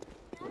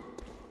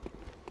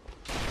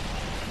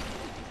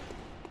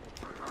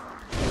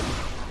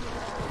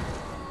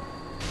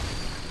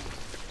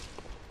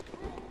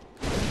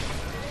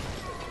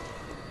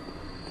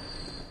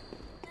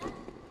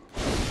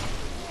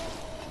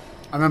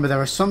 I remember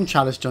there are some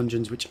chalice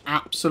dungeons which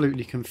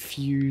absolutely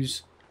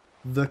confuse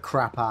the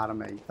crap out of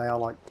me. They are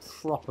like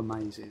proper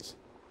mazes.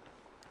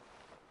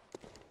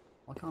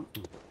 I can't...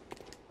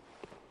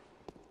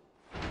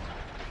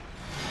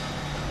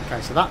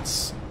 Okay, so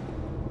that's...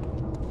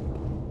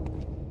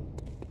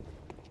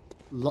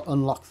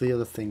 unlocked the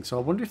other thing. So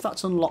I wonder if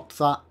that's unlocked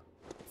that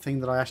thing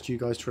that I asked you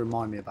guys to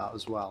remind me about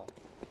as well.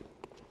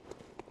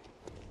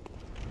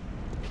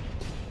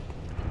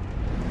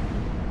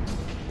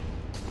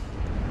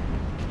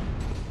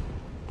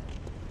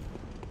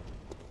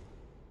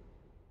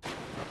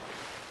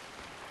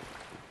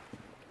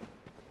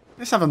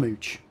 Let's have a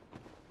mooch.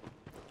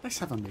 Let's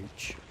have a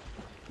mooch.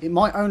 It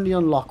might only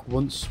unlock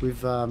once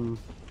we've... Was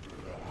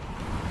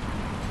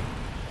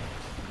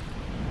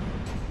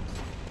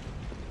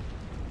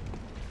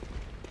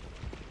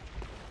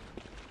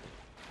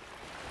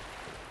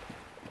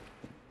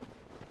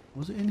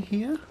it in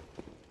here?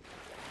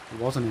 It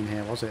wasn't in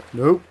here, was it?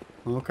 Nope.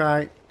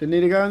 Okay. Didn't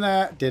need to go in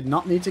there. Did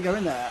not need to go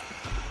in there.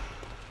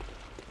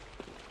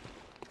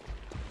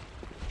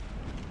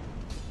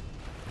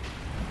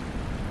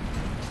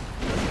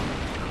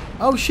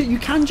 Oh shit, you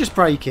can just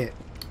break it.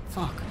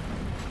 Fuck.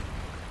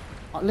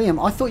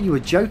 Liam, I thought you were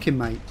joking,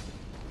 mate.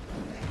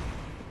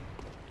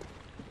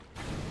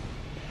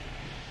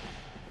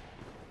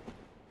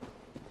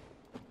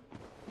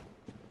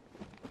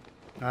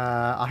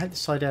 I hate the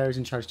side areas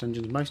in challenge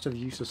dungeons. Most are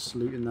useless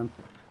looting them.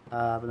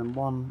 But then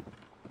one...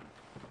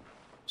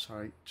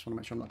 Sorry, just want to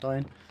make sure I'm not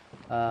dying.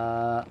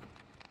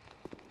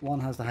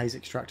 One has the haze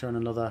extractor and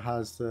another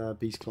has the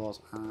beast claws.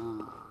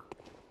 Ah.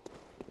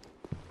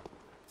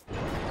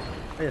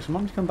 Oh, yes,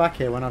 Mum to come back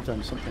here when I've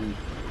done something.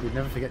 You'd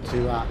never forget to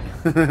do that.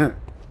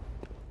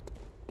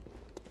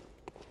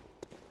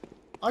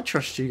 I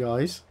trust you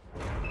guys.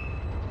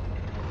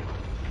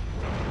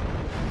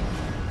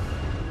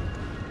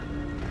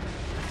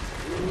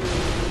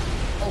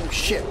 Oh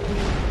shit.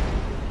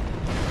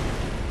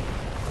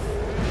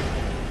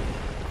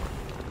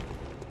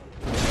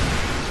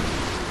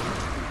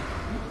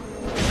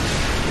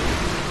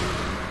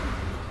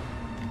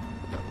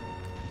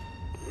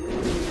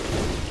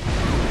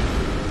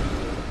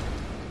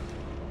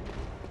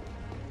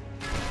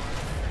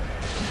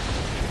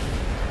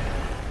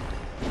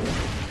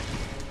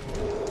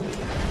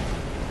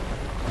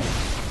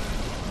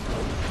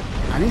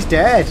 And he's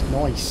dead.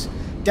 Nice.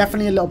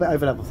 Definitely a little bit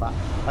over level for that.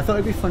 I thought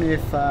it'd be funny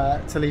if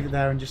to leave it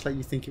there and just let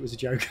you think it was a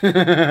joke.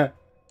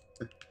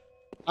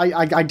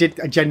 I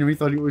genuinely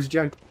thought it was a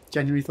joke.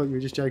 Genuinely thought you were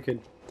just joking.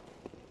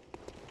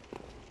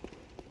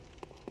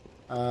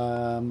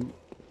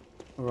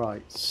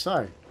 Right,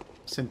 so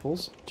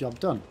simples, job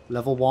done.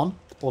 Level 1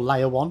 or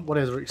layer 1,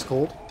 whatever it's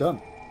called,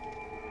 done.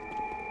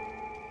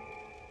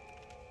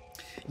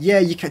 Yeah,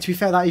 you can, to be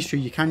fair, that is true.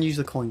 You can use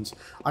the coins.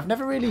 I've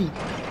never really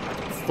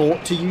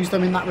thought to use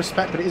them in that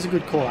respect, but it is a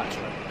good call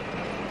actually.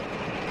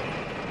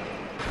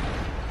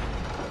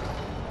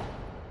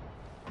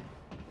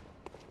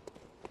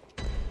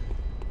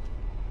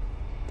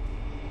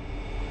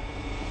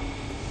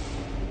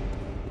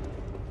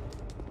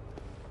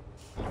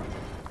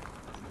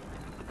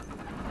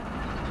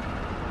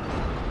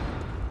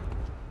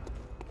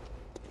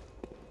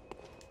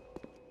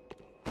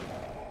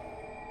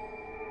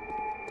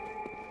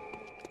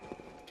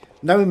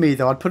 Knowing me,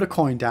 though, I'd put a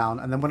coin down,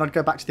 and then when I'd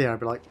go back to the area, I'd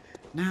be like,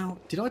 now,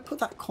 did I put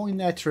that coin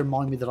there to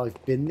remind me that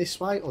I've been this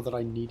way, or that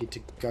I needed to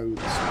go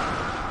this way?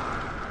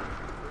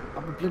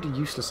 I'm bloody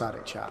useless at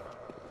it, chat.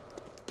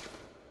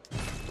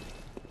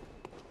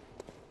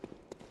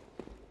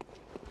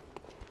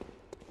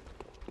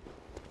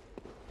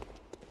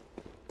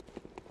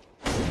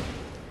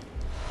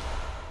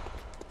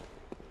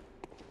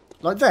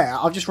 Like there,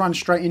 I've just ran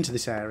straight into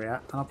this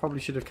area, and I probably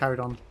should have carried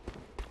on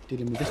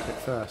dealing with this bit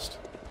first.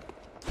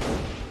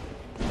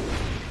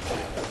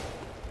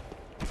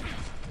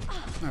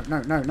 No.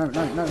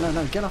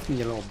 Get off me,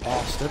 you little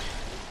bastard.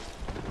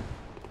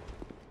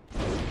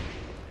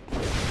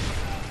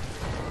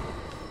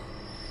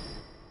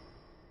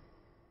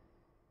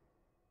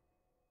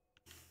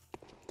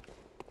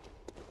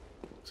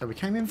 So we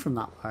came in from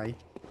that way.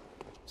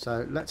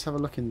 So let's have a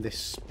look in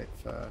this bit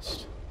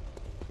first.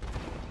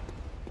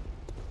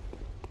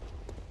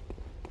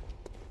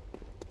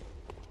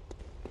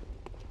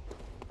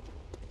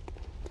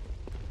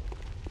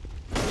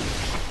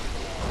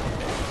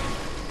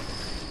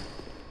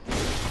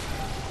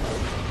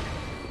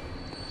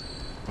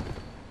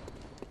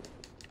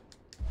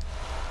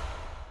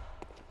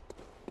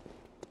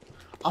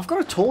 I've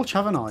got a torch,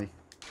 haven't I?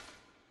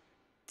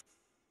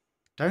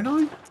 Don't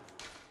I?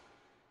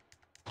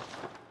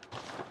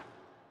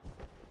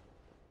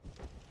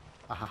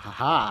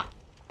 Ha.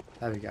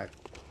 There we go.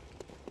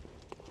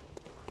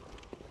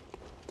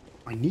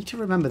 I need to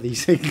remember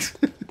these things.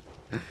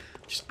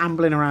 Just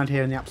ambling around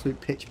here in the absolute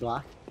pitch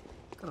black.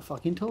 Got a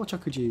fucking torch I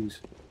could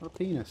use. What a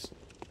penis.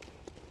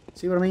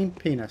 See what I mean?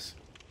 Penis.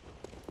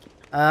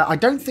 I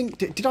don't think...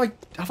 Did I...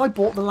 Have I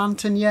bought the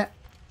lantern yet?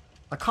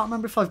 I can't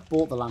remember if I've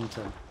bought the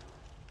lantern.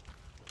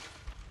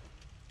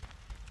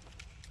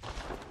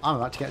 I'm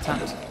about to get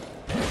attacked.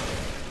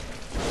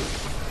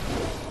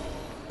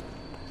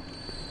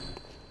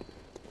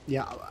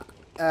 Yeah.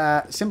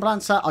 Simple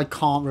answer, I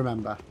can't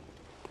remember.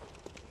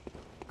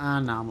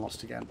 And now I'm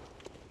lost again.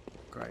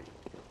 Great.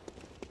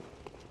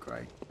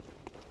 Great.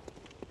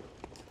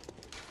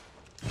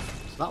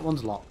 So that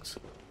one's locked.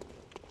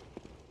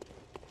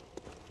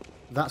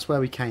 That's where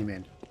we came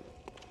in.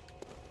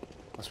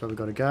 That's where we've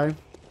got to go.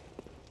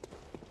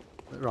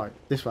 Right,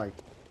 this way.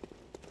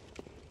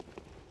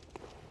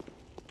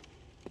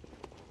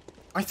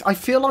 I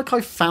feel like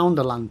I found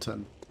a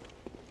lantern.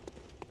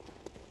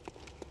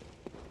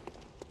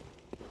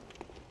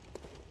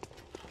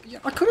 Yeah,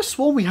 I could have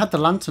sworn we had the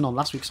lantern on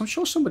last week, because I'm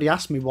sure somebody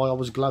asked me why I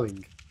was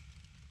glowing.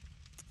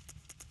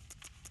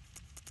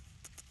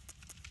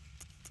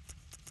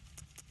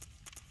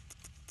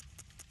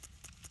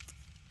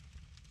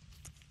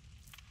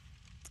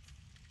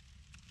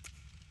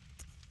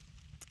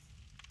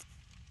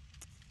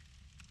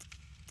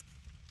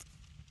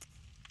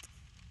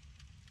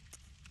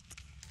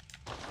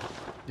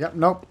 Yep,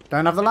 nope,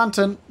 don't have the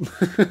lantern.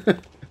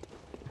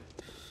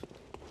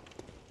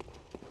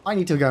 I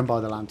need to go and buy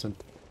the lantern.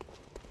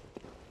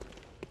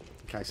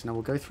 Okay, so now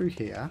we'll go through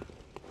here.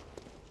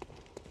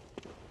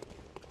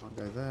 Can't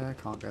go there,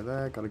 can't go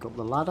there. Gotta go up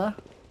the ladder.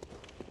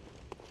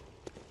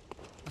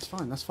 That's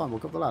fine, we'll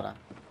go up the ladder.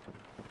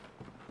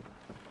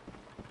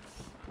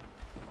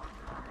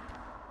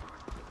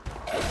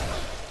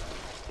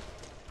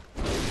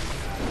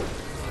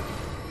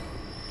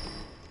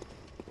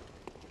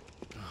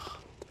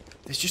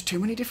 There's just too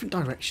many different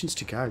directions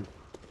to go.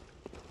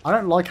 I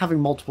don't like having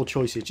multiple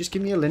choices. Just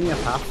give me a linear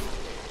path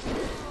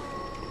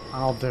and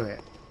I'll do it.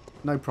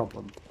 No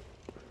problem.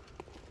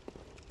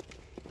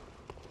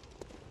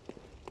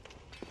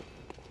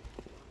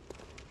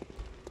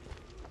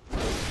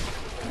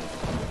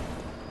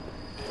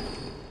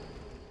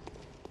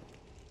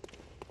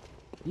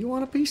 You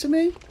want a piece of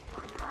me?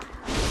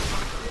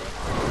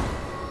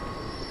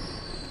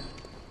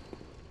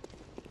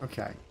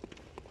 Okay.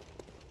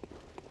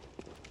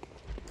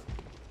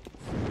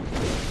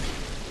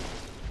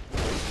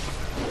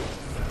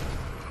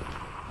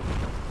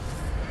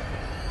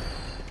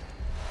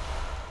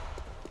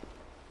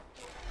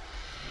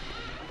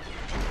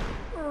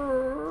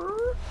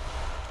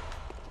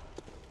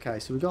 Okay,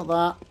 so we got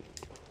that.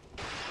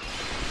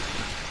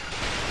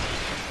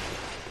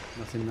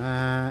 Nothing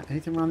there.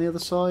 Anything around the other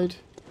side?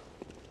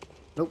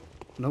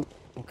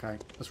 Okay,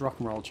 let's rock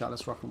and roll, chat.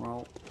 Let's rock and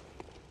roll.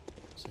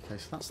 Okay,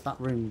 so that's that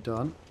room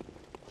done.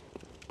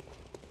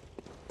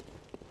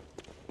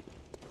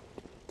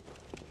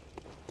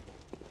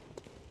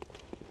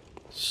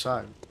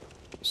 So.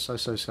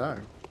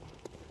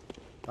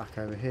 Back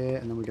over here,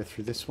 and then we go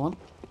through this one.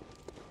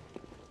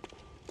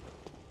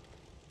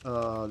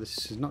 Oh,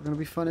 this is not going to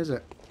be fun, is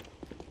it?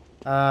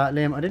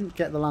 Liam, I didn't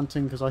get the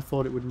lantern because I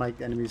thought it would make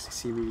the enemies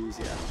see me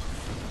easier.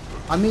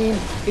 I mean,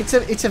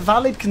 it's a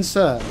valid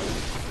concern.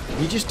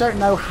 You just don't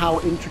know how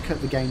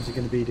intricate the games are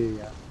going to be, do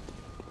you?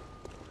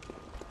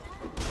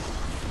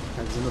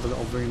 Okay, there's another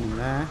little room in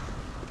there.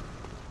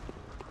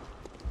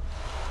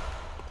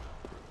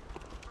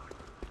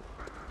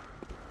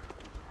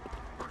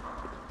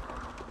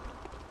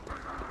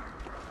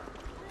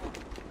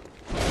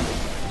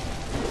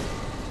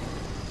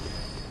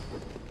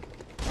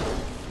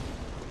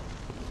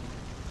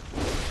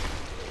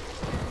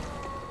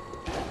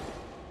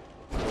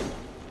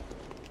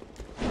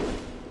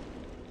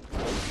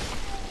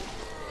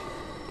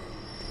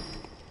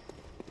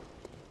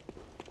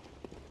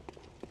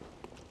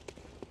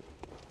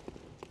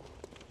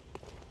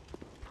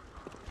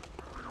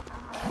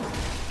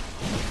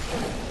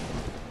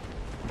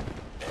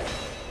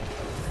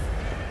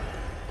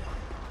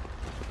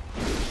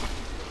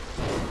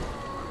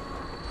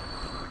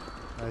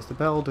 There's the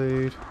bell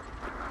dude.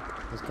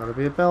 There's got to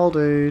be a bell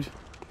dude.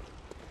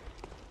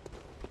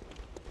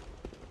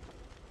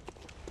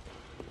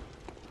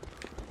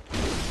 I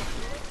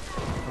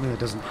mean, there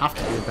doesn't have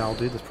to be a bell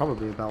dude. There's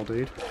probably a bell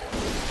dude.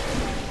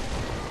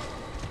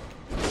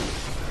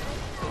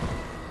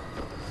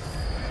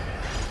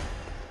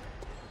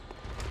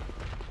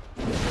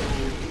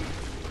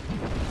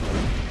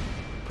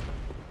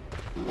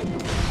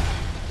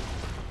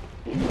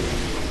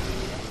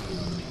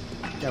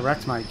 Get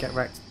wrecked, mate. Get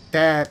wrecked.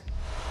 There.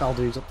 Bell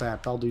dude's up there.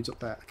 Bell dude's up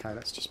there. Okay,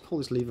 let's just pull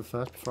this lever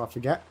first before I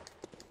forget.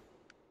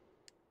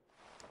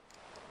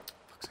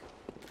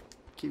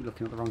 Keep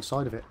looking at the wrong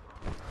side of it.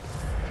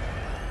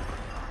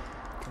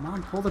 Come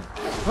on, pull the...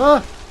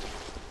 Ah!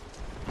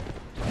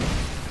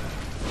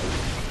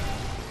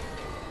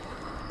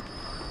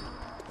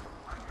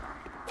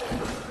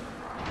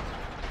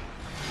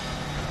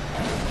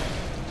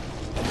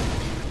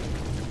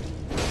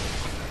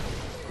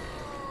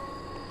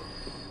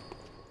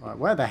 Right,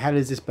 where the hell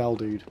is this bell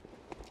dude?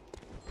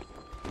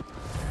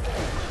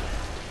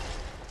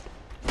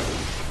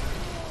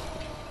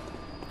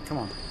 Come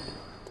on.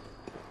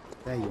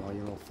 There you are, you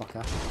little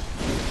fucker.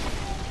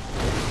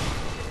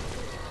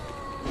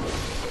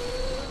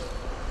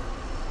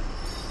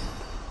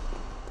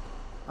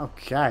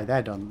 Okay,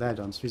 they're done. They're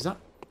done. So is that...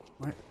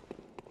 Where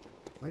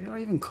did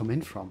I even come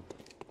in from?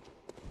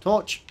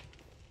 Torch!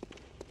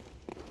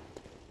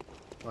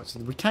 Right, so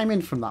we came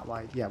in from that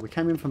way. Yeah, we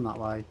came in from that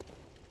way.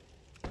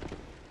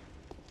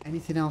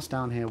 Anything else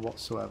down here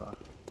whatsoever?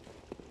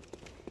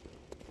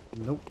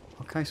 Nope.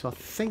 Okay, so I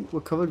think we're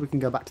covered. We can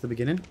go back to the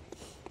beginning.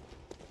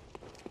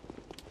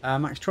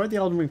 Max tried the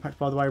Elden Ring patch,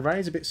 by the way. Ray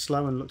is a bit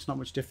slow and looks not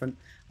much different,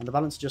 and the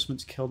balance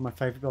adjustments killed my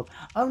favourite build.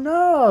 Oh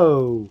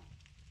no!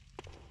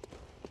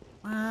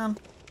 Man.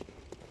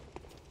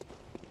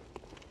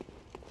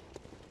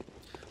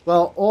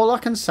 Well, all I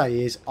can say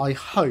is I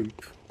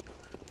hope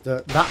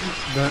that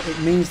it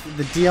means that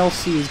the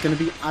DLC is going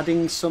to be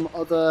adding some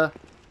other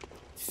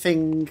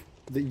thing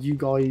that you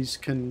guys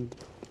can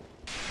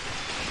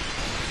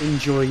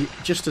enjoy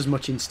just as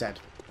much instead.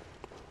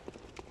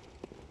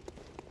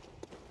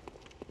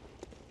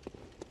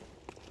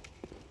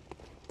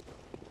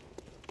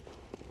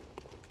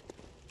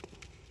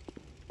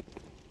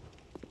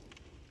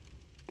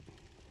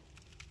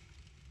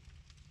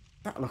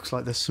 That looks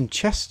like there's some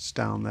chests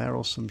down there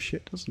or some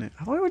shit, doesn't it?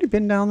 Have I already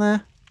been down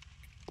there?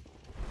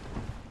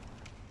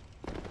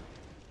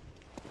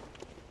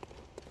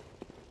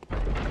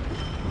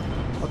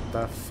 What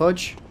the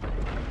fudge?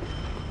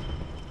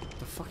 What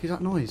the fuck is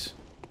that noise?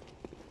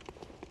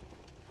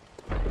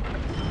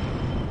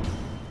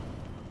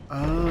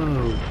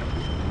 Oh.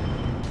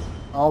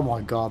 Oh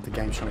my god, the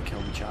game's trying to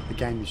kill me, chat. The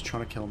game is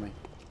trying to kill me.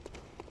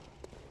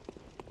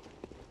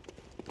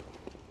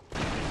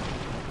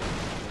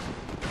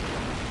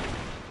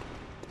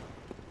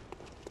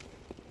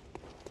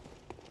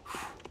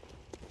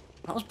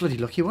 That was bloody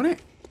lucky, wasn't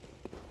it?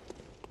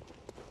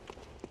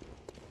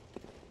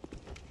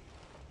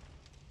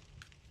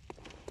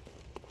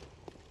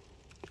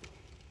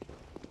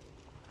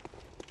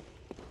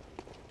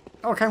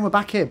 Okay, we're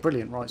back here.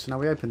 Brilliant. Right, so now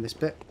we open this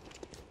bit.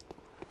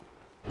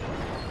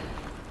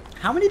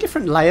 How many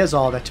different layers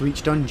are there to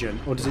each dungeon?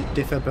 Or does it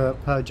differ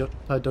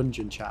per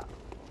dungeon, chat?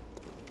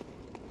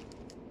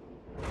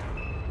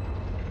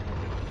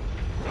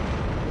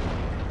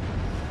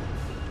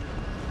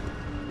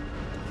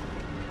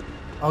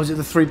 Oh, is it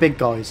the three big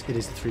guys? It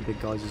is the three big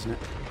guys, isn't it?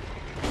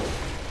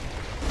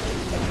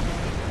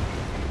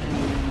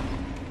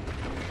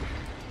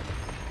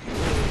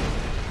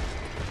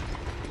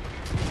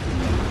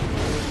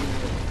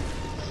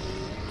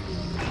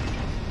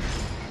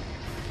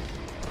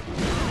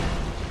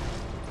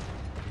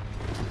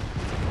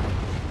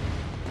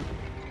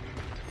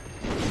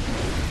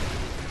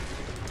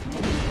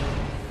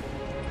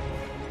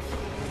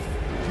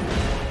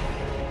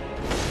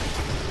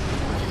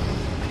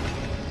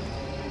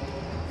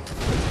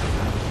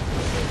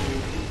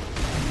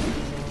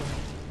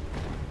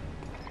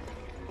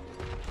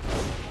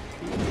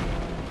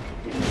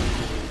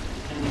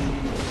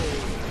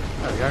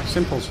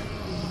 Simples.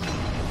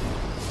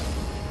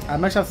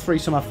 Most have 3,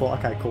 some have 4.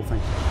 Okay, cool,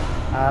 thank you.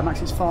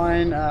 Max is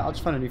fine. I'll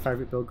just find a new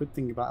favourite build. Good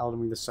thing about Elden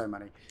Ring, there's so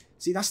many.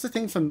 See, that's the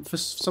thing for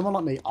someone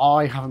like me,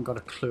 I haven't got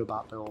a clue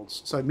about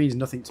builds. So it means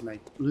nothing to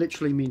me.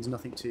 Literally means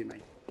nothing to me.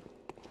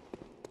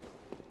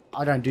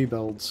 I don't do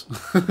builds.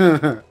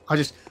 I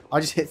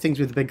just hit things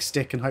with a big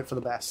stick and hope for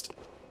the best.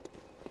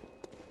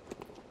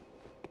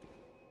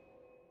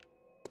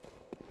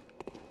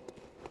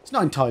 It's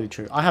not entirely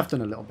true. I have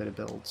done a little bit of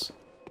builds.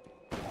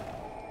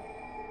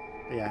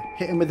 But yeah,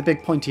 hitting with the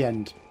big pointy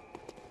end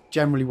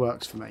generally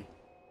works for me.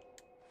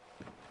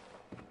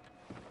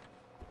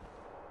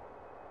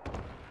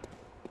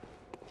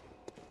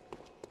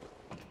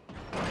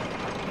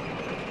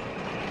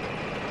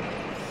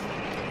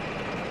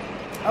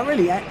 Oh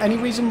really? Any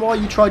reason why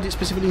you tried it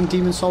specifically in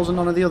Demon Souls and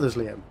none of the others,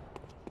 Liam?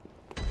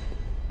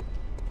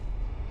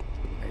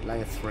 Okay,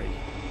 layer 3.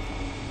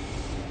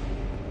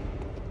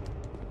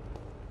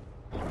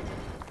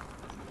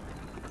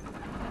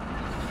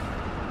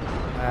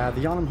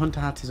 The Yharnam Hunter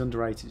hat is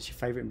underrated. It's your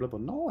favourite in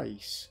Bloodborne.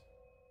 Nice.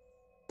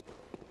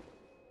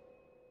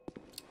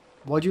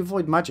 Why do you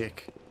avoid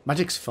magic?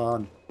 Magic's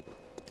fun.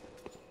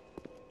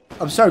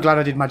 I'm so glad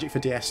I did magic for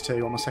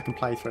DS2 on my second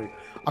playthrough.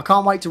 I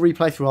can't wait to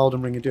replay through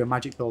Elden Ring and do a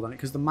magic build on it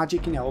because the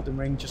magic in Elden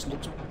Ring just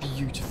looks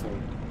beautiful.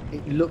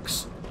 It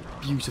looks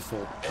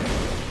beautiful.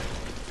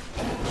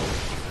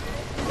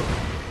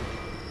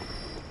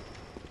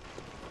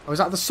 Oh, is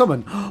that the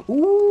summon?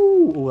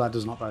 Ooh, oh, that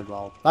does not bode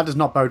well. That does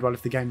not bode well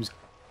if the game's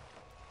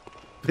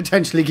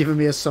potentially giving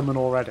me a summon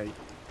already.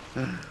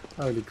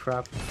 Holy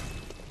crap.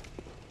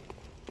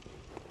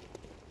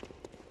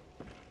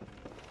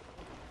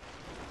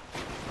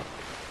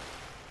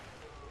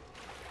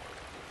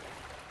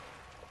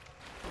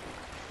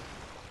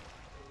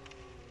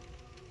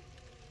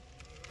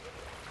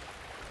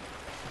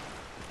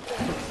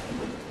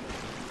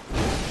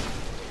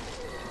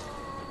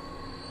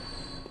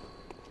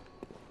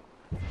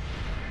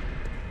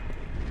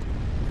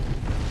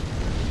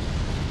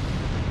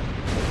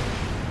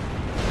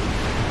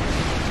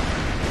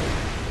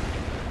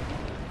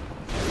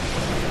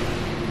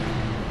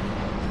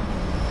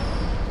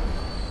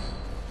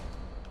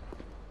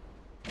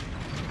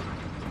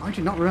 I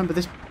do not remember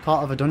this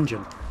part of a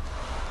dungeon.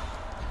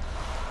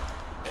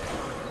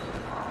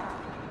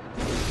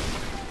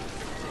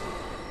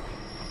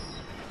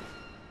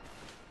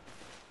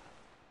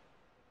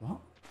 What?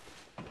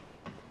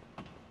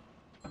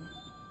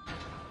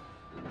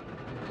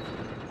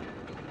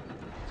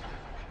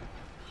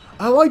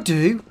 Oh, I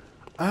do!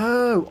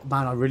 Oh,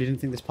 man, I really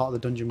didn't think this part of the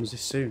dungeon was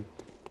this soon.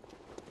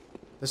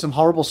 There's some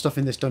horrible stuff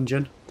in this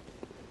dungeon.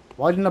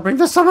 Why didn't I bring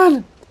the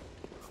summon?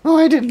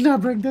 Why didn't I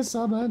bring the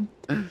summon?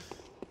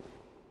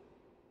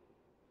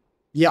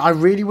 Yeah, I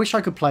really wish I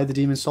could play the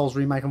Demon Souls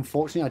remake.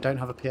 Unfortunately, I don't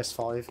have a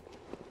PS5.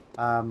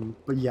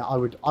 But yeah, I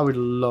would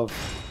love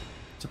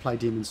to play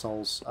Demon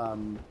Souls.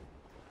 To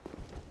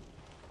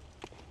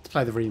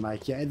play the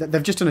remake. Yeah,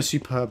 they've just done a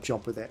superb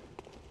job with it.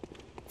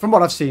 From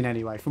what I've seen,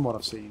 anyway. From what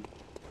I've seen.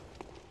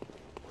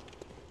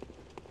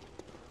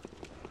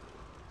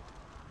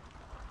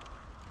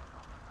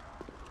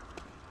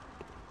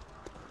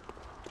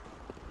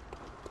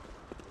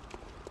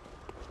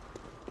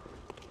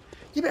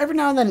 Yeah, but every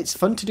now and then it's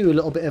fun to do a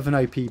little bit of an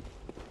OP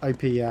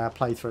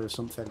playthrough or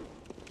something.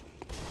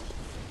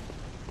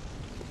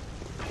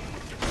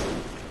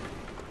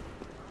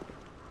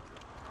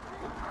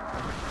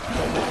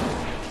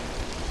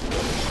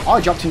 I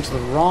dropped into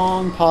the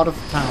wrong part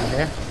of the town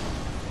here.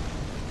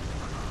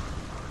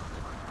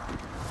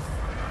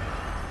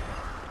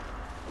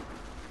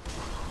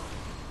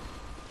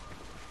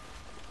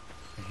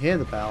 I hear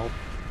the bell.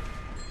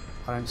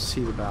 I don't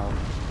see the bell.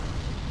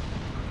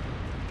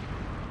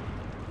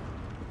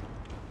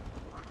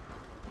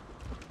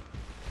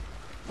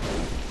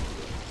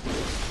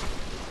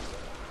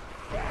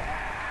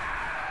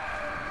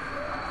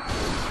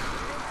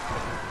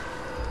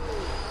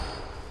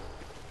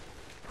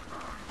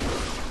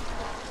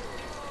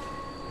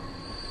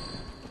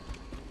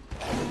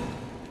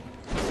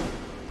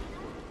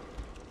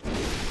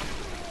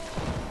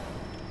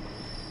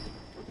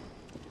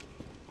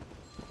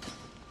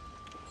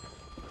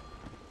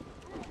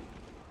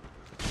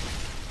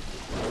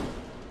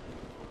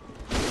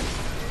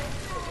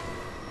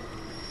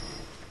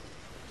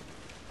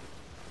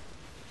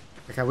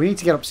 Okay, we need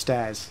to get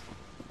upstairs.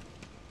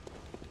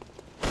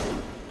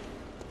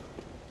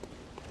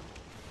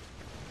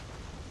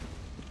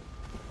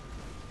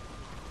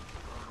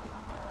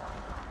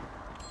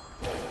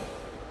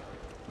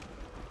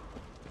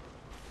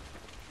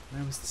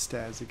 Where was the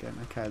stairs again?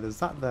 Okay, there's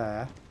that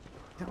there.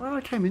 Is that where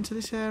I came into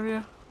this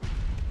area?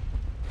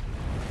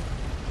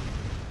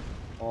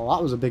 Oh,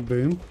 that was a big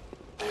boom.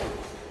 I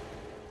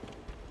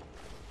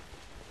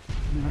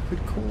mean, I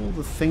could call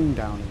the thing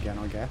down again,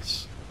 I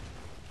guess.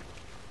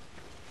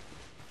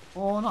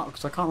 Or not,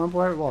 because I can't remember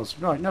where it was.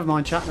 Right, never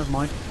mind, chat, never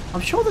mind.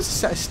 I'm sure there's a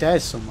set of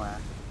stairs somewhere.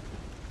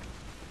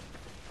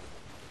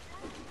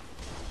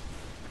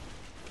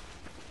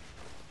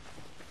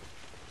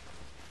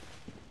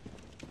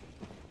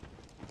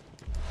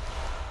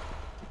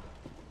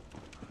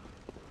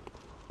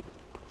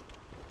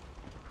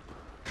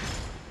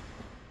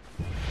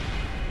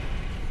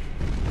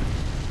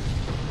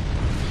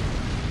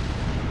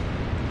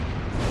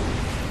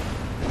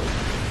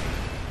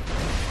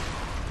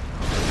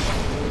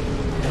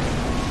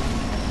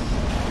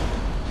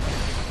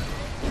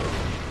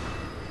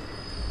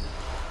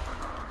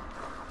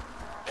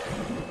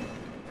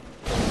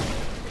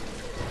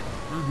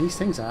 These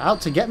things are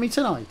out to get me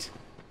tonight.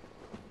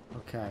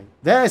 Okay.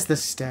 There's the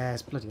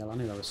stairs. Bloody hell, I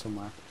knew that was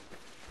somewhere.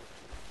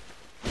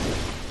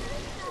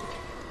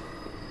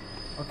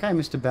 Okay,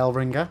 Mr.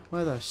 Bellringer.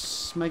 Where the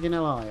smegging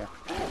hell are you?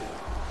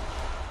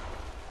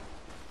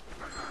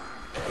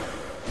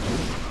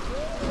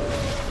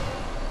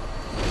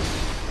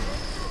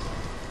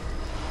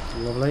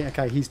 Lovely.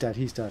 Okay, he's dead.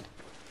 He's dead.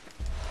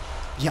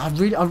 Yeah,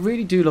 I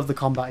really do love the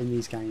combat in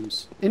these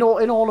games. In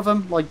all of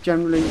them, like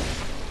generally,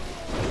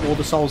 all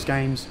the Souls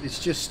games. It's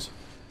just,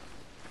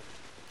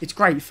 it's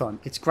great fun.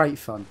 It's great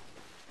fun.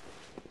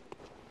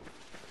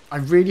 I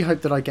really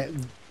hope that I get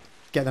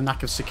the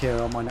knack of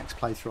Sekiro on my next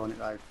playthrough on it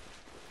though.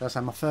 As I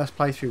say, my first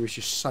playthrough was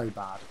just so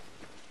bad.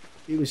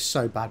 It was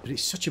so bad, but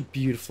it's such a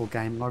beautiful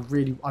game, and I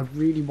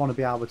really want to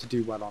be able to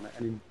do well on it,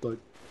 and like,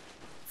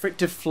 for it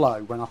to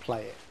flow when I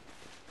play it.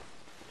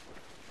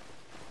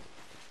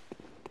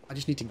 I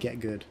just need to get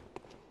good.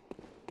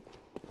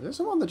 Is there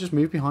someone that just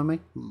moved behind me?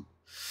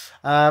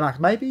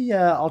 Maybe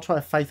I'll try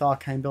a Faith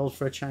Arcane build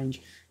for a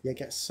change. Yeah,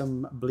 get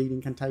some bleeding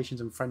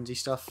incantations and frenzy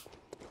stuff.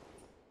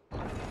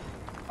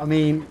 I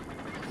mean,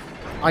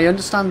 I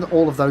understand that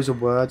all of those are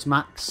words,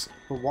 Max,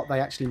 but what they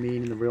actually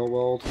mean in the real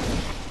world,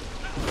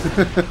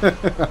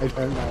 I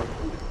don't know.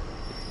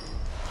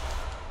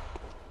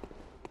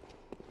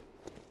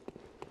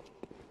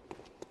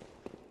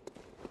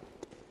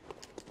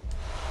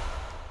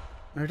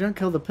 No, don't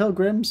kill the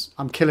pilgrims.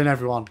 I'm killing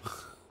everyone.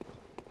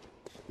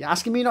 Yeah,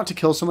 asking me not to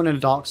kill someone in a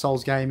Dark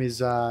Souls game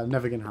is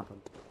never going to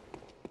happen.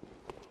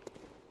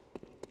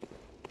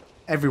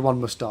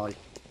 Everyone must die.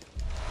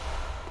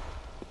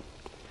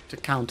 To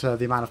counter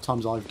the amount of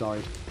times I've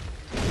died.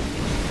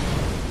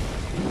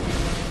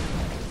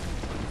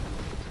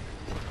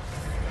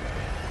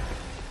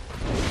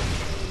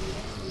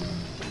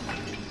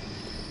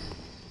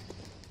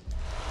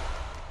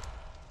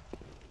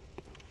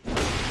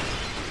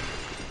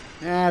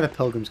 Yeah, the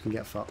pilgrims can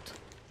get fucked.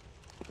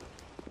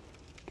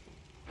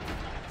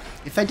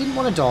 If they didn't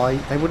want to die,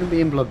 they wouldn't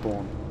be in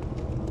Bloodborne.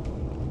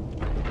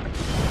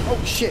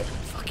 Oh shit!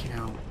 Fucking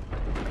hell.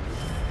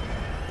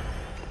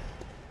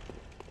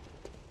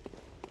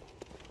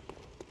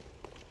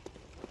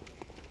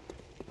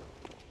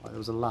 Right, there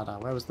was a ladder.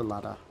 Where was the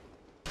ladder?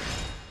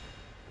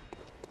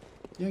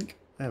 Yoink.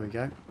 There we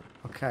go.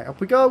 Okay, up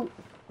we go!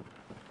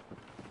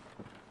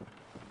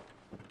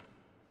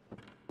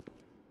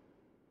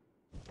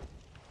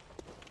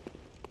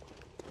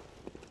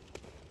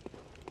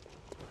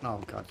 Oh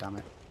god damn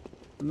it.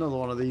 Another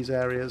one of these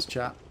areas,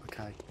 chat.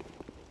 Okay.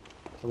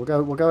 So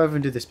we'll go over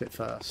and do this bit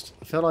first.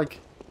 I feel like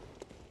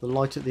the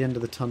light at the end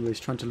of the tunnel is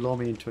trying to lure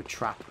me into a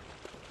trap.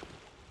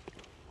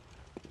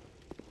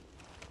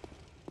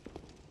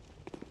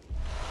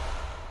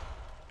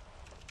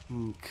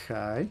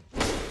 Okay.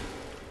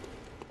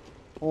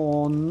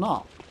 Or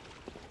not.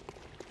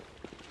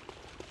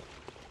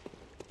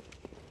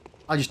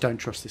 I just don't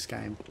trust this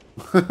game.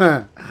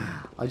 I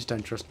just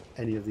don't trust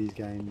any of these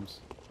games.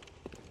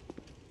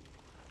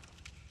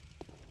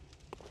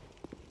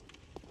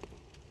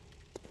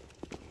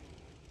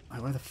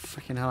 Where the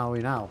freaking hell are we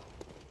now?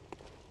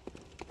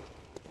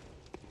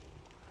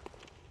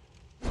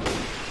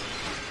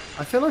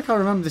 I feel like I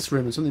remember this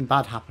room and something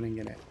bad happening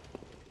in it.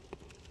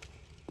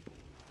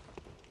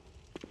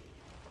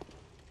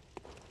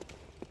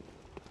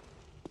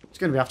 It's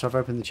going to be after I've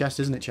opened the chest,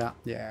 isn't it, chat?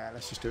 Yeah,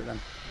 let's just do it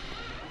then.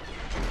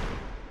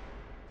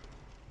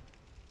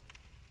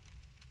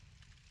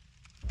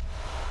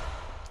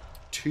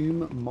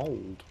 Tomb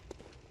mold.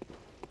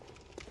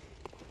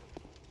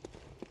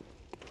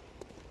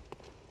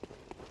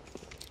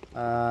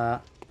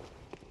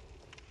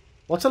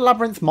 What's a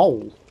labyrinth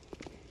mole?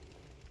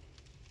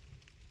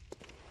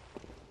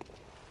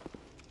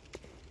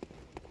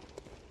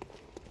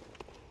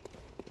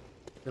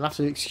 You'll have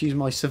to excuse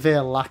my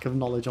severe lack of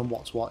knowledge on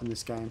what's what in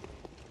this game.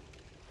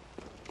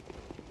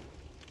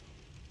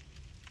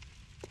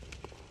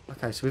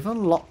 Okay, so we've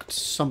unlocked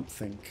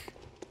something.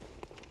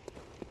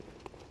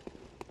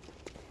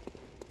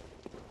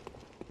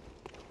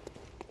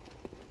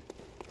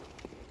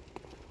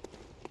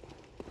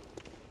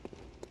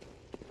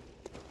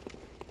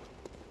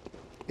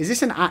 Is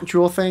this an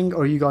actual thing,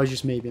 or are you guys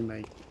just memeing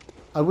me?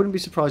 I wouldn't be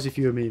surprised if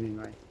you were memeing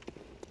me.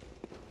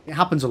 It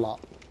happens a lot.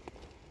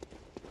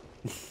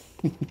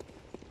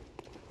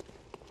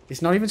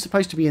 It's not even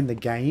supposed to be in the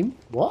game.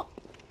 What?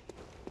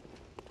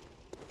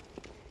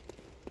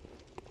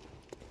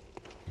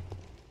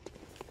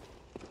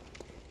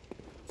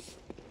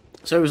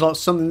 So it was like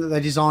something that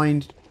they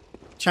designed,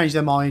 changed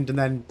their mind, and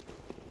then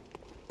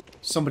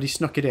somebody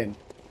snuck it in.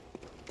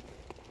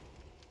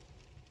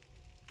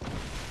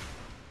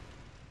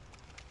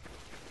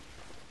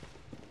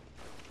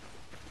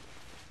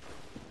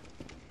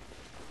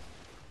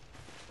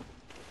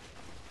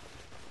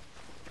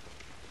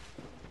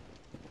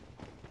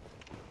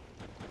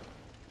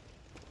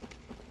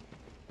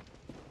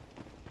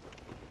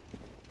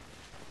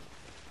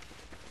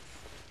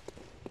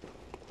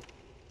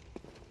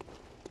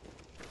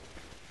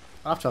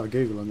 I'll have to have a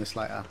Google on this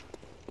later.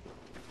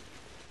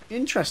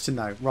 Interesting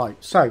though. Right,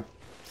 so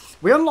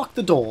we unlocked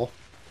the door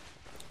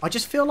I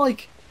just feel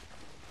like...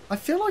 I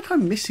feel like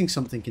I'm missing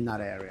something in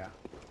that area.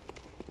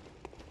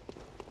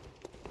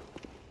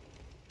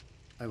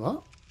 Oh,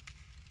 what?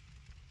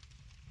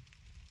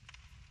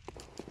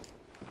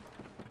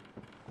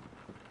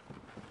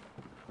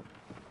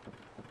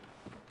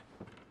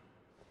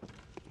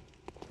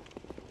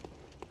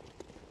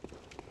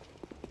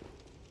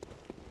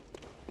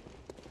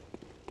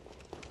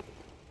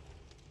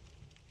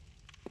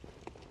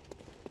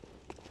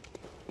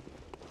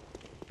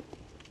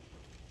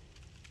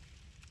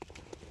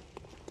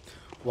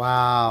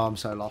 Wow, I'm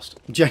so lost.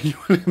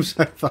 Genuinely, I'm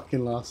so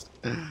fucking lost.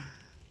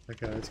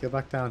 Okay, let's go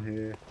back down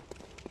here.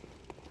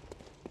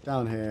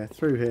 Down here,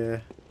 through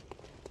here.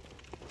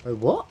 Oh,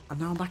 what?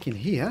 And now I'm back in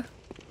here?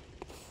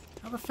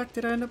 How the fuck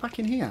did I end up back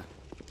in here?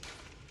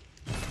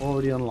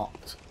 Already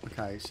unlocked.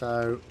 Okay,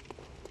 so...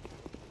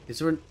 Is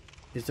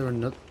there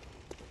another...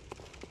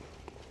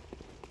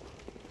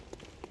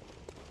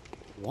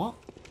 What?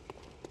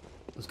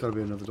 There's got to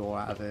be another door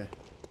out of here.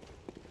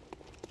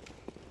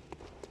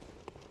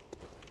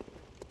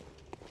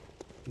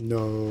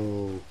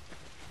 No.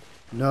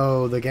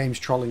 No, the game's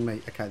trolling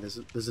me. Okay,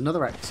 there's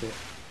another exit.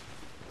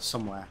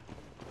 Somewhere.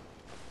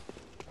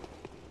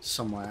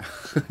 Somewhere.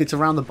 It's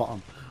around the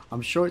bottom.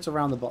 I'm sure it's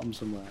around the bottom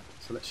somewhere.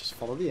 So let's just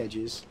follow the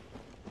edges.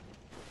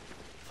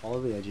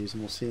 Follow the edges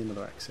and we'll see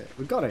another exit.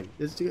 We've got it.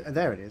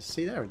 There it is.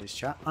 See, there it is,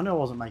 chat. I know I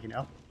wasn't making it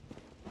up.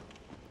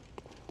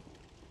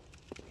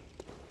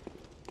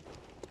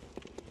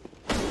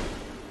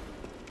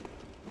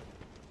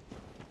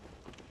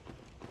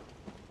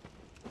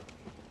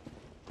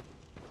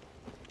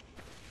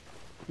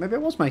 Maybe I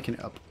was making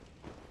it up.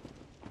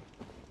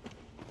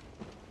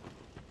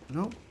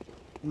 Nope.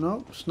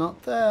 Nope, it's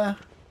not there.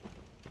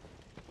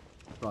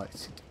 Right,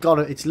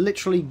 it's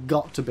literally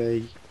got to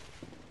be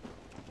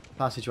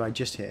passageway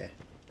just here.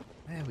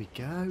 There we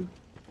go.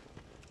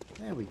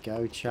 There we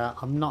go, chat.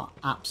 I'm not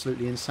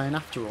absolutely insane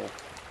after all.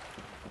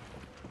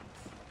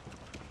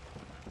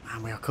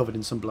 And we are covered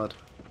in some blood.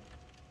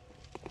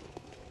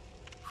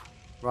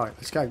 Right,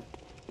 let's go.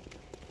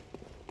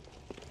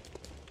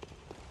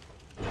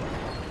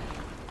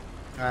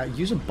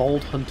 Use a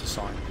bold hunter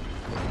sign.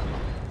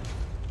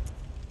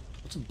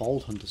 What's a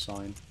bold hunter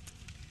sign?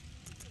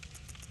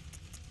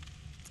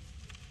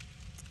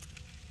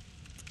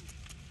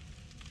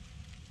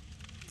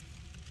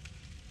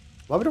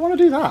 Why would I want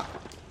to do that?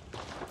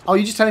 Oh,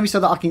 you're just telling me so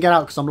that I can get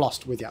out because I'm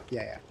lost with you.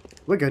 Yeah, yeah.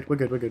 We're good, we're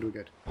good, we're good, we're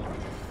good.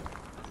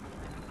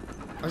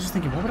 I was just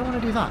thinking, why would I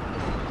want to do that?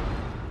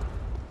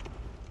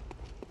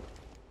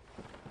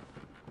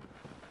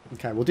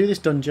 Okay, we'll do this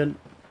dungeon.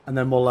 And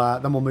then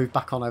we'll move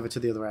back on over to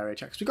the other area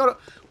checks. We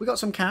got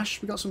some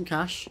cash. We got some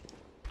cash.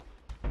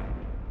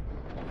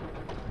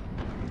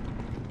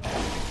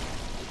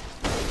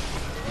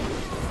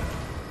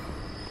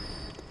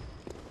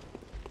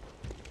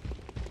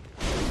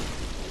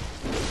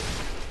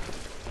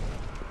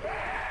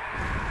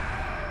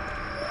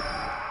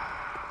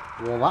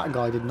 Well, that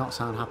guy did not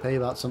sound happy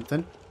about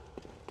something.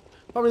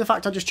 Probably the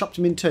fact I just chopped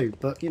him in two,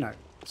 but you know,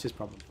 it's his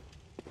problem.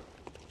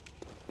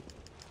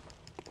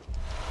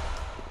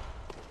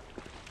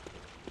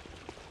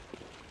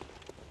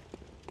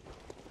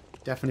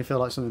 Definitely feel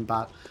like something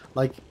bad.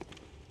 Like,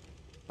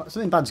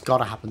 something bad's got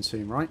to happen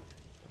soon, right?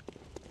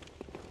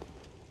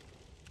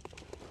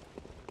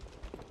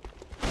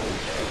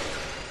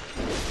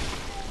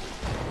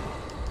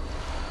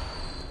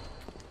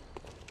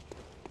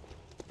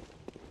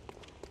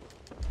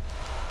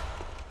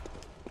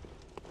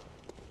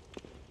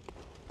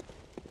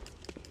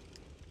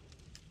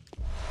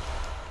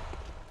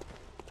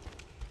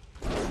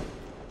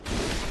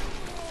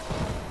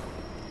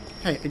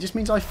 Hey, it just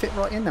means I fit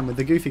right in then with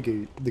the goofy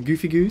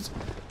dudes.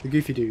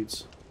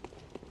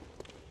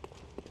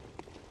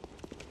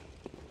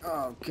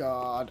 Oh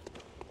god.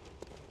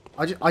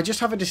 I just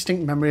have a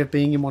distinct memory of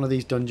being in one of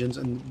these dungeons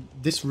and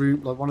this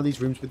room, like one of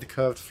these rooms with the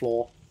curved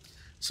floor.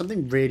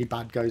 Something really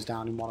bad goes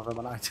down in one of them,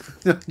 and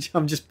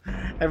I'm just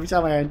every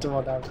time I enter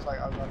one, I'm just like,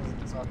 oh god, is it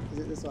this one? Is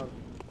it this one?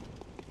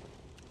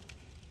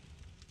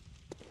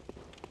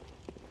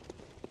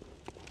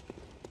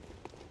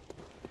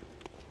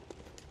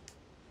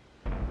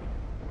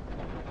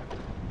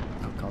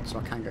 So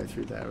I can go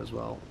through there as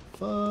well.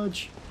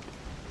 Fudge!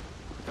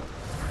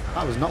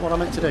 That was not what I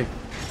meant to do.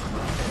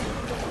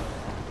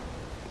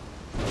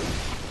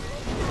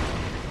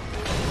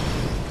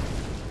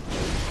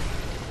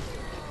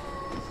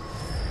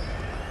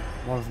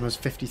 One of them has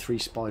 53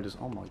 spiders.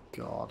 Oh my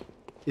god.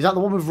 Is that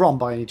the one with Ron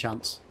by any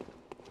chance?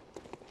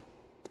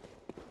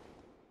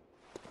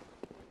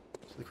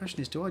 So the question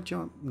is, do I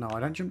jump? No, I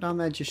don't jump down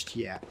there just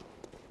yet.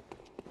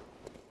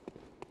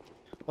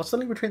 What's the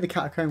link between the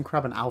Catacomb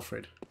Crab and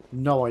Alfred?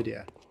 No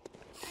idea.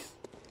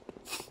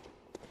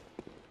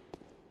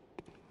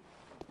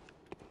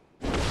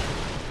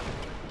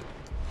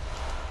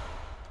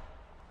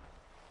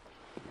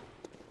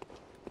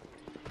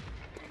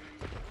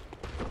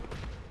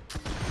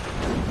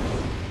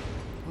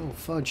 Oh,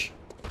 fudge.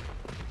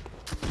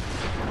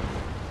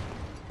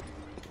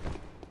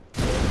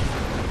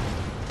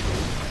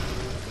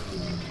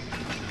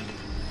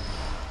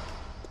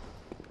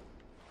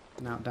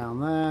 Now down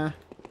there.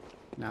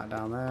 Now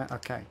down there.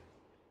 Okay.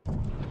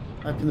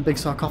 Open the big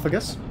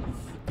sarcophagus.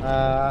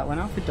 When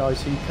Alfred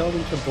dies, he curled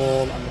into a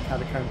ball and the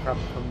catacomb crab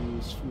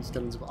comes from the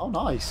skeletons. Oh,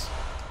 nice.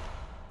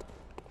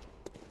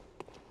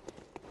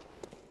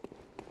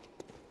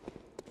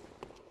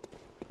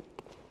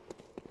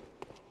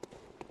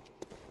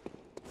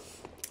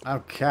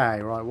 Okay,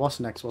 right. What's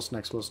next? What's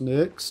next? What's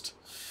next?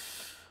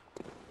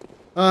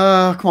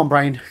 Come on,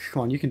 brain.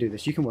 Come on, you can do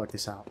this. You can work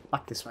this out.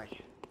 Back this way.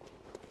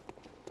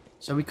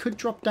 So we could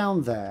drop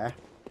down there.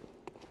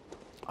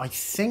 I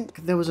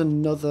think there was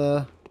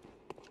another...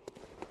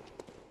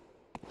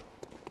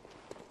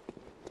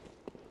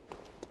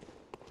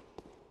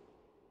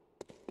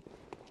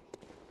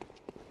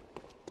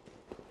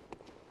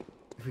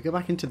 If we go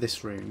back into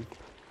this room,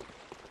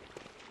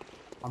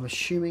 I'm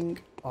assuming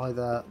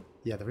either...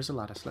 Yeah, there is a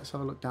ladder, so let's have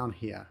a look down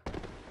here.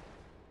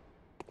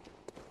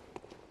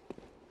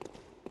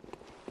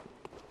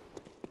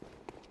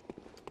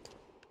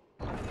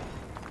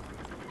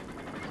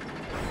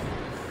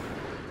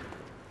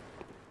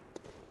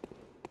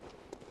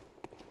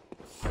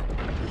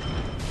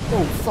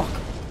 Oh, fuck.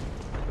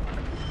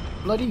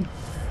 Bloody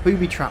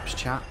booby traps,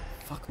 chat.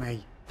 Fuck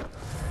me.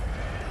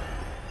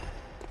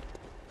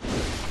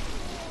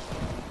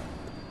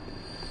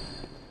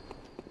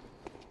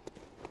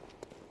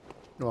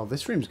 Well,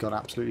 this room's got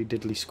absolutely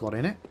diddly squad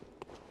in it.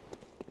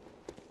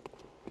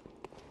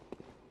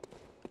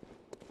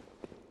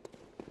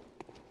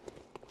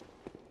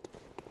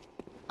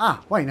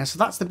 Ah, wait, now, so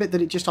that's the bit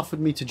that it just offered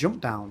me to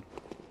jump down.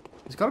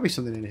 There's got to be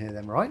something in here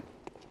then, right?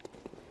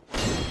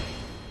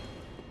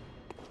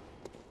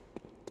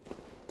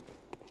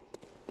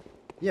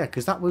 Yeah,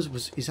 because that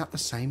was... Is that the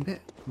same bit?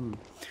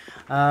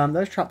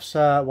 Those traps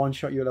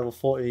one-shot you at level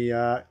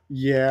 40.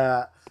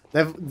 Yeah,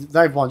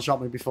 they've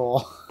one-shot me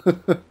before.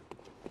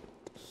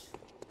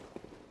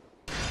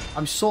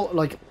 I'm sort of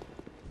like...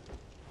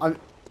 I'm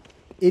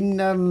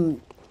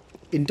in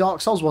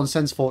Dark Souls 1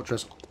 Sense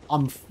Fortress,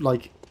 I'm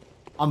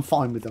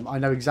fine with them. I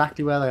know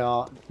exactly where they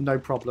are, no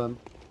problem.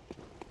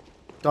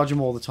 Dodge them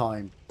all the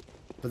time.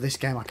 But this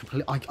game,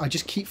 I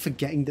just keep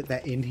forgetting that they're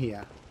in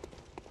here.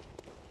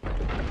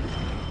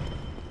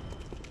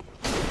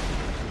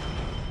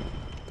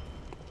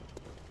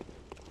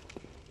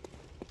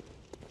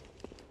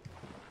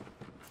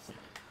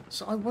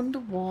 So I wonder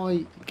why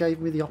it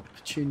gave me the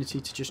opportunity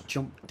to just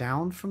jump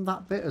down from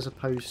that bit as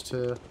opposed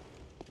to...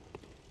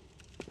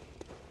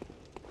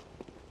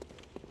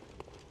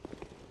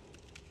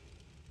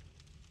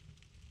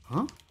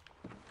 Huh?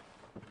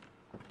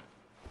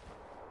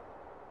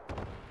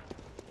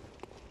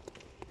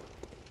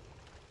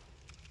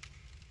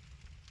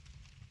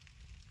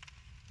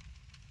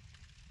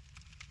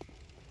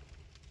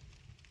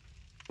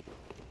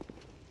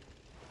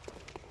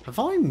 Have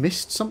I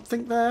missed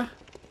something there?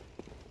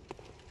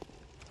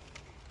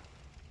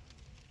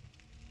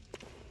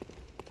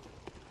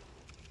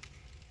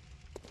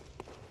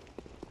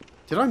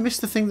 Did I miss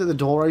the thing that the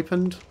door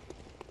opened?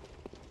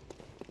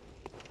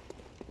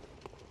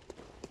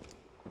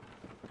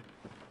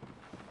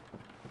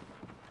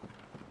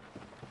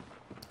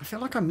 I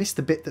feel like I missed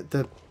the bit that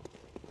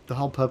the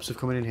whole purpose of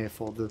coming in here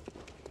for.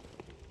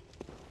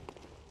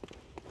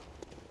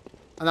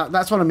 And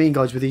that's what I mean,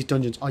 guys, with these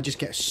dungeons. I just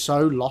get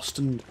so lost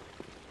and...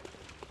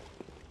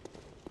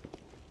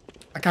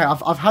 Okay,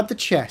 I've had the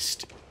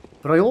chest,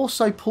 but I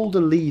also pulled a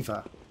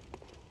lever.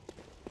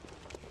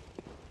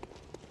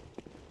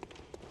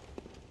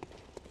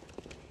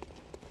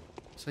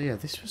 So yeah,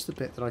 this was the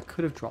bit that I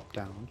could have dropped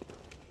down.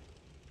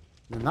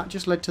 And then that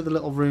just led to the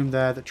little room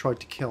there that tried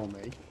to kill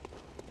me.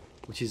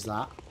 Which is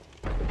that.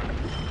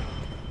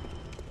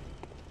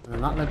 And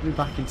then that led me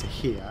back into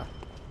here.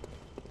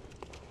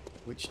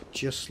 Which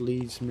just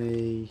leads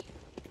me...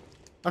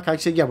 Okay,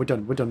 so yeah, we're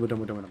done. We're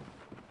done.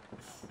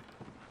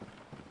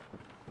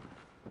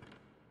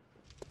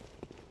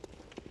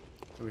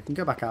 So we can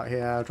go back out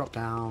here, drop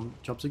down.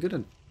 Job's a good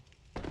one.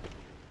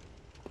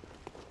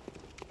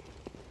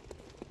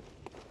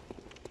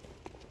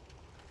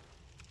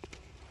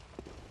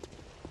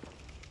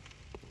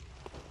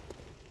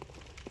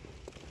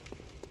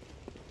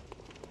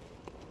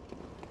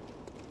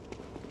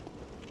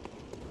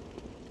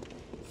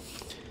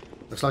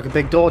 Looks like a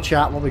big door,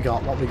 chat. What we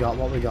got? What we got?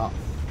 What we got?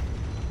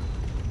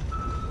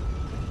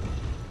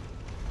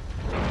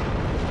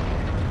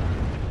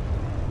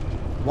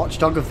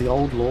 Watchdog of the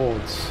Old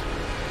Lords.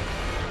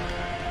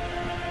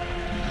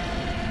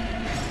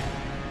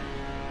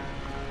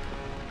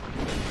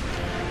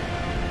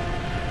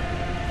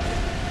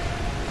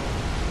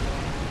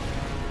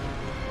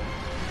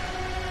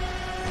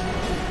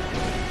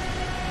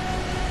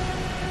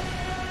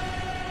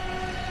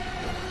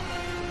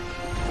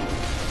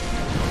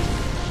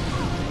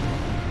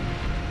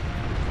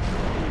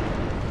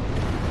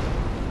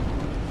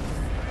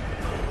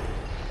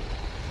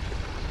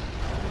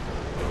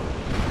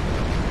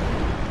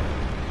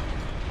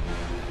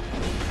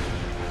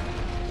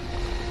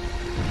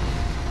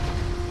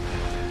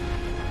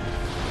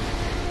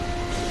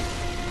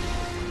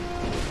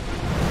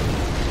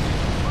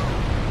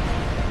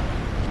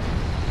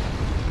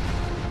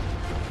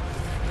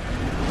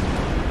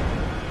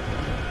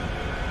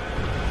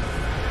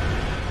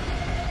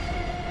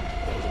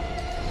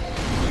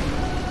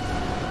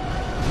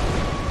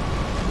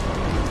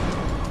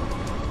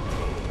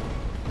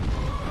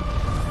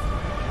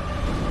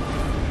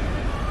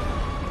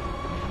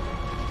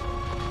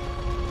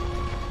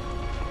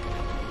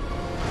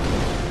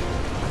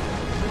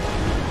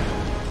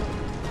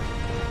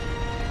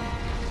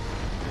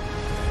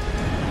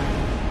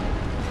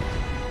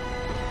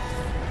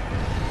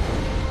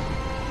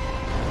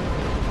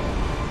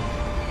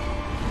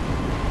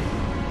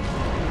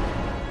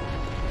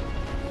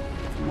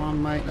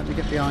 mate. Let me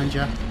get behind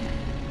you.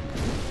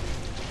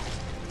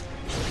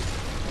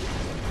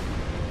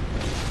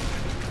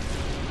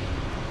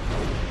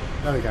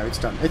 There we go. It's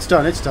done. It's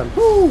done. It's done.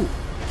 Woo!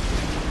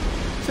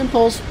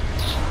 Simples.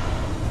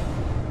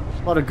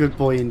 What a good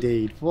boy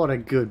indeed. What a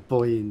good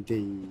boy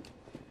indeed.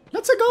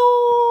 Let's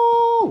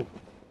go!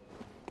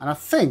 And I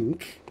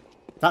think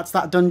that's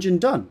that dungeon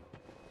done.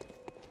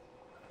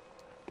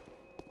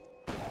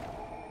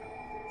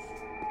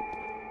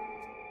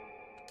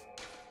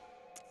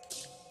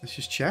 Let's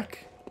just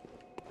check.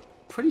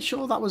 Pretty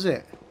sure that was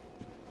it.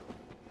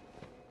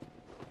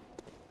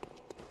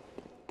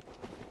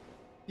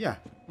 Yeah,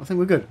 I think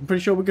we're good. I'm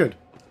pretty sure we're good.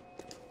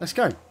 Let's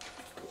go.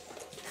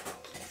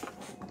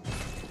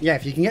 Yeah,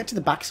 if you can get to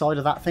the backside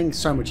of that thing, it's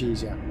so much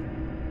easier.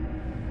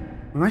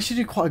 We managed to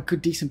do quite a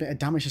good, decent bit of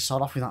damage to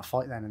start off with that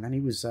fight then, and then he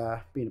was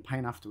being a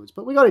pain afterwards.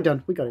 But we got it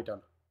done. We got it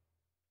done.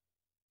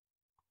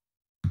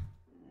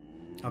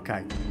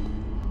 Okay.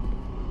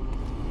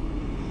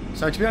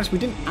 So to be honest, we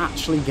didn't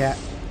actually get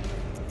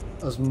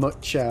as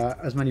much,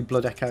 as many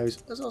blood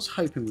echoes as I was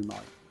hoping we might.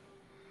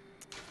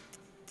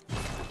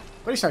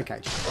 But it's okay.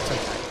 It's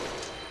okay.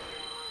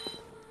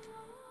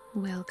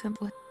 Welcome.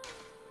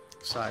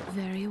 So.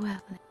 Very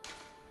well.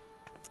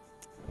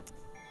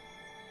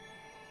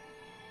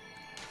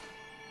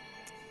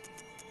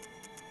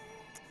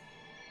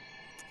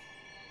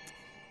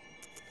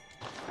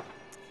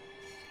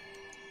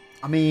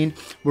 I mean,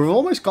 we've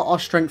almost got our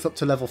strength up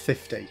to level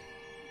 50.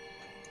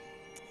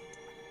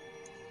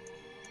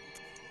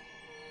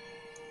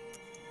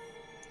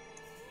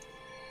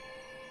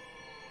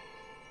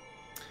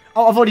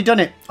 Oh, I've already done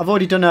it. I've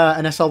already done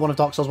an SL1 of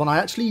Dark Souls 1. I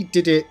actually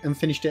did it and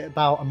finished it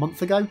about a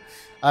month ago.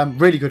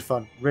 Really good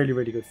fun. Really,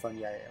 really good fun.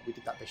 Yeah, we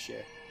did that this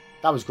year.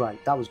 That was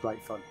great. That was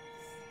great fun.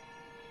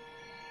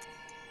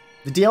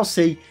 The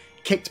DLC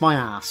kicked my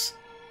ass.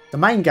 The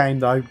main game,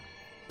 though,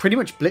 pretty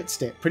much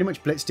blitzed it. Pretty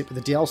much blitzed it, but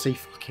the DLC,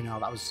 fucking hell,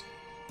 that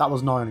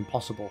was nigh on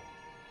impossible.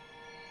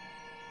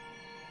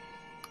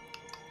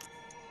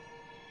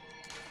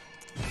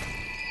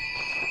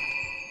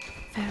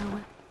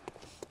 Farewell.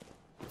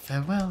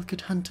 Farewell,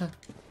 good hunter.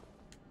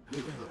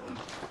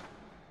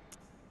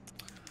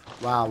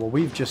 Wow, well,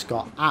 we've just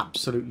got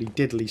absolutely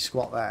diddly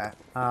squat there.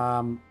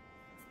 I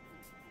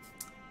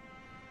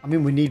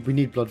mean, we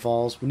need blood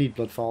vials. We need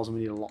blood vials, and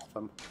we need a lot of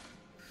them.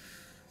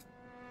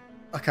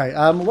 Okay,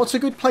 what's a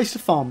good place to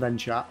farm then,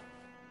 chat?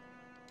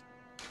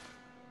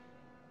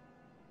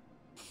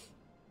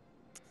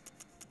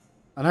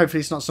 And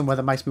hopefully it's not somewhere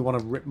that makes me want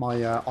to rip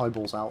my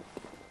eyeballs out.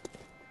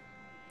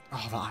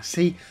 Oh,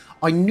 see,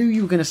 I knew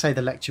you were going to say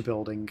the lecture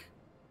building.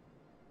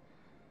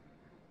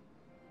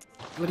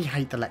 I bloody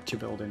hate the lecture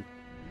building.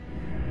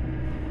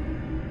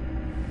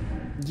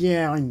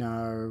 Yeah, I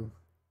know.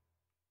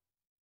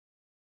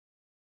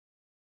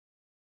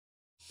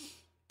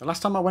 The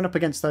last time I went up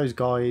against those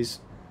guys,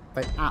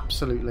 they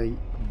absolutely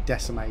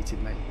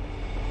decimated me.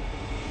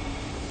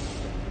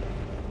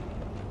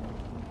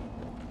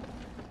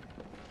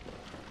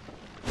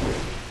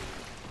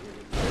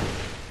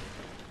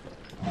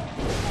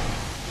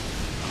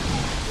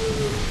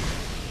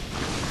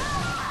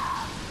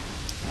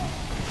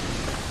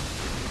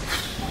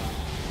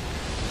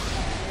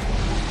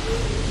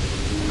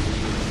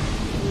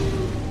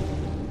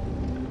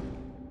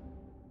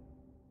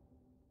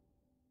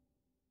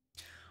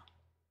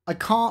 I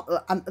can't,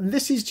 and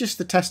this is just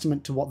the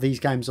testament to what these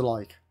games are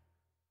like.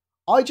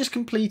 I just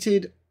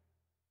completed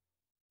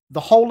the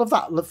whole of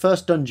that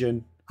first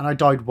dungeon and I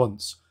died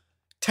once.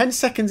 10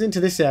 seconds into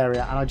this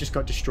area and I just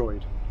got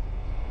destroyed.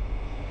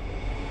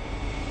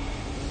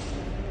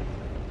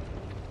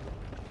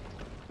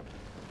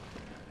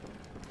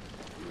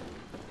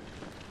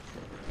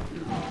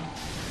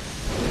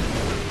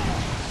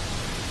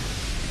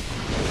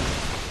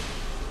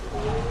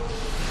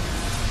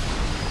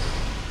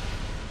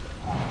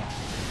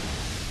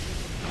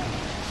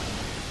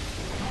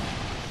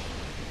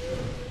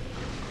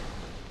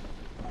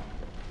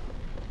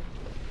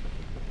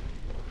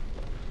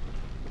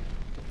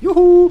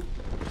 Yoo-hoo!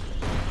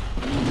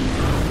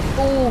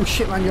 Oh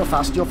shit, man, you're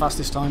fast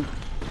this time.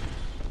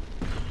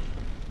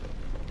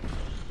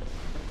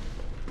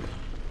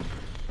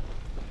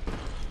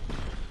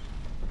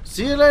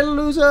 See you later,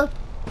 loser!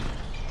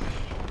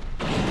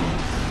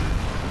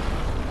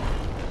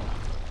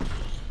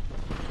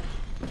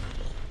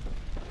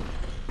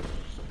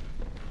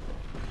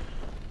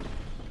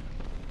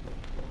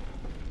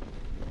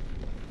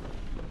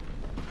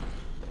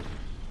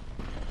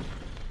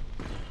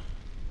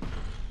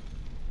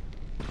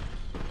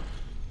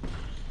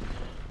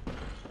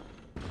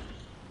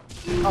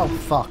 Oh,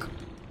 fuck.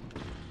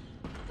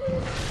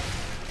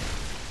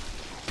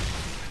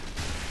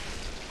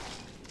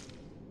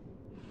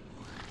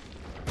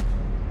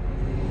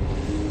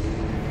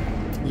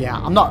 Yeah,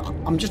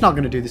 I'm just not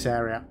going to do this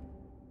area.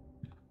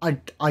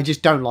 I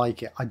just don't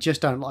like it. I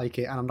just don't like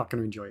it, and I'm not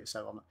going to enjoy it.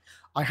 So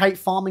I hate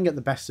farming at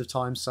the best of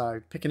times, so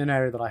picking an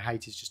area that I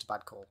hate is just a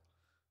bad call.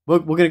 We're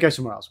going to go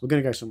somewhere else. We're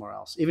going to go somewhere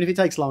else. Even if it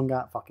takes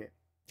longer, fuck it.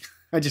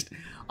 I just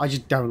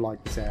don't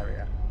like this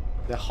area.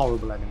 They're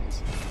horrible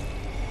enemies.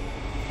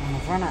 And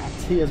I've run out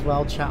of tea as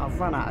well, chat. I've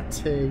run out of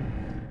tea.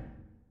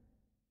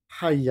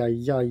 Hi, yi,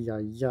 yi,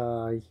 yi,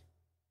 yi.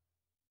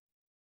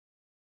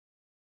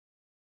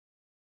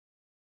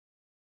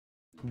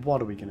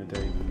 What are we going to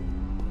do?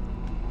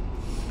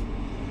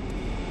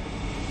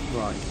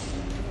 Right.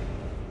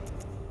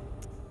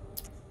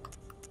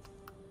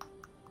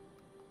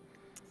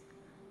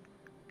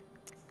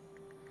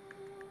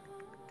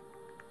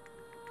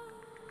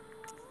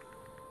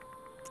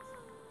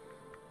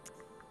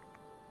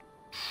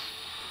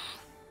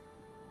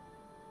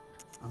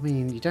 I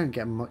mean, you don't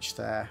get much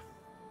there.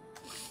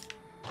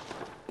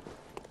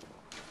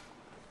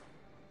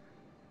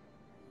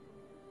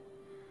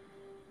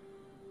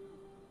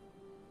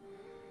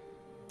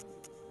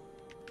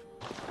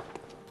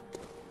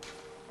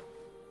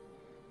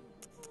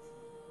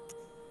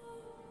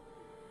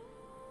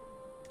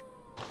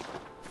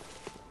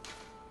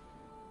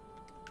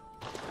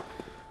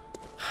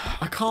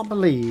 I can't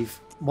believe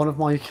one of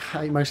my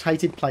most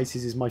hated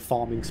places is my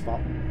farming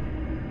spot.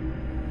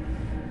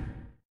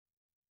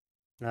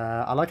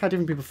 I like how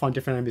different people find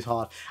different enemies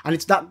hard, and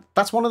it's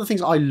that's one of the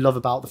things I love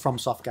about the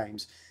FromSoft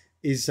games.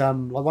 Is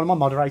like one of my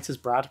moderators,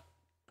 Brad.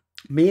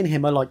 Me and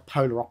him are like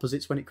polar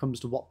opposites when it comes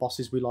to what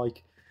bosses we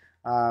like.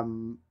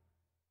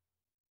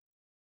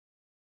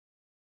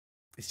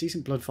 It's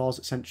decent blood falls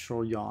at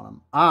Central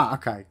Yarnum. Ah,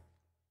 okay.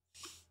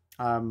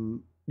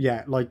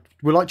 Yeah, like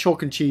we're like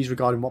chalk and cheese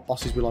regarding what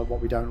bosses we like,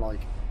 what we don't like.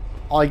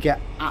 I get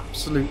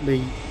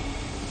absolutely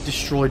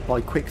destroyed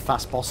by quick,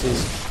 fast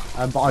bosses,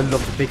 but I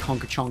love the big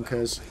honker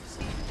chonkers.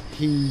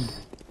 He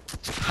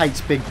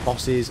hates big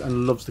bosses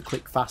and loves the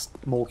quick, fast,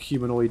 more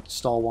humanoid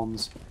style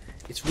ones.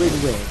 It's really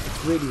weird.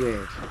 It's really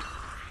weird.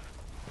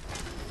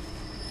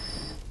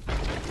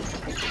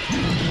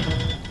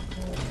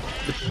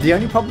 The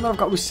only problem that I've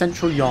got with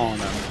Central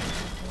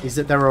Yarnum is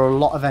that there are a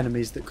lot of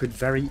enemies that could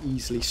very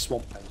easily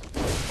swamp me.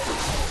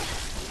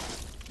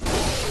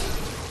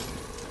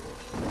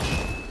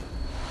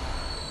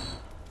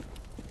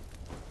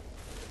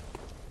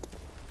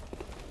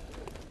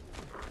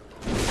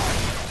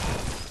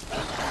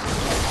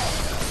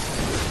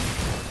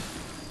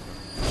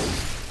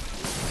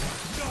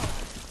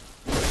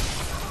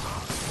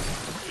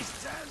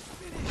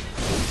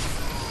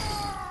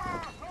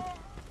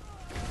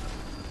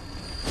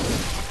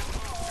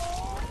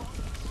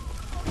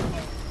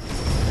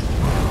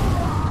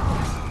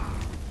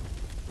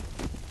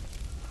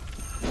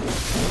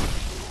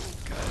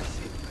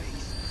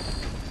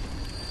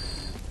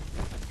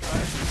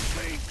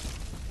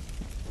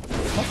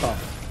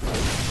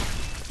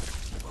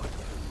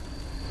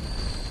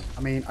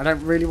 I mean, I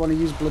don't really want to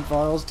use blood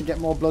vials to get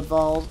more blood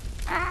vials.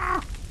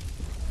 Ah!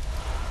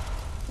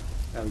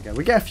 There we go.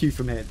 We get a few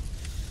from here.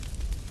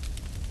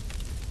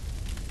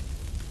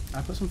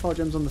 I put some fire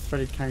gems on the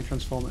threaded cane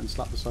transformer and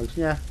slap the slugs.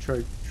 Yeah,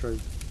 true, true.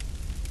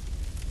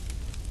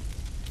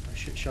 A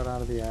shit shot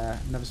out of the air.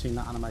 Never seen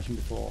that animation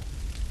before.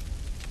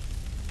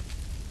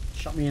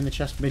 Shot me in the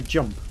chest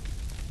mid-jump.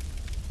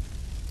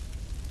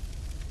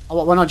 Oh,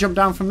 what, when I jump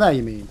down from there,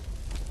 you mean?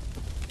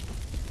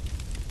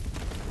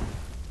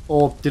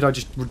 Or did I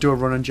just do a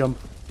run and jump?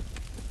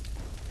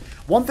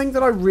 One thing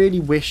that I really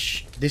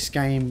wish this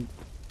game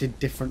did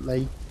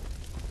differently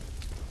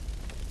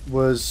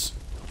was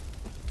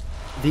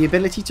the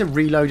ability to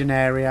reload an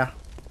area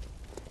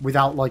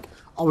without, like,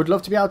 I would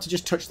love to be able to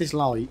just touch this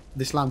lantern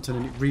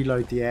and it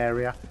reload the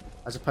area,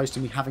 as opposed to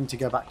me having to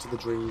go back to the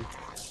dream.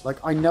 Like,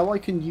 I know I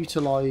can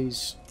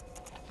utilise...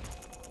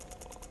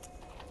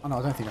 Oh no,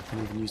 I don't think I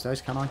can even use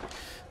those, can I?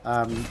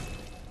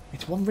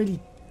 It's one really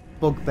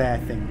bugbear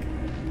thing.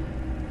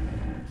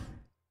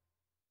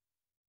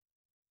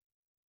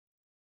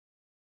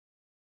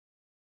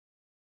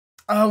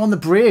 Oh, on the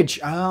bridge.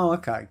 Oh,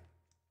 okay.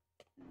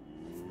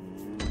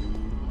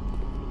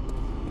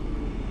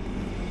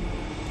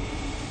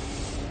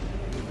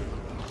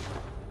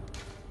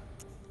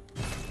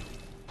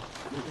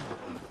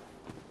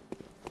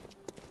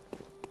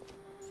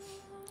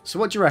 So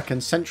what do you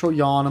reckon? Central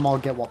Yarnum, I'll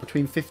get what,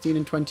 between 15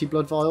 and 20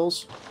 blood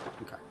vials?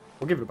 Okay,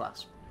 we'll give it a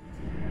blast.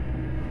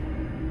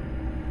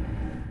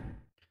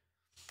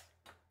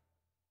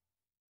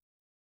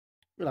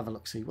 We'll have a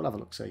look-see. We'll have a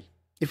look-see.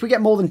 If we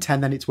get more than 10,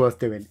 then it's worth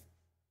doing.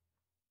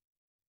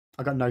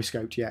 I got no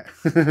scoped yet.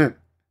 It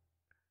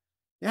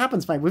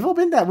happens, mate. We've all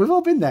been there. We've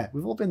all been there.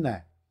 We've all been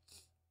there.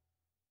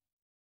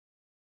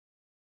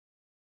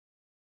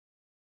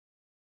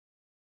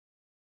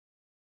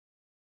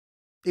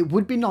 It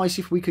would be nice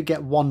if we could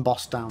get one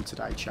boss down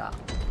today, chat.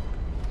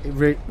 It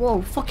really...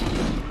 Whoa, fucking...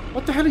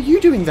 What the hell are you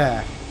doing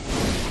there?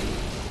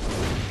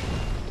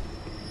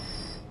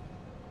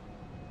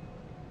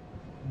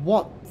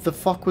 What the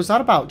fuck was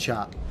that about,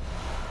 chat?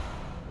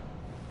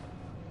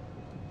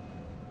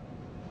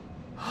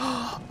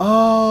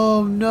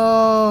 Oh,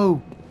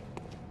 no!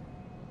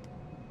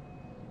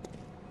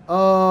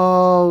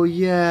 Oh,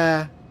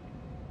 yeah.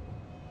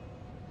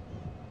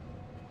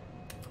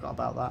 Forgot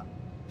about that.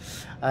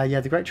 Yeah,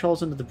 the Great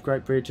Trolls under the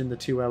Great Bridge and the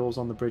two werewolves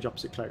on the bridge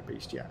opposite Cleric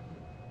Beast, yeah.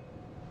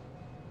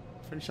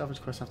 Finish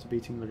Salvage quest after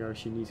beating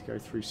Lagos, you need to go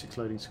through 6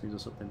 loading screens or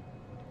something.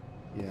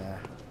 Yeah.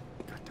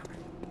 God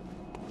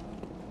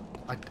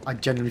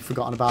I'd genuinely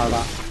forgotten about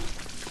that.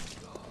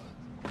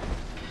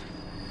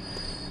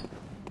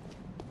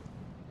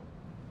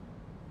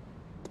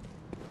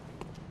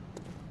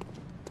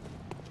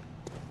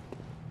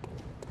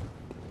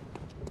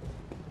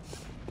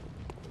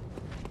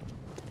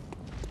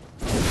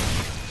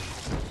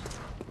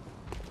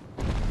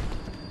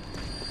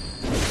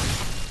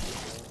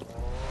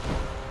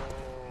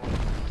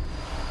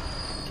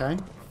 Okay,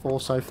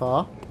 4 so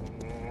far.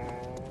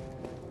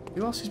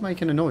 Who else is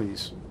making a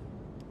noise?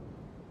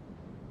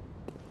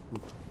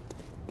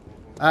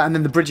 And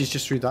then the bridge is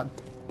just through that.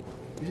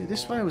 Was it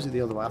this way or was it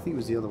the other way? I think it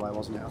was the other way,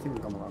 wasn't it? I think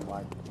we've gone the wrong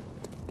way.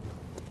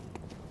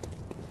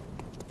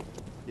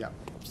 Yeah,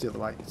 it's the other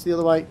way. It's the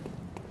other way.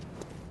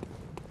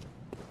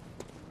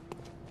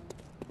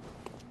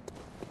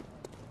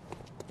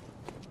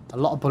 A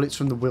lot of bullets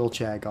from the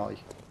wheelchair guy.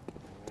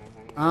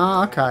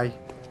 Ah, okay.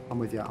 I'm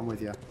with you, I'm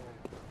with you.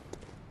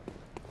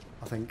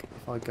 I think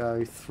if I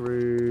go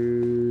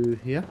through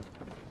here.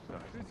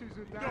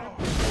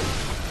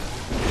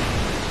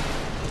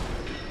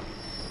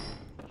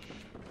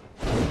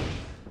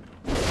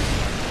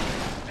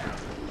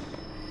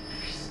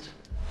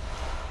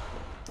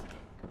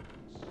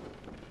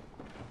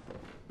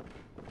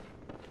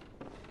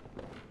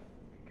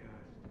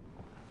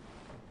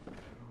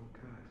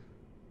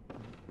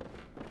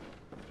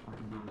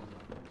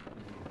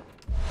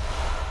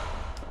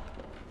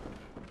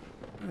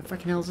 Where the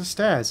fucking hell's the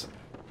stairs?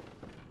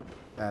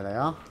 There they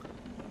are.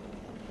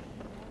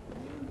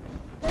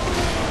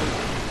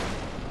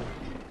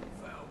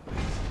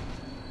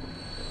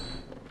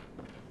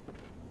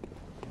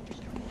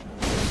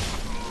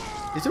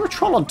 Is there a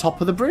troll on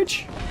top of the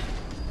bridge?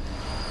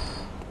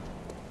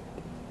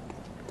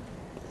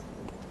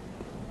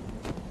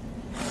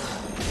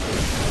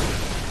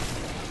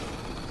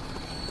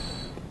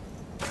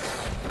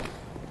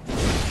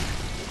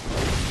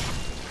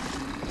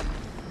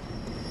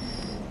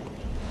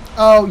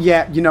 Oh,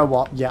 yeah, you know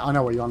what? Yeah, I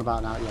know what you're on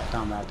about now. Yeah,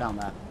 down there, down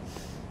there.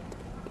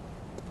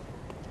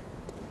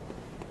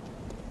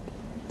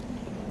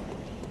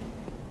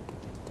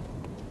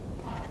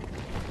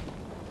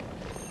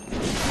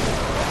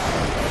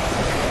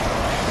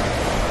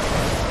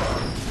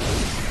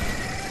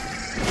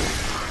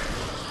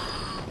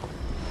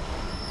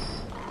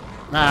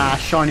 Ah,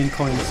 shining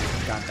coins.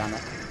 God damn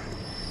it.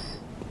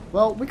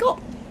 Well, we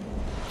got...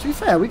 To be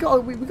fair, we got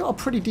a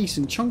pretty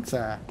decent chunk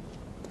there.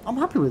 I'm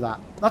happy with that.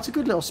 That's a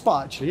good little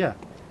spot, actually, yeah.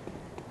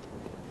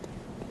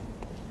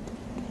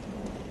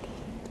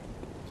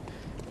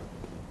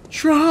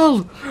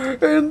 Troll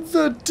in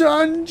the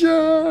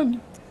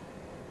dungeon!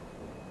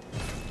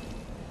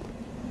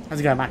 How's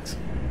it going, Max?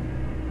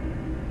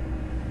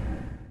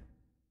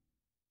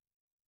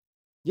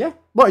 Yeah.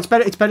 Well, it's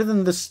better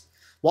than this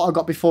what I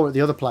got before at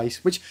the other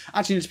place. Which,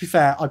 actually, to be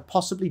fair, I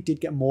possibly did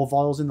get more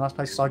vials in the last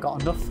place because I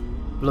got enough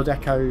blood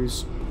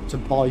echoes to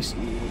buy some.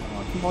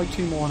 I can buy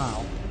 2 more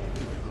now.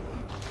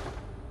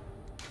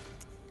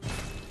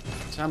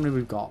 So how many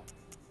we've got?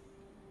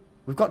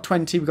 We've got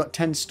 20, we've got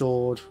 10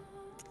 stored.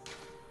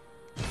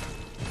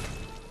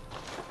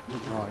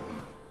 Right.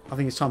 I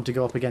think it's time to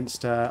go up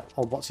against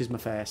old what's his my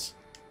face.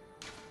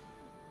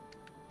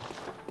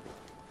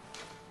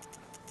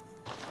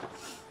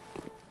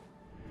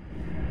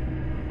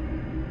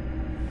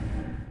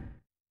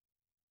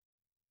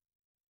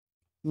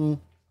 In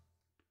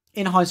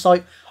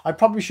hindsight, I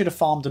probably should have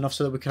farmed enough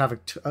so that we could have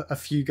a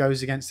few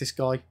goes against this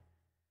guy.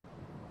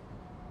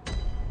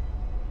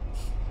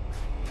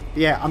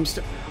 Yeah, I'm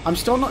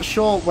still not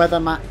sure whether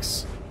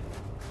Max...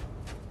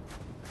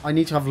 I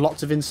need to have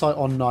lots of insight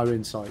or no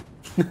insight.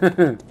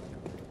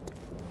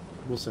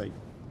 We'll see.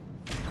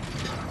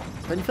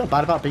 Don't you feel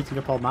bad about beating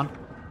up old man?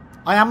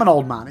 I am an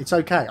old man. It's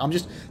okay. I'm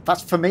just...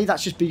 That's for me,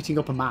 that's just beating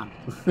up a man.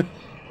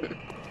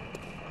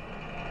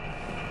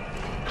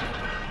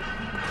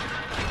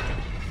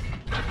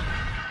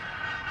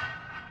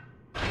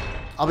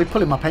 I'll be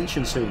pulling my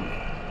pension soon.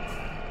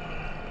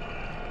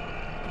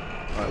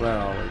 Right, where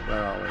are we?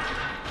 Where are we?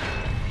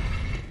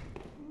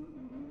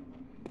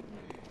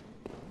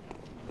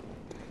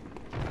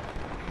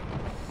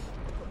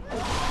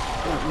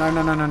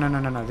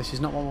 No. This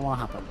is not what want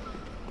to happen.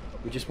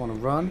 We just want to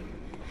run.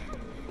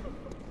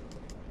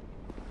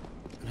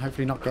 And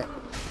hopefully not get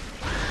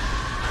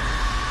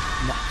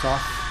knocked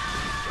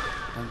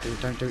off. Don't do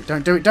it, don't do it,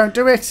 don't do it, don't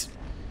do it!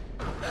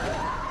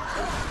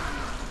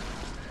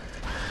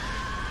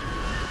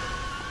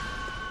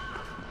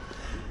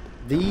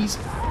 These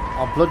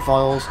are blood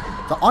vials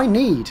that I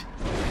need.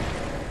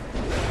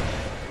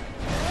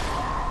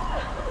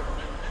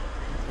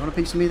 You want a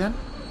piece of me then?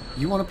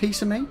 You want a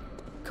piece of me?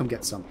 Come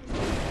get some.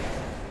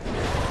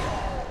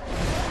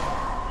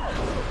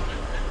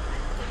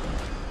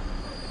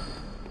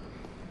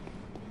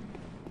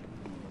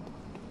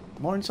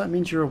 More insight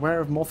means you're aware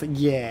of more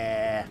things.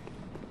 Yeah.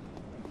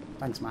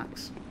 Thanks,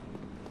 Max.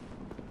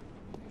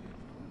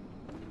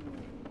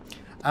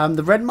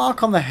 The red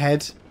mark on the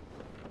head,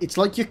 it's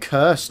like you're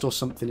cursed or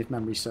something, if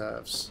memory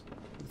serves.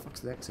 Where the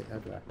fuck's the exit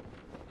over there?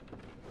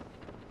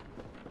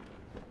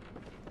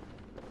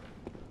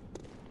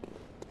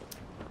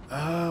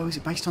 Oh, is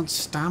it based on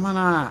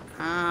stamina?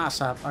 Ah,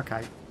 so,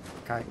 okay.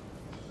 Okay.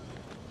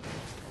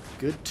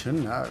 Good to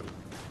know.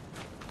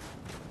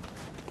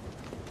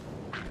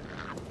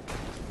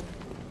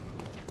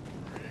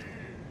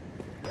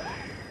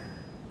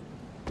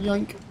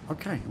 Yoink.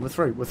 Okay, we're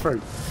through. We're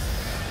through.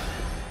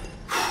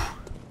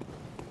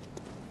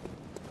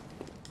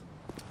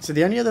 So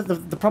the only other...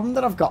 The problem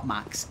that I've got,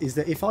 Max, is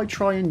that if I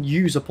try and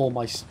use up all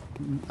my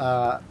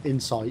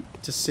insight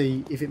to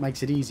see if it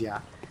makes it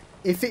easier,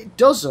 if it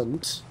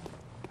doesn't,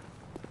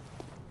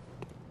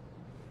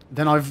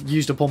 then I've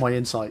used up all my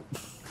insight.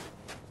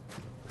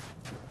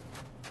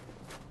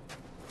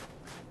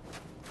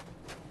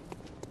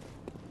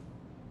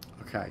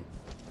 Okay.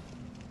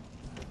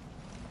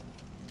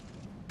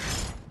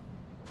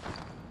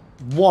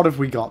 What have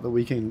we got that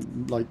we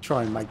can, like,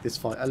 try and make this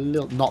fight a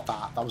little... Not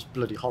that. That was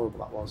bloody horrible,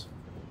 that was.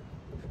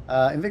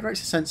 Invigorates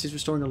the senses,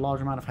 restoring a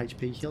large amount of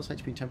HP. Heals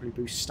HP and temporarily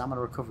boosts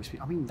stamina recovery speed.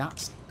 I mean,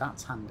 that's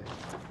handy.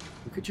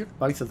 We could chuck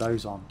both of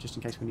those on, just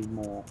in case we need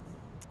more.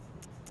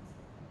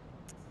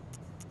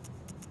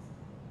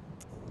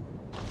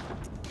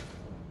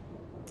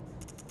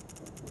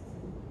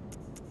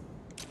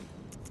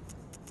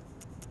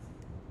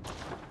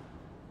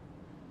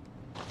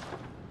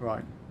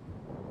 Right.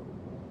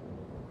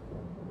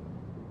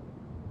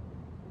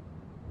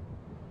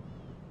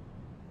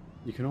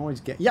 You can always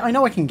get... Yeah, I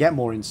know I can get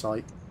more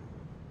insight.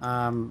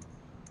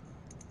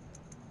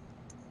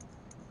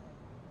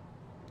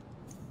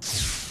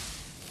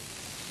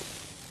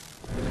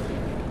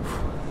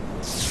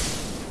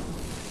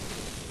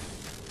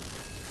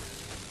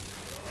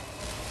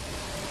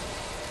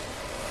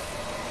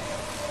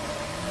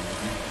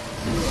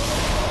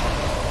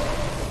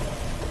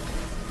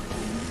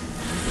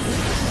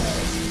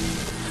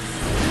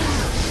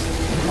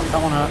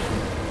 That one hurt.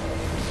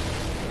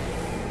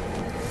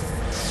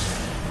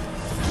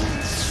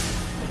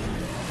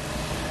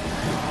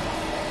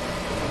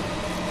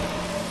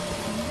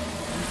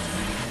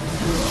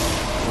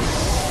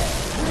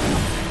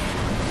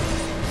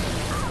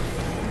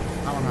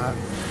 That one hurt.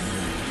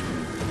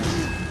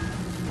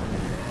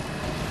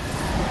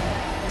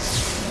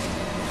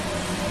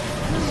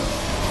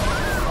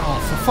 Oh,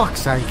 for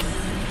fuck's sake.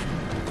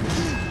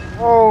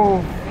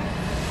 Oh.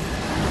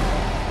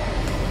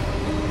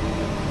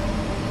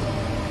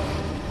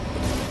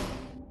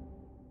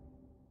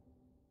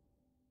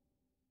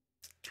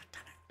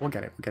 We'll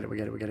get it, we'll get it, we'll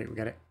get it, we'll get it, we'll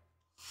get it.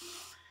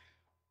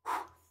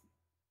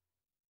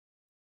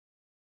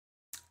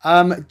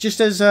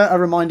 Just as a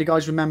reminder,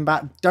 guys,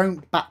 remember,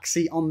 don't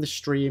backseat on the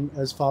stream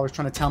as far as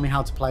trying to tell me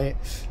how to play it.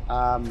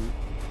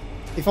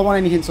 If I want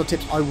any hints or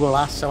tips, I will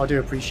ask, so I do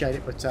appreciate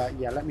it. But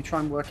yeah, let me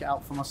try and work it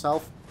out for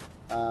myself.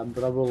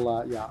 But I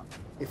will, yeah,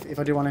 if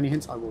I do want any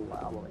hints, I will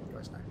let you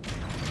guys know.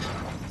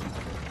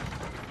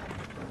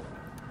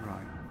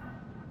 Right.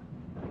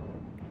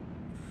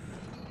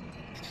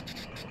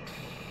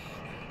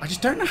 I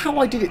just don't know how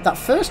I did it. That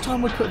first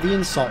time we put the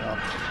insight up,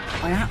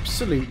 I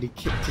absolutely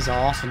kicked his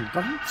ass and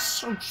got him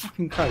so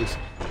fucking close.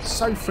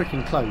 So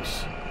freaking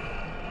close.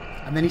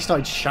 And then he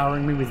started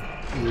showering me with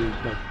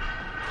like,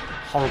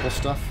 horrible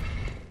stuff.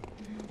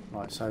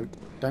 Right, so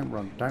don't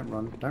run, don't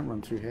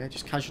run through here.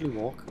 Just casually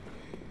walk.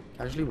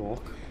 Casually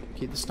walk.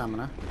 Keep the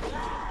stamina.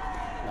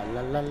 La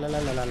la la la la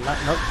la la la.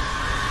 Nope.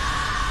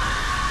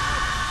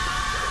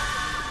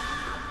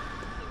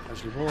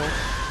 Casually walk.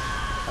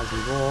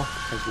 Casually walk.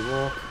 Casually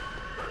walk.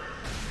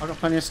 I've got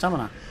plenty of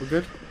stamina. We're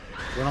good.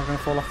 We're not going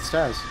to fall off the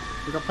stairs.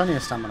 We've got plenty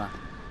of stamina.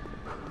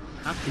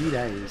 Happy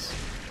days.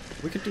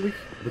 We could do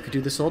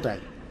this all day.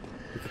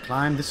 We could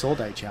climb this all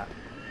day, chat.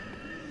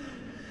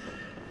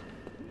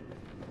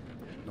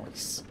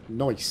 Nice.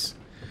 Nice.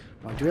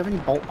 Right, do we have any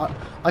bolt...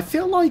 I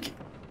feel like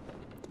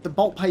the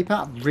bolt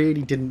paper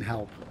really didn't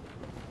help.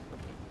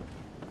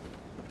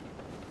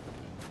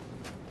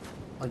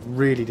 Like,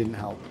 really didn't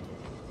help.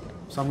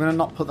 So I'm going to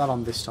not put that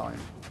on this time.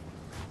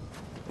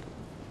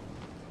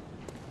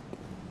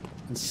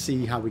 And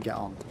see how we get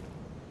on.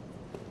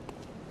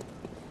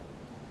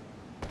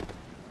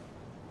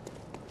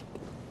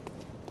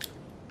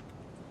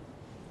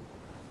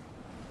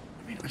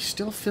 I mean, I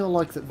still feel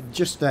like that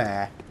just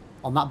there,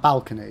 on that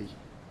balcony,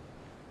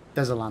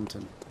 there's a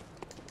lantern.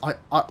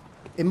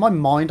 In my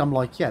mind, I'm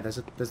like, yeah, there's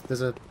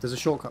a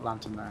shortcut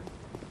lantern there.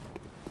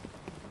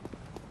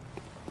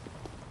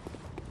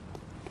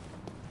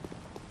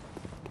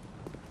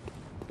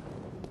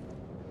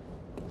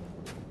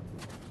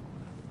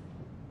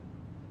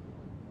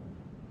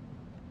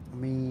 I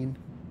mean,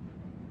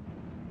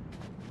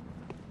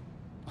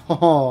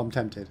 oh, I'm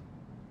tempted.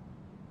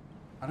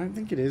 I don't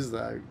think it is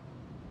though.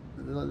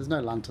 There's no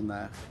lantern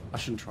there. I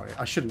shouldn't try it.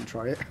 I shouldn't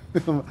try it.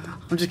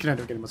 I'm just gonna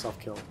end up getting myself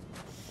killed.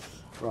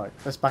 Right,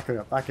 let's back it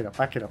up, back it up,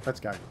 back it up. Let's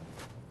go.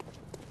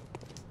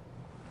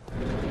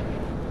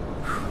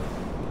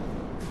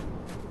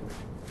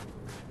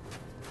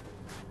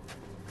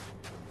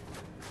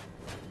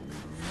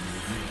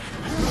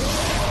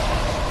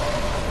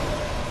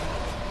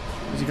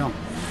 Where's he gone?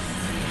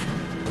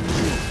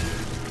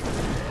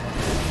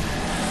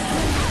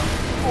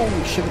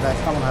 Oh shit! That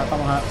one hurt. That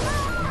one hurt.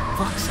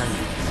 Fuck's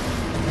sake.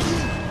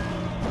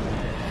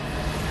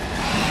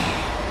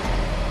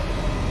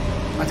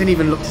 I didn't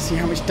even look to see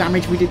how much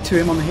damage we did to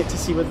him on the hit to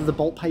see whether the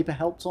bolt paper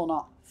helped or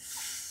not.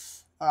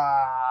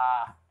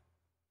 I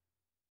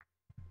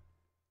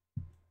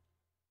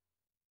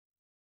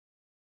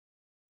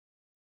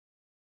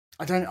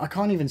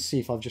can't even see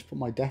if I've just put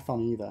my death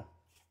on either.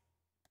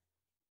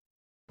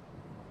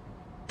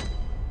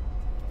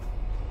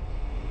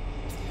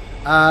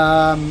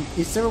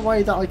 Is there a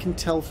way that I can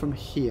tell from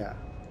here?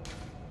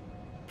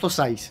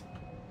 +8.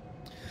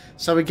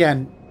 So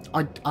again,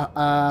 I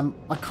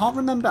can't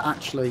remember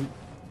actually.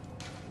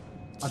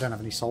 I don't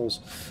have any souls.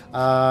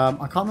 I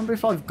can't remember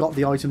if I've got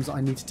the items that I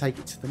need to take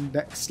it to the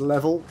next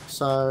level.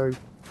 So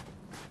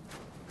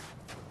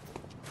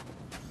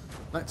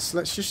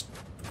let's just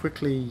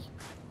quickly.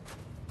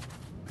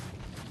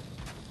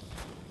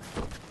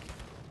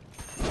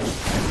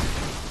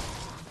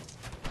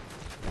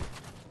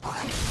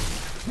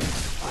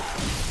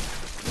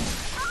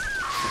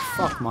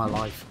 Fuck my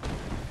life.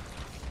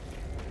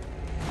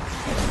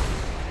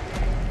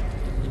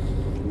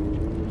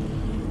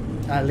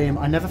 Liam,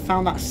 I never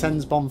found that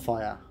Sen's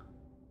bonfire.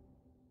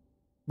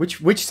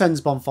 Which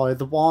Sen's bonfire?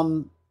 The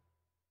one...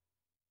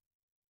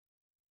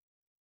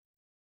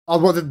 Oh,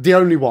 well, the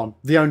only one.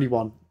 The only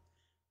one.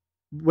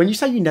 When you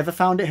say you never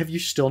found it, have you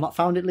still not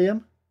found it,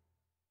 Liam?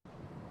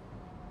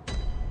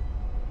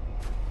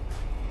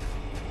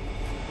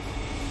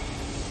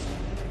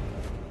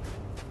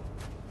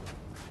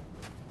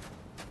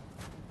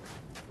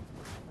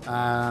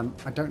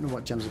 I don't know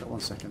what gems I got. 1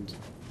 second.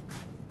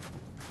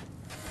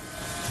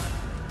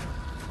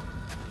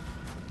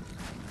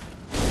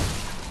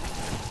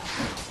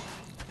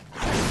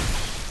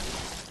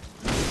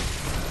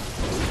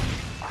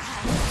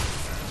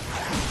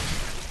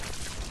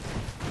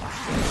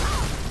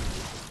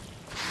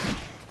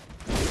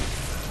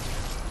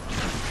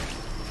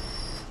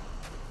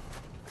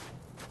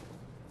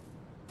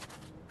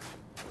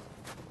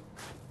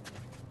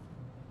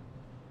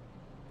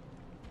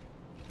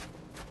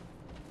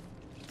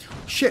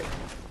 Shit!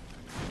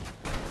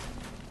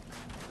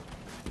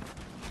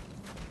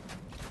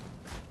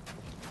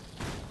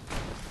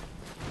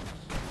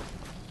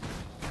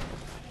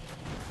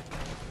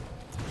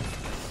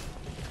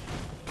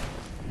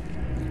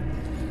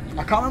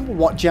 I can't remember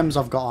what gems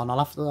I've got on. I'll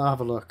have to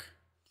have a look.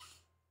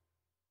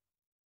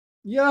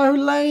 Yo,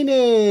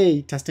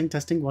 Laney! Testing,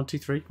 testing. 1, 2,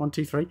 3. 1,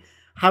 2, 3.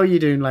 How are you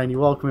doing, Laney?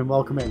 Welcome in,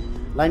 welcome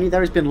in. Laney,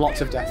 there has been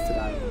lots of death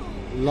today.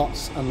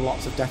 Lots and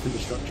lots of death and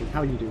destruction.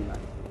 How are you doing, mate?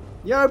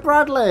 Yo,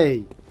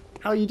 Bradley!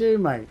 How are you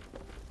doing, mate?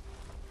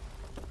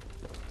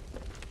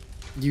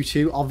 You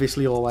too,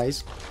 obviously,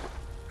 always.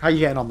 How are you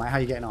getting on, mate? How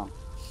are you getting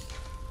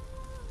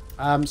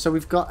on? So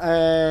we've got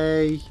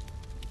a...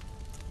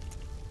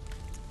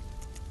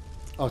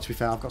 Oh, to be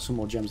fair, I've got some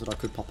more gems that I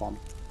could pop on.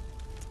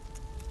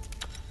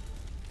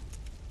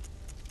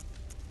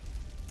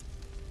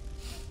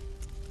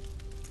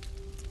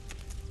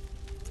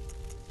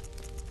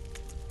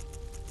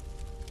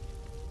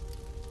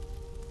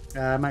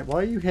 Mate, why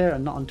are you here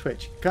and not on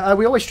Twitch?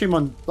 We always stream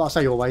on... Well, I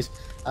say always.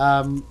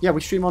 Yeah,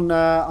 we stream on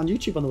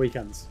YouTube on the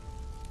weekends.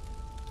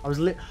 I was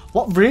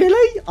What,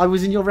 really? I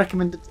was in your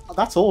recommended...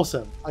 That's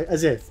awesome.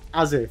 As if.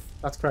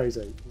 That's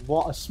crazy.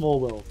 What a small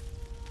world.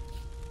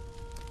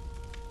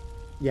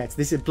 Yeah,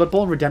 this is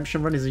Bloodborne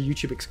Redemption Run is a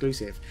YouTube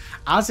exclusive.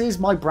 As is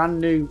my brand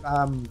new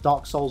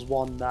Dark Souls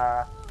 1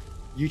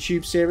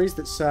 YouTube series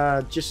that's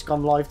just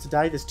gone live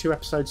today. There's 2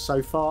 episodes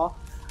so far.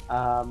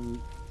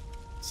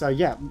 So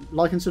yeah,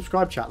 like and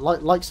subscribe, chat.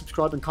 Like,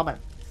 subscribe, and comment.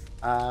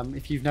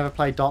 If you've never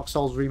played Dark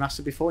Souls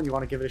Remastered before and you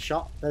want to give it a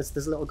shot, there's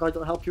a little guide that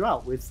will help you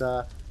out with,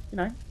 you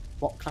know,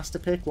 what class to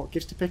pick, what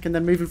gifts to pick, and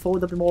then moving forward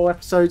there'll be more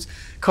episodes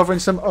covering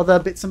some other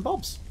bits and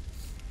bobs.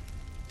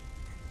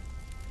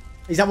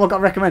 Is that what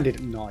got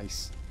recommended?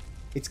 Nice.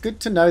 It's good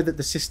to know that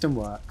the system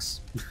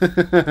works.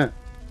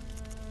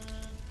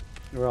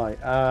 Right.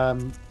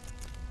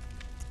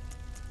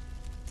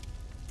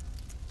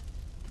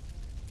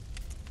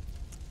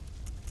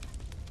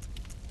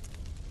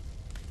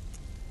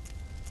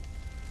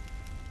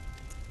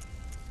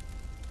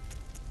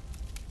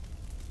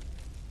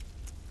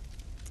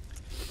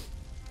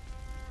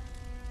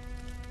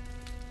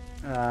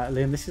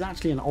 Liam, this is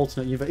actually an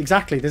alternate universe.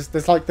 Exactly.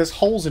 There's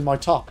holes in my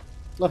top.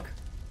 Look.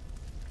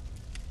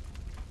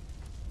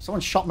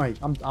 Someone shot me.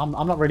 I'm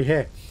not really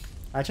here.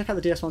 Check out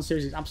the DS1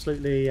 series. It's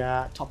absolutely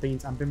top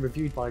beans and been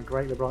reviewed by a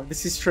great LeBron.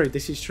 This is true.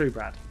 This is true,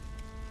 Brad.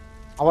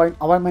 I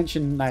won't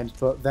mention names,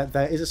 but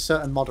there is a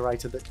certain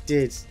moderator that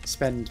did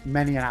spend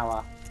many an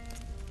hour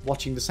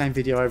watching the same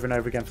video over and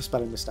over again for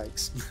spelling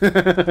mistakes.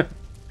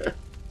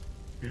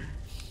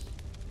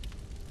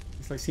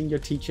 It's like seeing your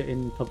teacher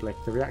in public.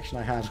 The reaction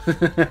I had.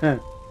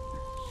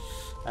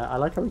 I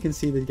like how we can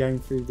see the game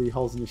through the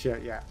holes in the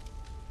shirt. Yeah.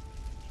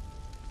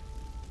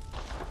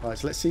 Right,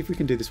 so let's see if we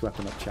can do this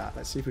weapon up, chat.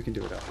 Let's see if we can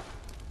do it up.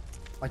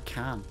 I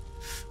can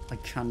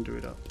do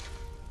it up.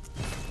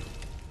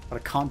 But I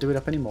can't do it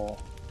up anymore.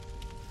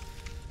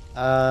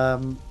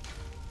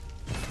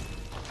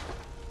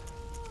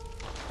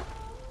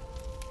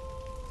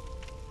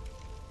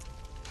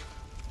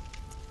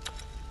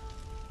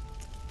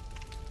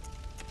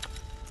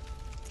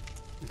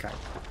 Okay.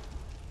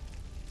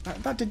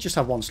 That did just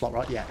have one slot,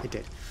 right? Yeah, it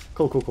did.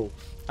 Cool, cool, cool.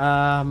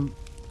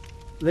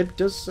 Lib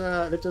does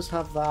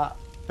have that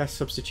best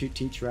substitute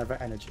teacher ever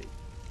energy.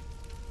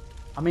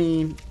 I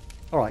mean,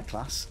 all right,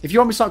 class. If you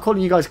want me to start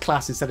calling you guys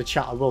class instead of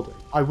chat, I will do.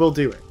 I will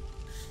do it.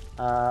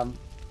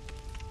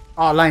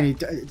 Oh, Lainey,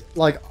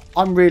 like,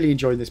 I'm really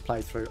enjoying this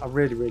playthrough. I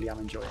really, really am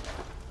enjoying it.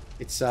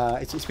 It's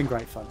been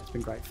great fun. It's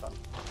been great fun.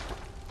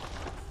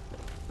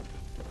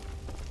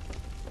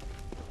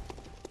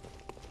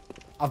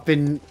 I've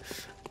been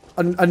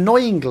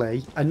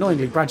annoyingly,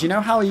 Brad. You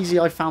know how easy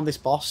I found this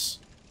boss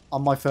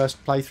on my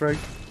first playthrough?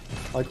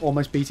 Like,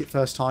 almost beat it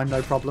first time,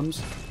 no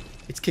problems.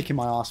 It's kicking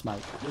my ass,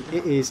 mate.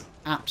 It is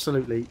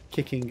absolutely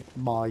kicking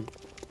my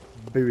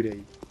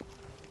booty.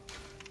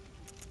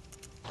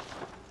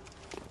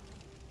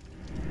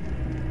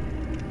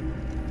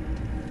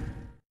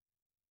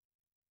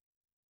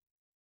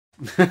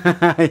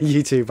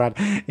 You too, Brad.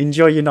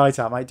 Enjoy your night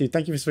out, mate. Dude,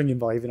 thank you for swinging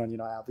by even on your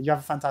night out. But you have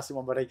a fantastic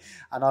one, buddy.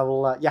 And I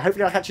will, yeah,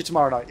 hopefully I'll catch you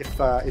tomorrow night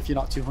if you're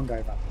not too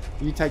hungover.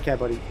 You take care,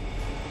 buddy.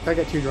 Don't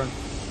get too drunk.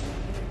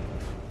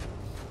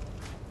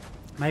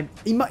 Maybe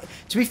he might.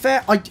 To be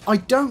fair,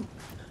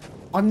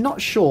 I'm not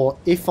sure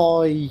if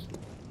I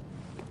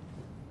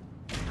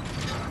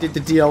did the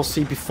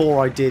DLC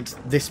before I did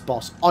this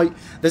boss.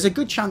 There's a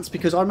good chance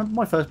because I remember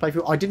my first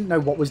playthrough, I didn't know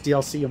what was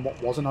DLC and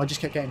what wasn't. I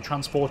just kept getting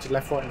transported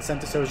left, right, and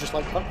centre. So I was just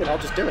like, fuck it, I'll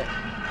just do it.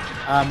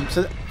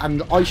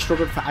 And I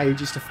struggled for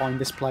ages to find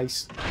this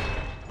place,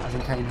 as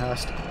in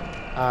Canehurst.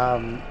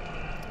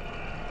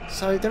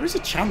 So there is a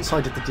chance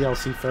I did the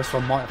DLC first, so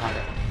I might have had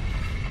it.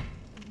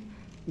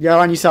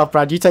 Yeah, and yourself,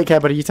 Brad. You take care,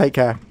 buddy. You take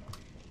care.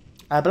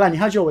 Belani,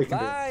 how's your weekend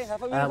been?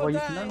 Well, you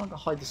can no longer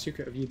hide the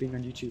secret of you being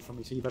on YouTube from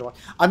me, so you better watch.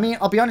 I mean,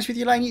 I'll be honest with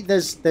you, Laney.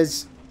 There's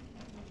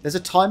a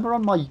timer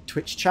on my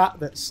Twitch chat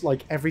that's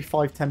like every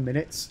 5-10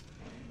 minutes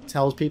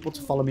tells people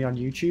to follow me on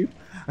YouTube.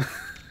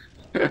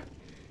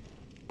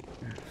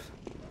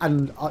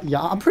 And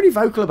yeah, I'm pretty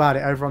vocal about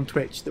it over on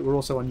Twitch that we're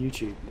also on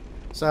YouTube.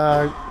 So,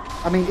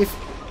 I mean,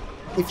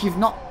 if you've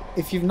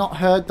not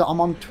heard that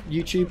I'm on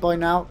YouTube by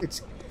now,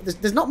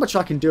 there's not much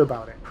I can do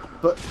about it.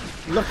 But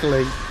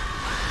luckily,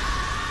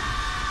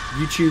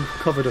 YouTube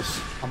covered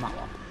us on that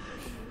one.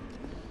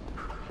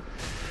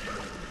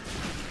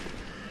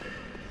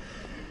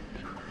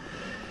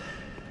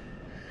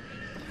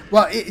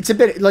 Well, it's a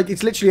bit like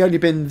it's literally only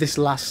been this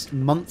last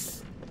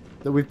month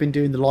that we've been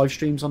doing the live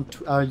streams on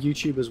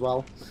YouTube as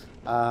well.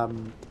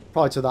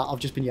 Prior to that, I've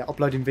just been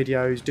uploading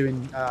videos,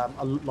 doing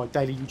like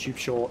daily YouTube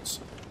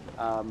shorts.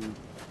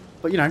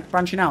 But you know,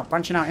 branching out,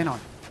 in on.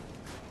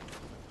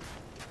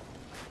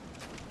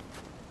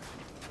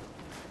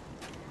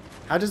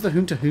 How does the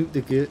Hoonta hoot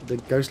the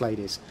ghost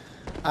ladies?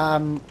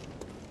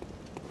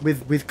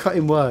 With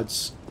cutting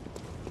words.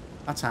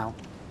 That's how.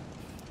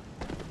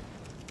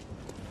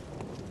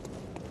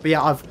 But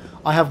yeah,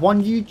 I have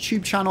one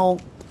YouTube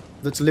channel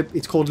that's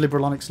it's called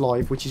Liberalonics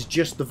Live, which is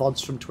just the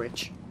VODs from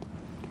Twitch.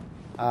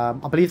 I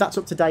believe that's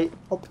up to date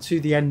up to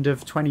the end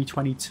of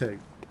 2022.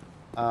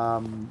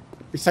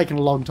 It's taken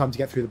a long time to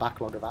get through the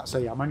backlog of that, so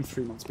yeah, I'm only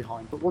 3 months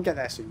behind, but we'll get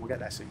there soon.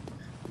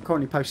 I'm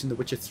currently posting the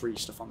Witcher 3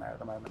 stuff on there at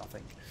the moment, I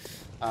think.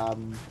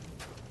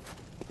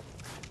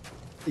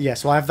 Yeah,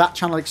 so I have that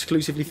channel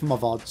exclusively for my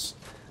VODs,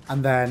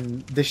 and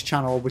then this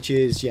channel, which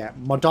is, yeah,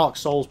 my Dark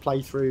Souls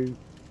playthrough,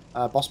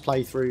 boss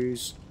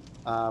playthroughs,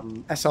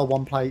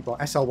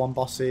 SL1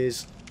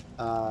 bosses,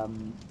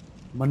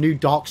 my new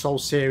Dark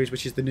Souls series,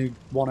 which is the new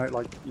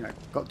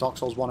got Dark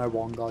Souls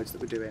 101 guides that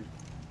we're doing.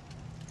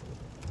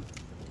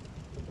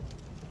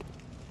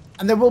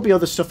 And there will be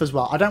other stuff as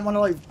well. I don't want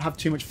to have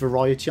too much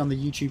variety on the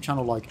YouTube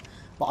channel,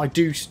 but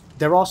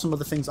there are some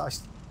other things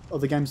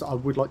other games that I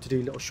would like to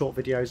do little short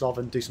videos of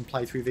and do some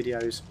playthrough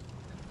videos.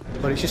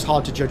 But it's just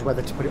hard to judge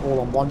whether to put it all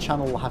on one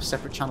channel or have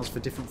separate channels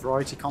for different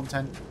variety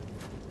content.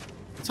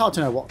 It's hard to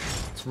know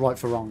what's right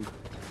for wrong.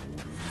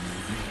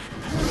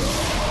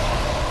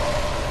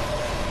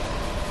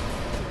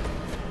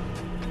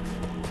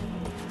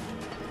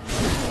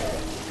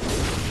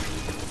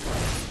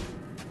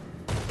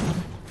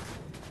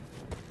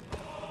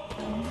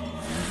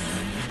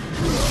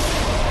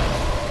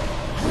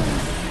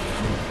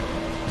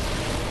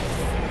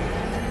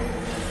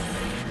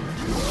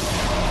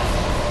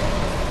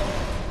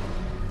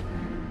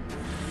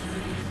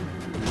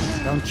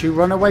 Don't you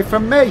run away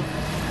from me!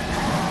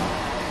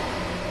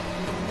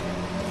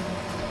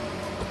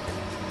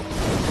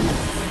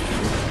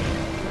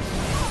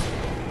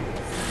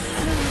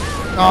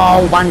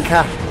 Oh,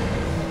 wanker!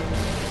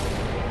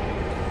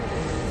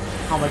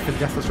 Can't wait for the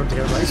Deathless Run to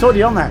go. It's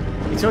already on there.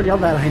 It's already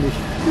on there, Laney.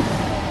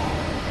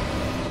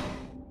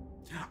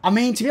 I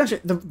mean, to be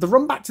honest, the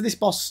run back to this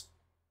boss,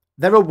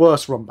 there are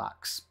worse run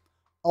backs.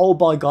 Oh,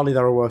 by golly,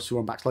 there are worse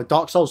run backs. Like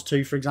Dark Souls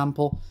 2, for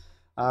example.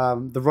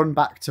 The run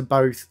back to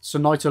both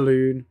Sonita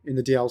Loon in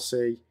the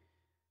DLC.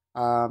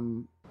 I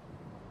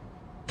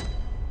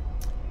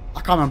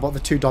can't remember what the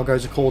two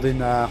doggos are called in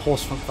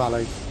Horsefront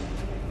Valley.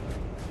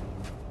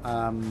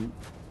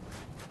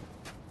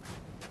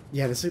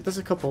 Yeah, there's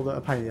a couple that are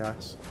a pain in the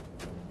ass.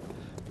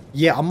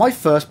 Yeah, on my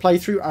first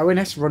playthrough,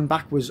 ONS run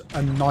back was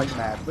a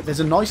nightmare. But there's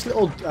a nice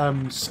little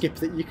skip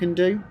that you can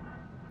do.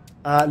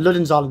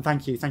 Ludden's Island,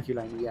 thank you,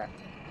 Laney. Yeah.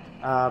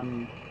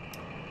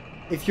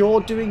 If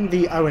you're doing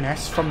the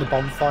ONS from the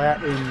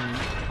bonfire in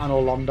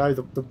Anor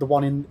Londo, the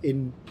one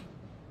in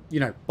you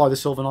know, by the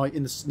Silver Knight,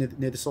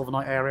 near the Silver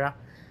Knight area,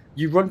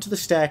 you run to the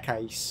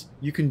staircase.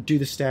 You can do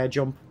the stair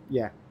jump.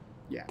 Yeah,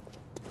 yeah.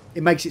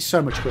 It makes it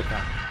so much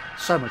quicker.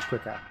 So much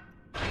quicker.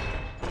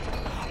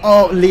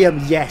 Oh,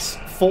 Liam, yes.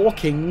 Four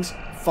Kings,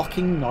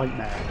 fucking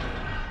nightmare.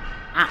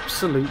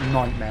 Absolute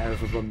nightmare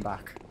of a run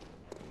back.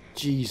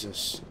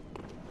 Jesus.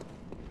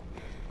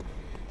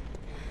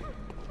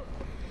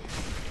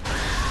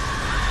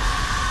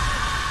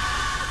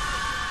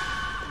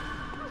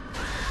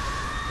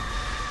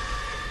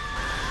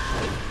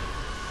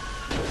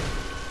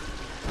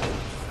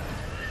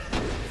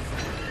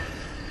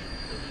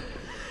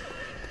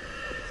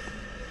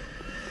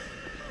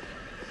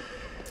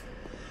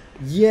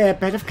 Yeah,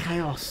 Bed of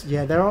Chaos.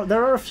 Yeah, there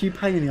are a few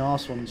pain in the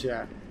arse ones,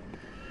 yeah.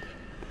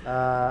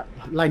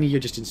 Laney,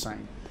 you're just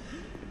insane.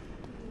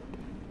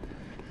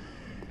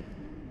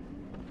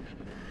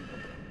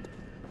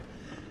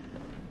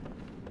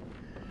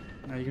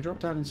 No, you can drop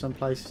down in some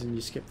places and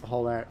you skip the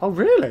whole area. Oh,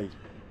 really?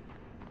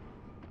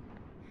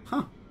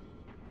 Huh.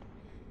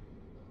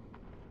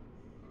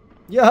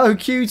 Yo,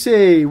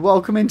 cutie!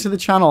 Welcome into the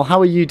channel. How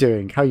are you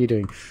doing? How are you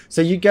doing?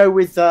 So you go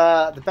with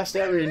the best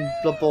area in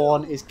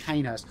Bloodborne is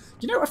Canehurst.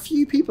 You know, a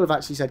few people have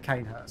actually said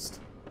Canehurst.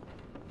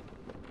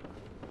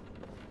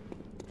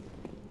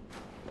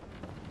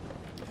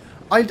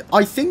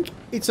 I think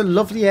it's a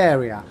lovely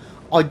area.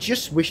 I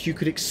just wish you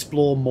could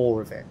explore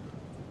more of it.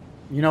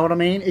 You know what I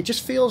mean? It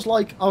just feels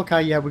like,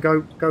 okay, yeah, we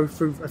go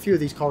through a few of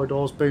these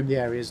corridors, boom, the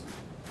area's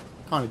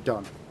kind of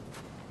done.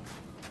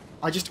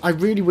 I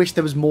really wish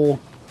there was more.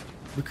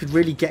 We could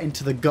really get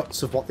into the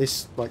guts of what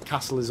this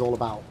castle is all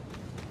about.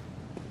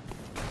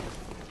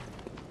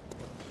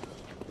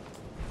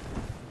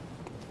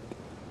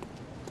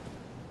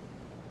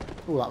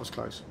 Oh, that was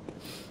close.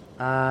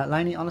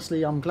 Laney,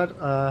 honestly, I'm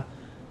glad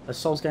as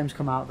Souls games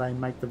come out, they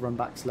make the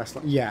runbacks less.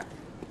 Yeah.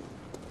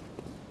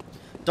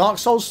 Dark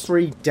Souls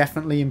 3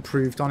 definitely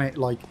improved on it,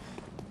 like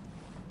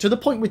to the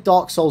point with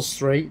Dark Souls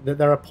 3 that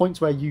there are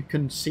points where you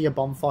can see a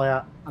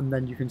bonfire and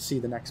then you can see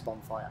the next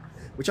bonfire,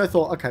 which I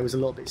thought, okay, was a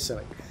little bit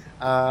silly.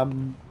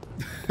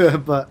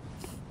 But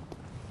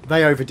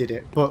they overdid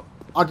it. But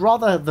I'd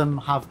rather them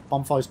have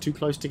bonfires too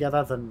close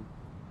together than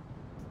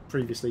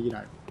previously, you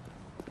know.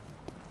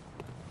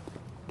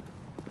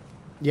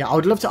 Yeah, I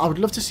would love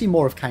to see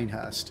more of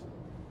Canehurst.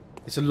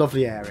 It's a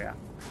lovely area,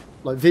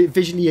 like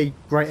visually a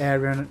great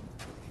area, and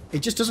it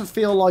just doesn't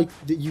feel like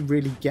that you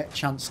really get a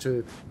chance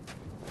to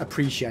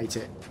appreciate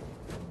it,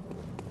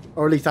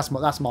 or at least that's my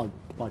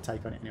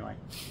take on it anyway.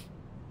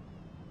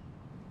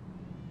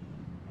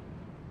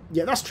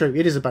 Yeah, that's true.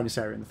 It is a bonus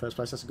area in the first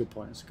place. That's a good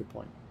point. That's a good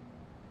point.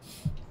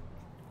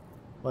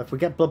 Well, if we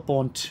get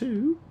Bloodborne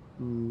 2...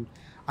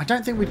 I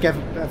don't think we'd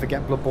ever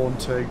get Bloodborne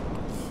 2.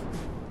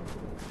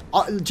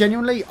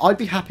 Genuinely, I'd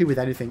be happy with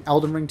anything.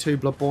 Elden Ring 2,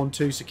 Bloodborne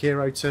 2,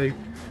 Sekiro 2,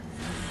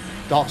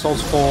 Dark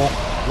Souls 4.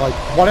 Like,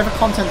 whatever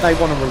content they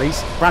want to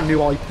release, brand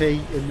new IP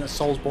in a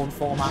Soulsborne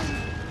format,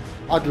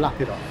 I'd lap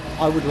it up.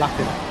 I would lap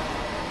it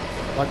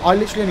up. Like, I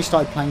literally only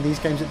started playing these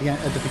games at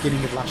the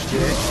beginning of last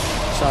year.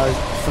 So,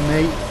 for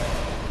me...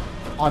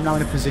 I'm now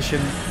in a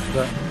position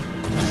that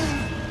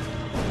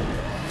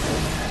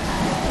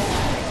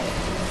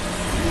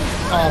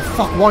oh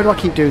fuck! Why do I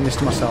keep doing this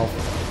to myself?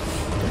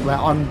 Where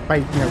I'm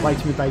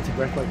waiting with bated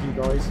breath like you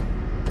guys.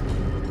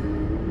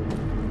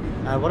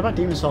 What about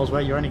Demon Souls,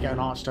 where you only get an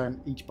Archstone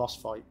each boss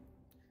fight?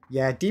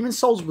 Yeah, Demon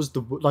Souls was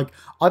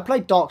I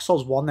played Dark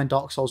Souls 1, then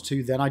Dark Souls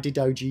 2, then I did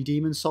OG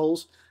Demon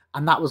Souls,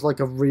 and that was like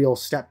a real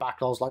step back.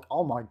 I was like,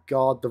 oh my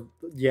god,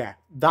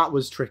 that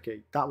was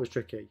tricky. That was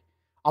tricky.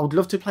 I would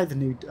love to play the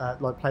new,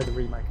 play the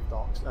remake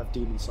of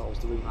Demon Souls,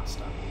 the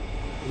remaster.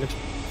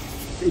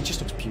 It just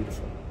looks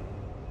beautiful.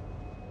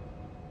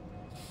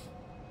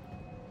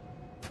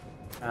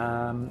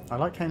 I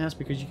like Canehurst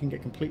because you can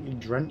get completely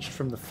drenched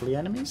from the flea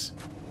enemies.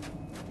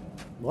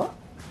 What?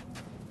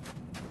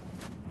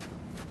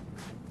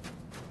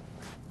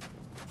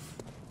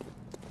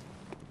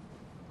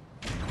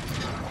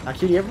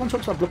 Actually, everyone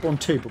talks about Bloodborne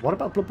 2, but what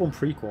about Bloodborne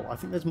prequel? I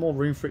think there's more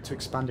room for it to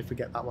expand if we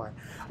get that way.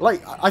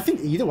 Like, I think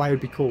either way would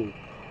be cool.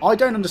 I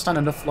don't understand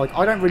enough, like,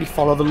 I don't really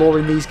follow the lore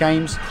in these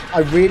games. I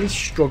really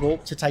struggle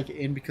to take it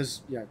in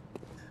because, you know,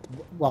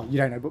 well, you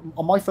don't know, but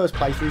on my first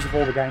playthroughs of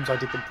all the games, I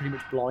did them pretty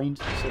much blind,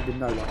 so there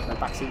no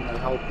backseat, no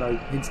help, no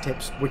hints,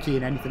 tips, wiki,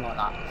 and anything like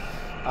that.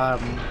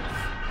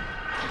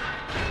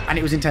 And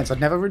it was intense.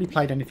 I'd never really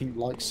played anything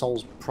like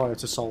Souls prior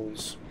to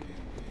Souls,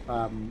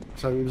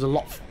 so it was a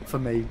lot for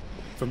me,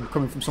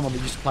 coming from someone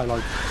that used to play,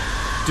 like,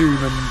 Doom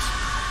and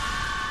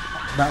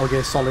Metal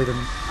Gear Solid and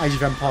Age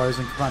of Empires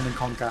and Command &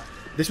 Conquer.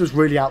 This was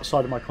really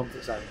outside of my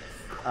comfort zone.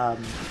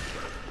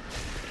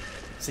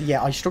 So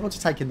yeah, I struggled to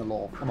take in the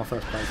lore on my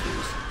first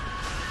playthroughs.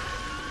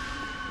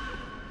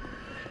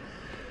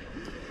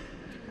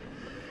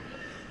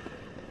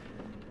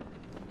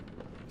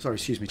 Sorry,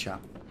 excuse me,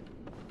 chat.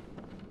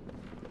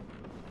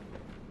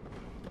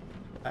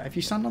 If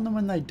you stand on them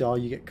when they die,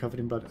 you get covered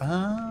in blood.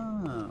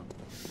 Ah.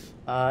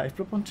 If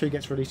Bloodborne 2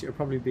 gets released, it'll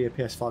probably be a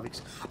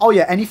PS5. Oh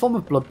yeah, any form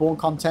of Bloodborne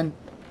content,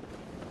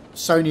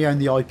 Sony own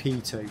the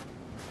IP to.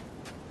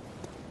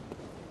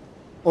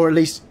 Or at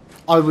least,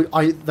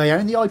 they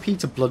own the IP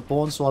to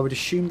Bloodborne, so I would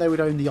assume they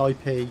would own the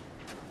IP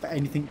for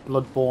anything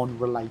Bloodborne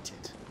related.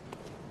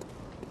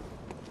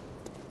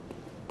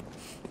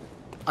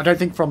 I don't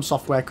think From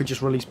Software could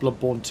just release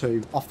Bloodborne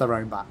 2 off their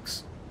own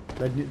backs.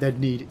 They'd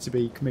need it to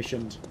be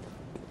commissioned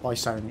by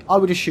Sony. I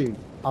would assume.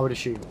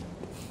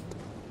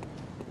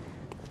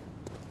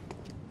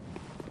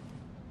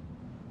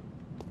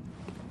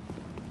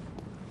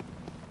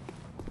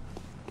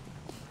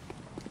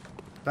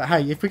 But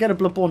hey, if we get a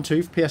Bloodborne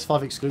 2 for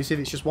PS5 exclusive,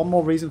 it's just one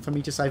more reason for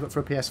me to save up for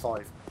a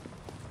PS5.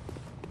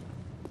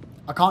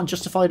 I can't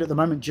justify it at the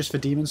moment just for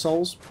Demon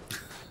Souls.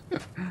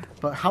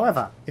 But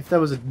however, if there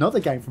was another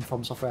game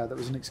from Software that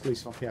was an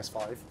exclusive on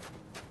PS5,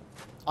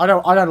 I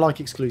don't like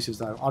exclusives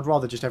though. I'd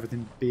rather just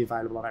everything be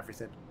available on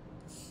everything.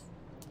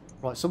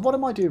 Right, so what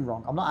am I doing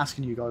wrong? I'm not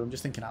asking you guys, I'm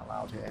just thinking out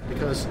loud here.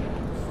 Because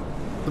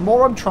the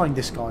more I'm trying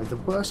this guy, the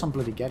worse I'm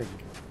bloody getting.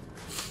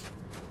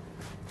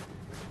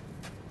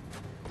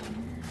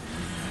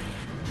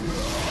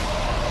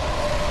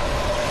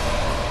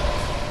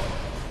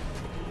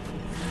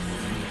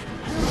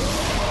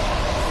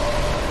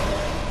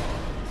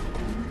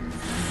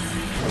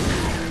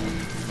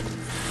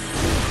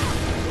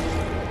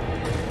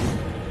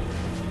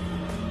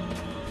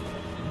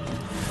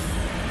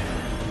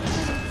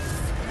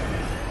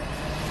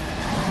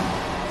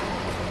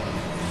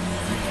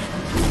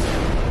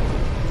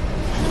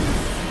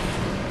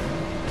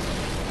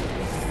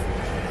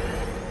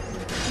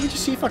 Let me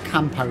just see if I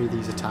can parry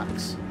these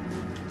attacks.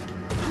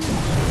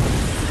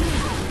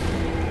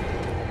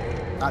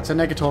 That's a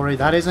negatory.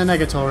 That is a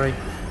negatory.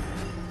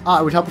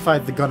 Ah, it would help if I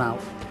had the gun out.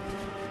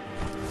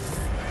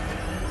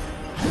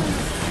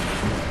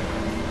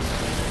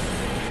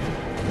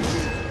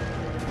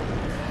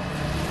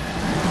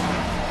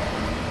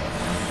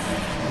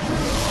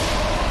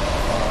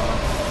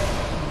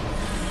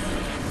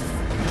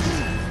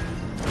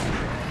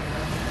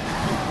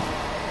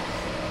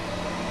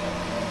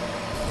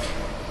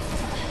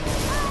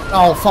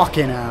 Oh,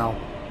 fucking hell.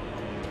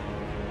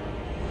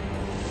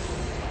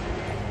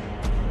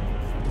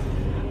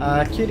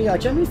 QD, I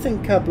generally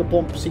think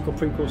Bloodborne sequel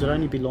prequels would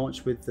only be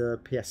launched with the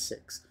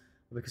PS6.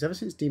 Because ever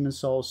since Demon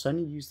Souls,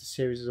 Sony used the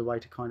series as a way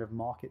to kind of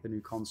market the new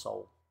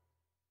console.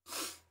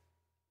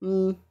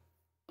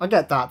 I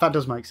get that. That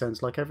does make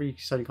sense. Like every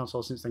Sony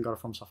console since then got a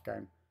FromSoft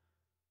game.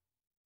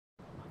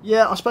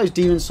 Yeah, I suppose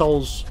Demon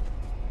Souls,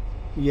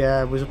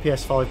 yeah, was a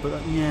PS5,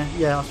 but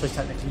yeah, I suppose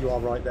technically you are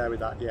right there with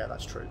that. Yeah,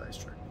 that's true. That is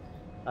true.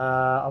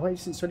 I waited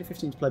since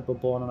 2015 to play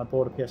Bloodborne, and I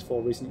bought a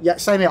PS4 recently. Yeah,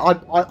 same here.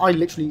 I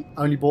literally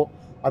only bought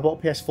a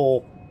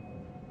PS4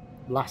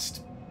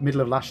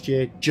 middle of last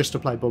year just to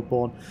play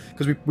Bloodborne,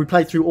 because we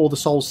played through all the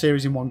Souls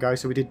series in one go.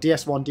 So we did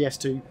DS1,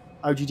 DS2,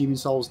 OG Demon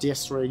Souls,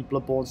 DS3,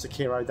 Bloodborne,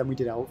 Sekiro. Then we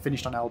did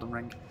finished on Elden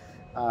Ring,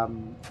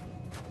 and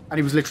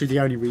it was literally the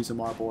only reason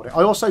why I bought it.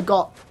 I also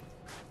got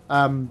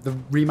the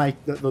remake,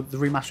 the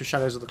remaster of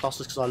Shadows of the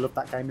Colossus, because I loved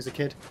that game as a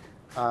kid.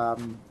 But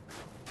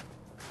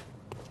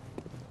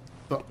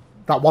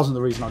that wasn't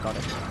the reason I got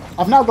it.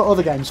 I've now got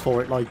other games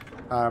for it, like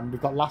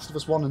we've got Last of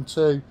Us 1 and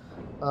 2,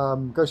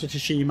 Ghost of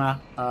Tsushima,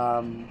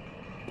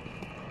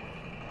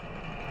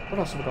 what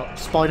else have we got?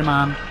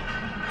 Spider-Man.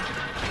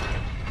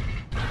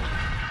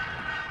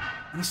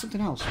 And there's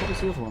something else. What was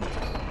the other one?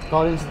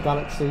 Guardians of the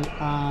Galaxy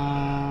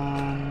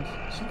and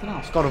something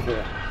else. God of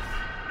War.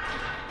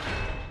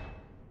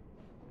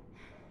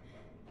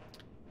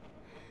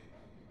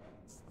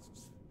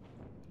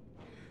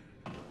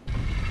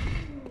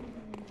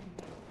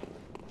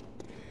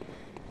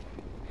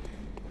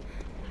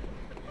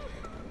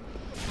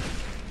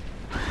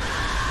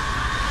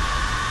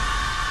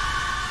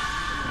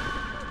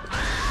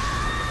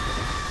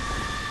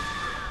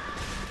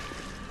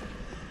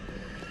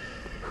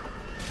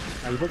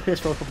 You bought PS4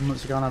 a couple of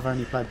months ago and I've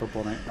only played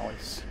Bloodborne 8.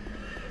 Nice.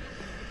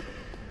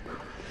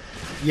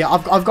 Yeah,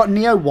 I've got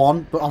Neo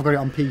 1, but I've got it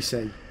on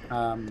PC.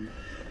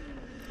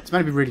 It's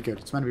meant to be really good.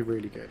 It's meant to be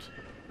really good.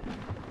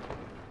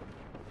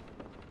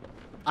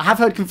 I have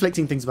heard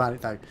conflicting things about it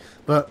though.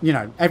 But, you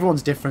know,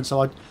 everyone's different,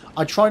 so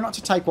I try not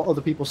to take what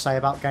other people say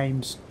about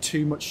games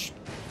too much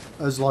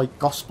as, like,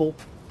 gospel.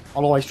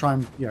 I'll always try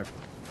and, you know,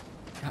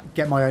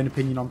 get my own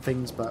opinion on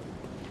things, but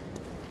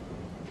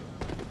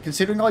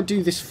considering I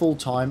do this full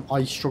time,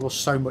 I struggle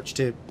so much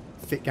to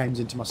fit games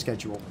into my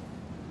schedule.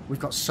 We've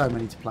got so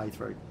many to play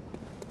through.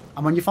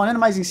 And when you find an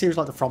amazing series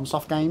like the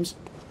FromSoft games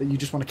that you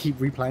just want to keep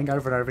replaying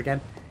over and over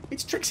again,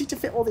 it's tricksy to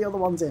fit all the other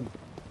ones in.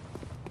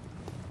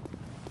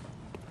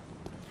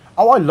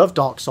 Oh, I love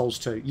Dark Souls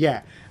 2.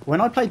 Yeah,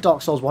 when I played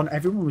Dark Souls 1,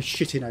 everyone was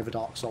shitting over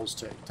Dark Souls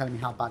 2, telling me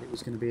how bad it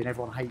was going to be and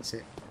everyone hates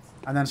it.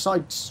 And then I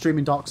started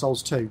streaming Dark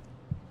Souls 2.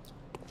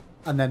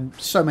 And then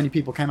so many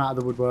people came out of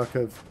the woodwork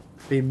of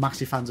being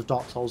massive fans of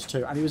Dark Souls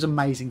 2, and it was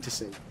amazing to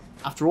see.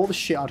 After all the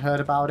shit I'd heard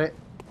about it,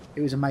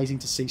 it was amazing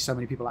to see so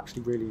many people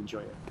actually really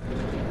enjoy it.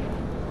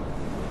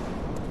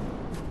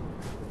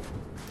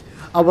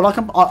 Oh, well,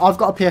 I've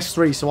got a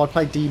PS3, so I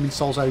played Demon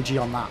Souls OG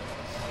on that.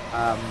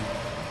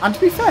 And to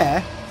be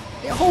fair,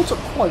 it holds up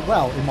quite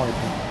well, in my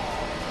opinion.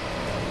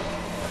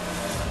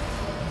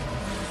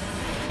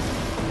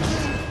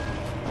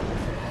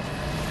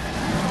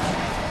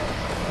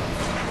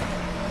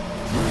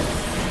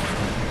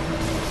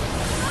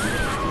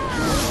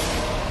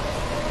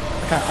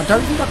 Okay, I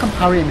don't think I can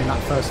parry him in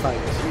that first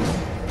phase.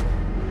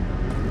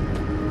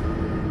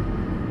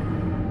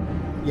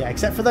 Yeah,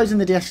 except for those in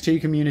the DS2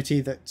 community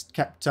that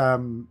kept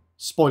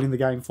spoiling the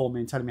game for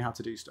me and telling me how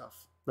to do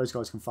stuff. Those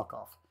guys can fuck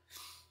off.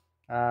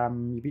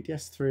 You beat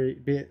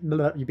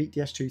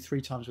DS2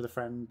 3 times with a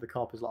friend. The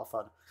co-op is a lot of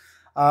fun.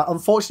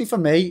 Unfortunately for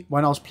me,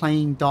 when I was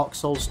playing Dark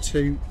Souls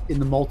 2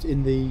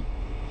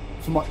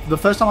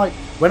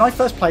 when I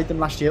first played them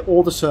last year,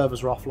 all the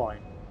servers were offline,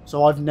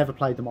 so I've never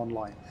played them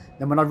online.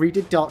 Then when I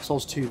redid Dark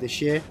Souls 2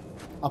 this year,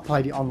 I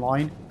played it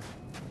online.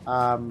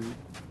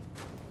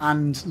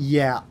 And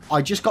yeah,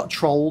 I just got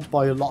trolled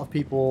by a lot of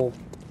people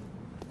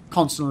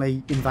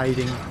constantly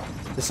invading.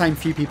 The same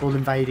few people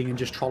invading and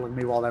just trolling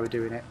me while they were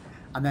doing it.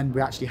 And then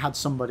we actually had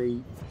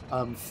somebody, I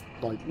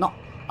don't know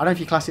if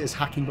you class it as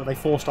hacking, but they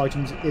forced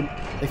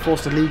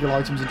illegal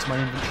items into my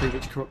inventory,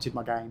 which corrupted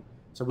my game.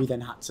 So we then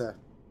had to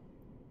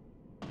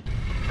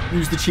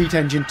use the cheat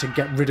engine to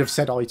get rid of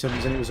said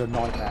items, and it was a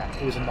nightmare.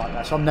 It was a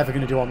nightmare. So I'm never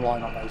going to do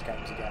online on those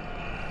games again.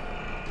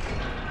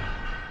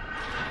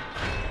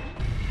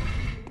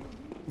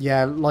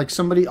 Yeah, like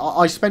somebody,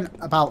 I spent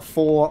about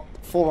four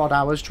odd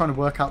hours trying to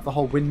work out the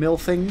whole windmill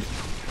thing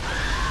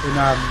in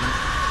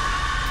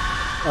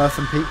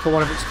Earthen Peak or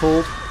whatever it's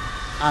called,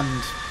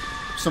 and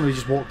somebody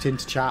just walked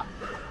into chat,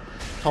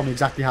 told me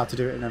exactly how to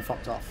do it, and then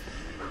fucked off.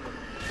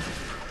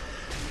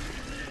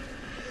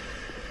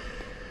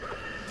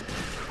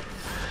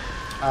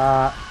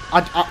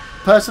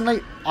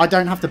 Personally, I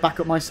don't have to back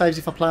up my saves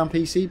if I play on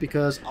PC,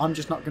 because I'm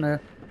just not going to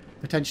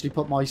potentially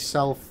put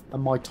myself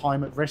and my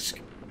time at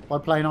risk by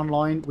playing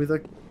online with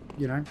a,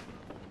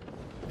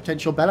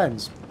 potential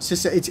bellends.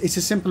 It's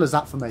as simple as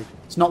that for me.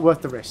 It's not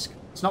worth the risk.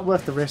 It's not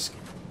worth the risk,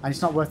 and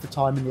it's not worth the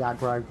time and the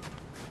aggro.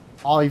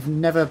 I've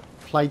never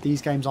played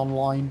these games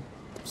online,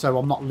 so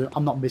I'm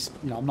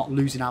not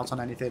losing out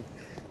on anything.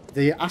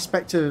 The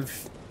aspect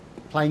of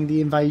playing the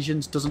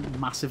invasions doesn't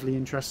massively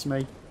interest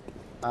me.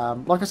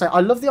 Like I say, I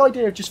love the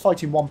idea of just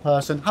fighting one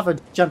person, have a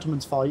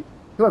gentleman's fight,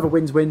 whoever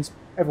wins wins,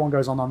 everyone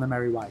goes on their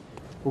merry way.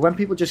 But when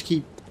people just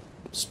keep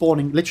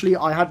spawning, literally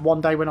I had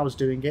one day when I was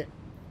doing it,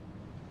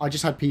 I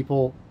just had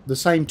people, the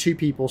same two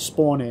people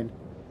spawn in,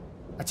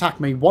 attack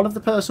me. One of the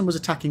person was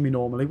attacking me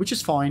normally, which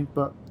is fine,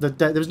 but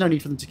there was no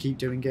need for them to keep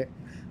doing it.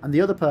 And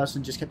the other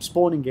person just kept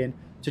spawning in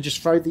to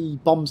just throw the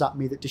bombs at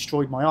me that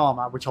destroyed my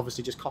armor, which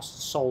obviously just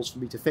cost souls for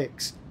me to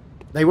fix.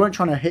 They weren't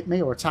trying to hit me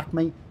or attack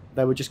me,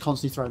 they were just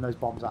constantly throwing those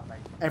bombs at me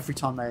every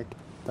time they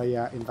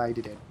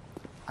invaded it.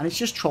 And it's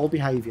just troll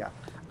behaviour,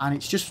 and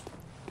it's just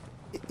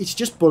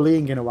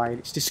bullying in a way, and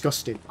it's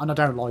disgusting, and I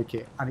don't like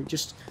it. And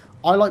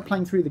I like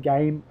playing through the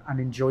game and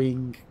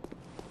enjoying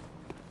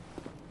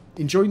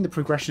the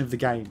progression of the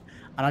game,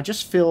 and I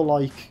just feel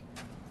like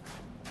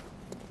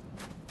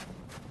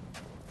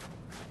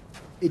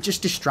it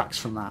just distracts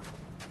from that.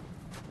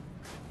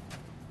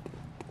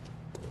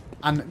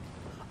 And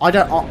I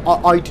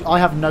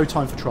have no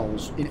time for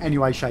trolls in any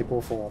way, shape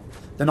or form.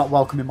 They're not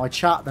welcome in my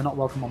chat, they're not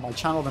welcome on my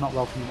channel, they're not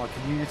welcome in my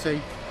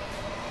community.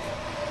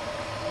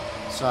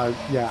 So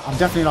yeah, I'm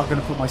definitely not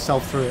going to put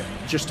myself through it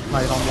just to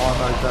play an online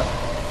mode that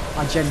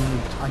I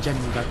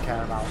genuinely don't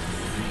care about.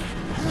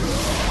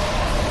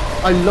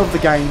 I love the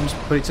games,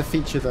 but it's a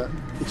feature that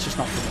it's just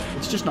not for me.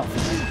 It's just not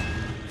for me.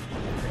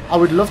 I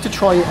would love to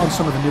try it on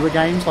some of the newer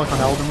games, like on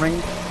Elden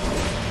Ring.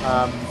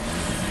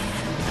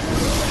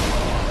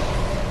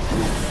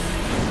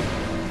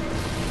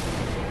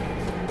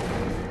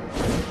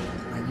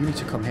 You need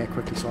to come here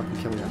quickly so I can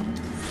kill you.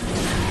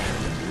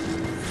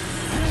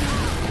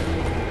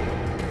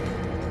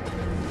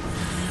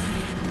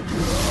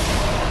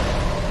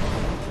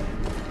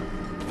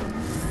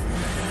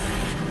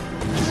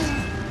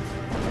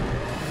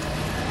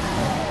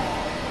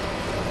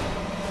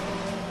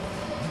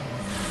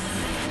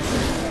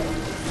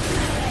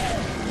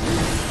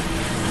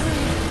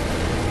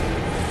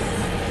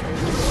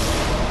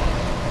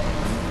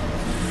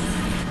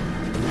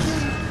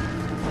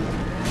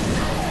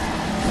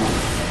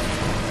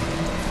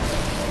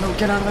 No,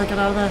 get out of there, get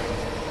out of there.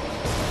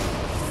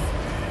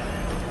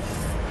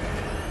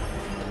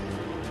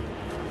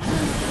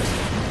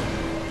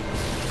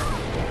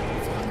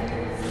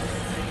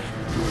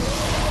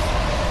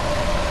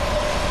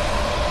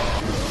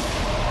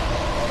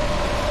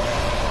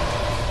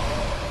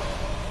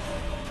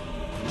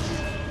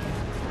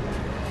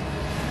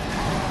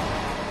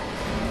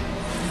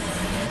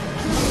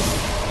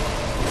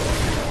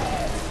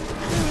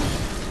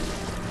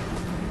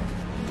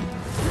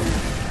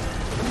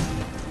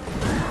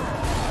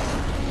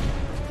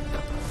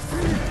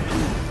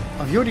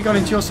 Have you already gone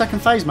into your second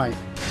phase, mate?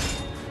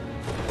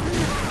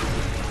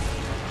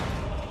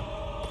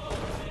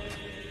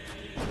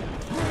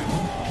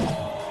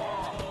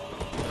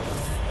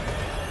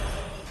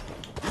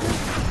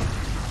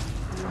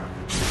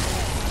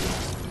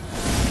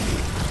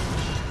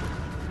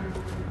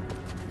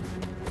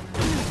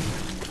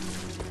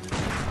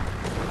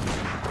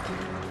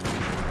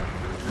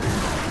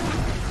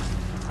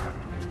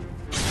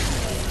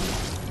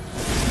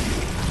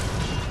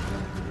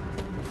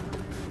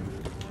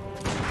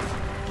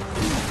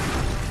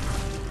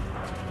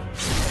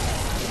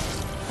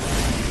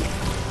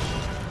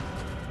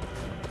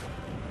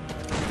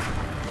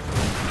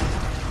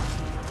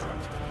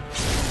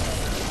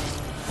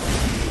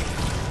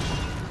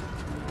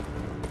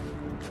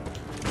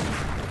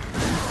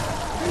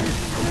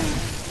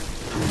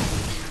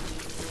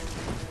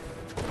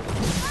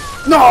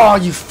 No,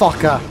 you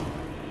fucker!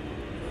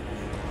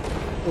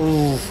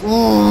 Ooh,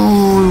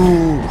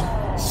 ooh.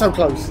 So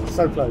close,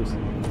 so close.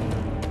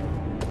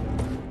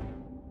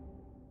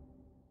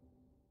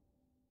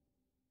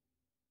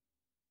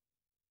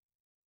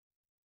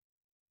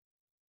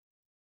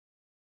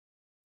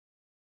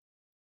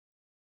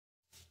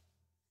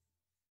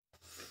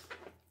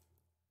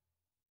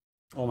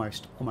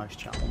 Almost,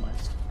 chat,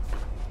 almost.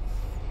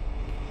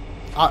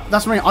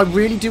 That's right, I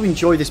really do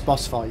enjoy this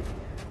boss fight.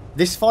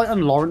 This fight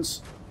on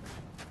Lawrence,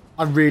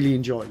 I really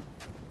enjoy.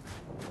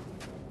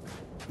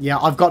 Yeah,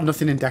 I've got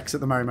nothing in Dex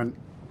at the moment.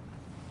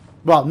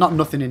 Well, not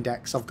nothing in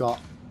Dex, I've got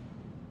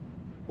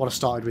what I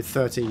started with,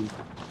 13.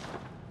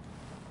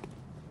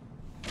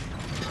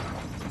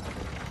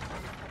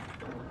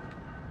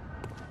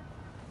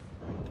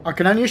 I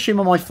can only assume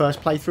on my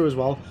first playthrough as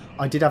well,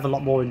 I did have a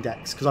lot more in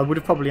Dex, because I would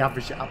have probably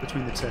averaged it out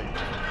between the two.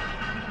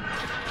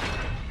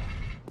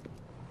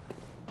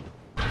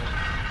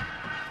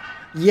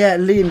 Yeah,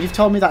 Liam, you've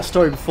told me that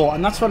story before,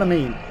 and that's what I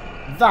mean.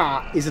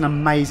 That is an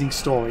amazing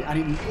story,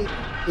 and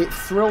it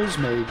thrills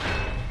me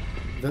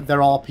that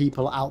there are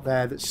people out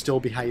there that still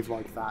behave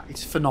like that.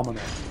 It's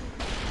phenomenal.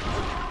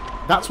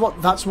 That's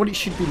what it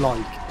should be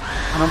like.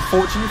 And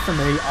unfortunately for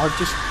me, I've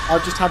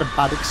just had a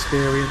bad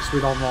experience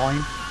with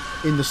online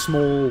in the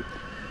small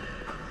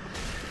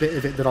bit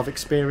of it that I've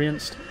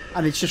experienced,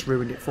 and it's just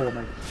ruined it for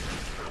me.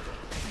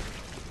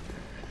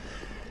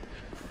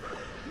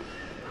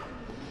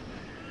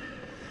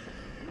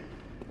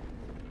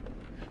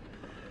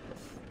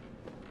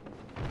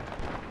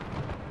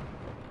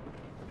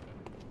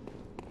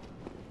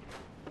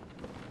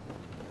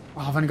 Oh,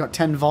 I've only got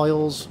 10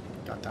 vials.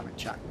 God damn it,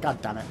 chat. God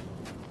damn it.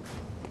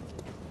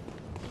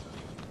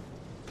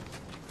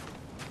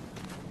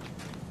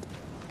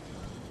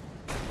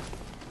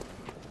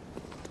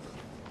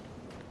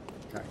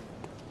 Okay.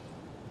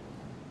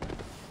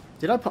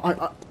 Did I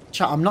put...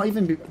 chat, I'm not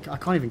even... I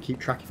can't even keep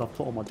track if I've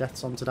put all my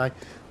deaths on today.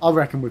 I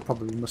reckon we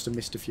probably must have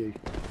missed a few.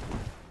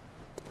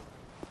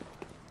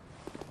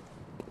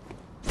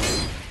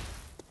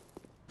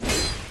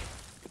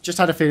 Just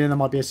had a feeling there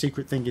might be a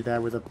secret thingy there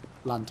with a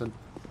lantern.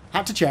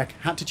 Had to check.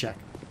 Had to check.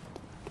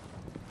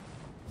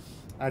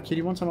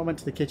 Kitty, one time I went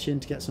to the kitchen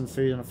to get some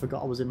food and I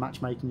forgot I was in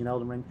matchmaking in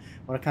Elden Ring.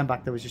 When I came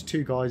back, there was just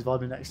 2 guys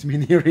vibing next to me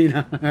in the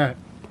arena.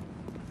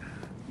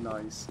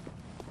 Nice.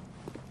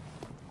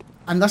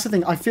 And that's the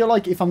thing. I feel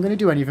like if I'm going to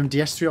do any of them,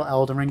 DS3 or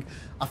Elden Ring,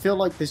 I feel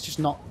like there's just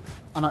not...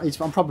 And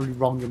I'm probably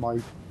wrong in my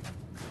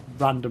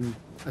random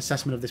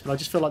assessment of this, but I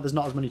just feel like there's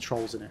not as many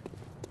trolls in it.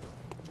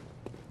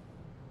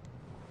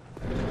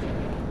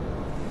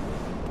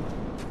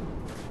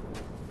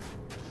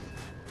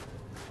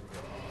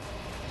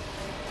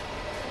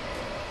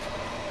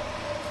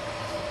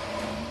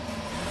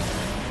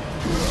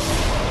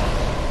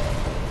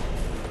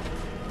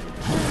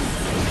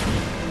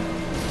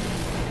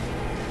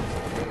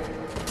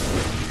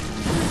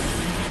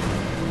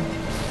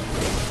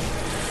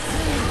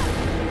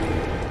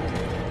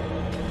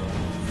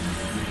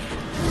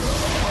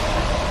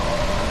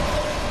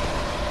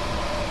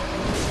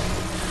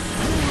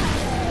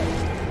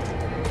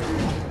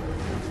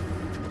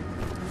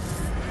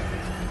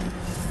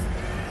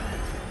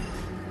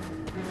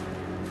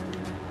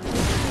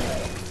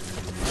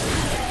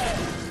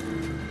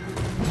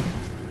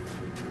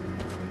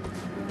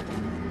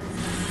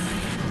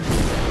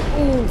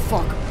 Oh,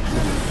 fuck.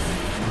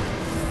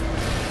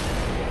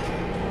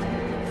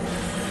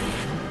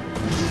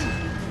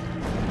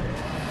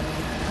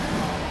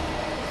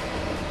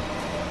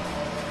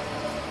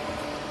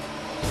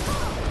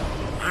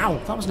 Ow,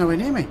 that was nowhere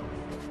near me.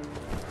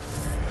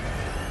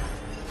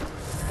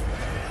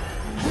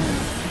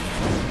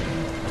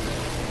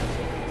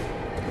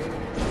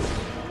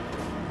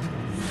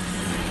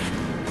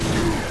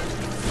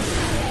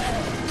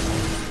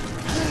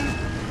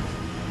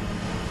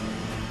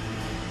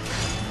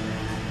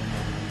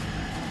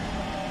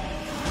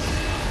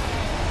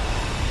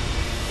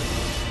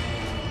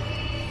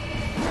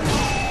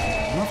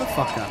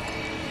 Motherfucker.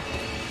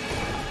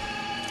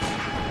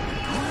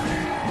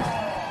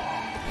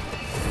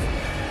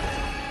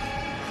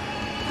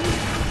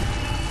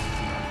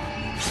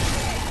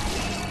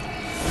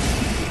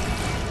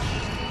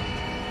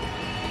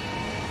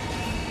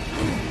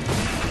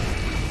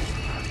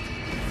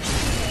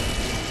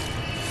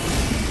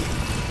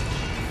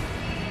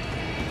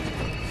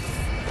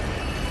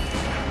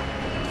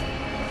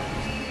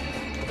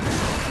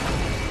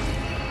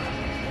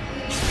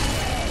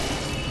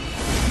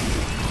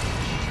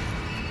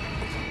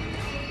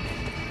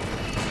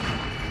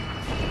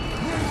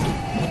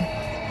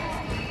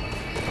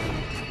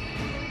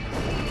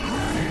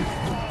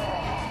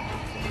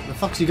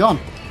 The fuck's he gone?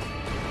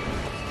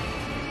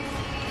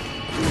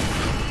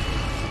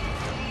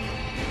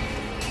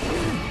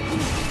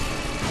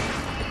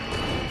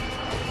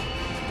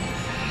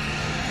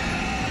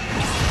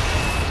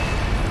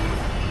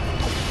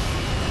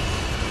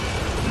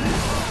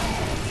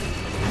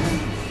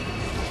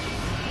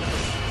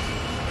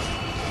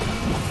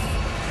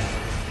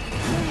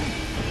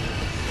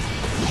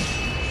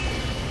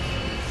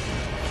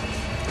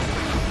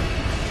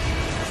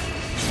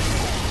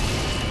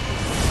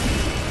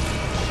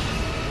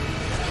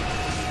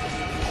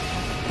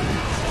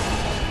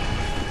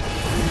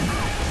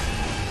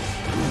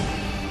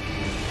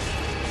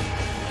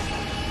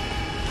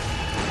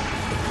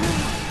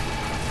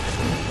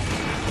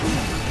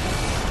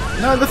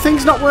 No, the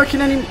thing's not working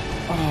anymore.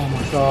 Oh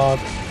my god.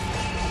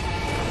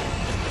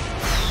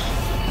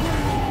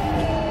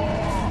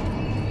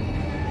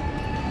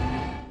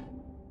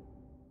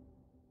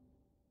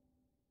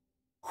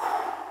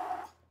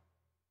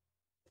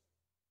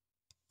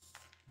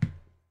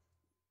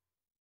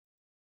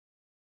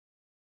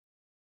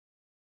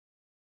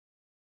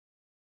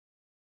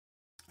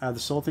 The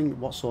sword thing?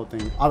 What sword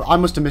thing? I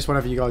must have missed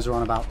whatever you guys are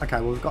on about.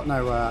 Okay, well, we've got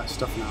no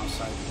stuff now,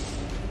 so...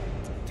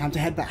 Time to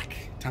head back.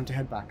 Time to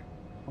head back.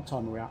 What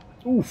time are we at?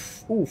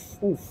 Oof,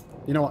 oof, oof.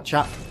 You know what,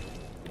 chat?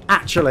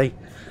 Actually,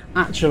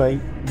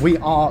 we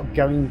are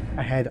going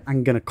ahead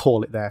and going to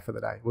call it there for the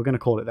day. We're going to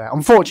call it there.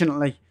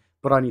 Unfortunately,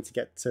 but I need to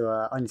get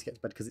to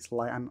bed because it's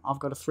late, and I've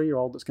got a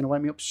 3-year-old that's going to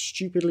wake me up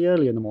stupidly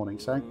early in the morning,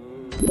 so...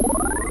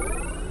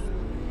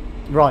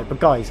 Right, but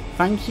guys,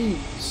 thank you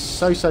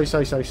so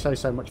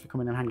much for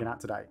coming and hanging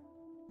out today.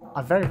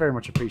 I very, very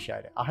much appreciate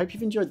it. I hope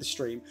you've enjoyed the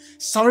stream.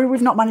 Sorry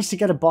we've not managed to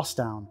get a boss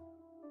down.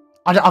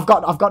 I've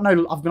not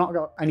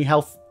got any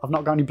health. I've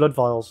not got any blood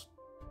vials.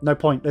 No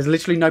point. There's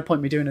literally no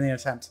point me doing any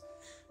attempt.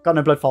 Got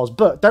no blood vials.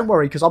 But don't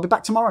worry, because I'll be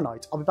back tomorrow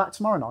night. I'll be back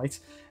tomorrow night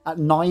at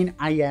 9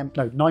 p.m.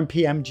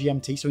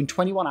 GMT. So in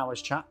 21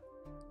 hours, chat.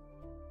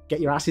 Get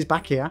your asses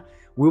back here.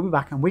 We'll be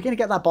back, and we're going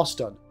to get that boss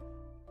done.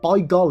 By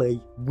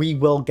golly, we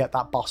will get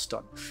that boss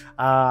done.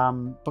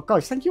 But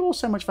guys, thank you all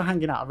so much for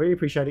hanging out. I really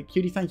appreciate it.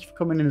 Cutie, thank you for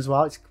coming in as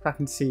well. It's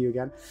cracking to see you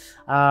again.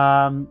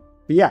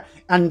 But yeah,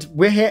 and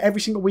we're here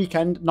every single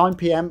weekend, 9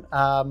 p.m,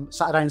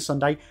 Saturday and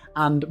Sunday.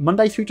 And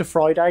Monday through to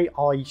Friday,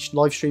 I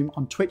live stream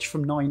on Twitch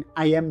from 9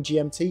 a.m.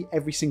 GMT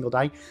every single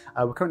day.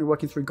 We're currently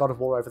working through God of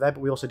War over there,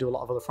 but we also do a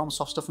lot of other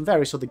FromSoft stuff and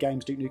various other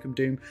games, Duke Nukem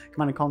Doom,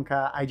 Command &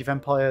 Conquer, Age of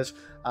Empires.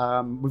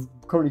 We're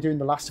currently doing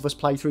the Last of Us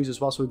playthroughs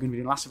as well, so we're going to be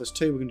doing Last of Us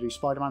 2, we're going to do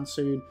Spider-Man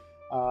soon.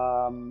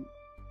 Going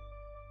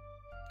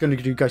to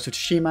do Ghost of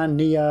Tsushima,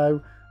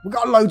 Neo. We've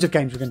got loads of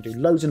games we're going to do.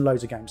 Loads and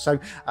loads of games. So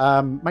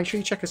make sure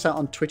you check us out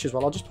on Twitch as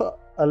well. I'll just put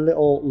a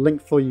little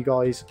link for you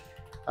guys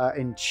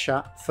in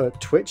chat for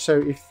Twitch.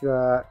 So if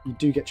you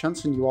do get a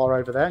chance and you are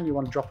over there and you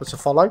want to drop us a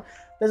follow,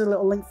 there's a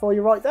little link for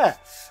you right there.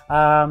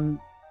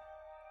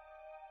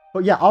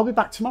 But yeah, I'll be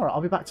back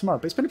tomorrow.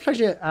 But it's been a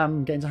pleasure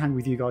getting to hang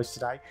with you guys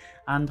today.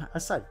 And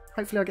as I say,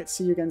 hopefully I'll get to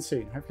see you again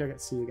soon.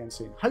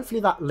 Hopefully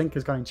that link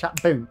has gone in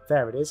chat. Boom,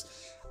 there it is.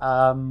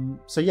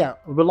 So yeah,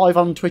 we're live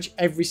on Twitch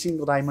every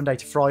single day, Monday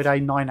to Friday,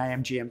 9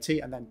 a.m.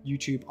 GMT, and then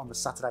YouTube on the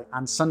Saturday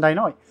and Sunday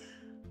night.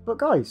 But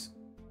guys,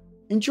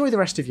 enjoy the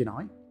rest of your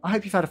night. I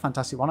hope you've had a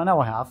fantastic one. I know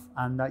I have.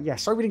 And yeah,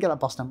 sorry we didn't get that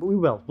boss done, but we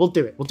will. We'll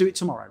do it. We'll do it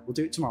tomorrow. We'll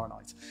do it tomorrow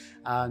night.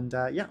 And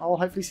yeah, I'll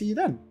hopefully see you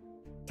then.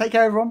 Take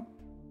care, everyone.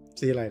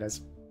 See you later.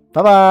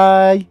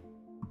 Bye-bye.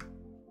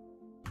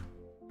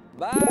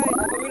 Bye.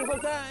 Have a beautiful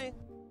time.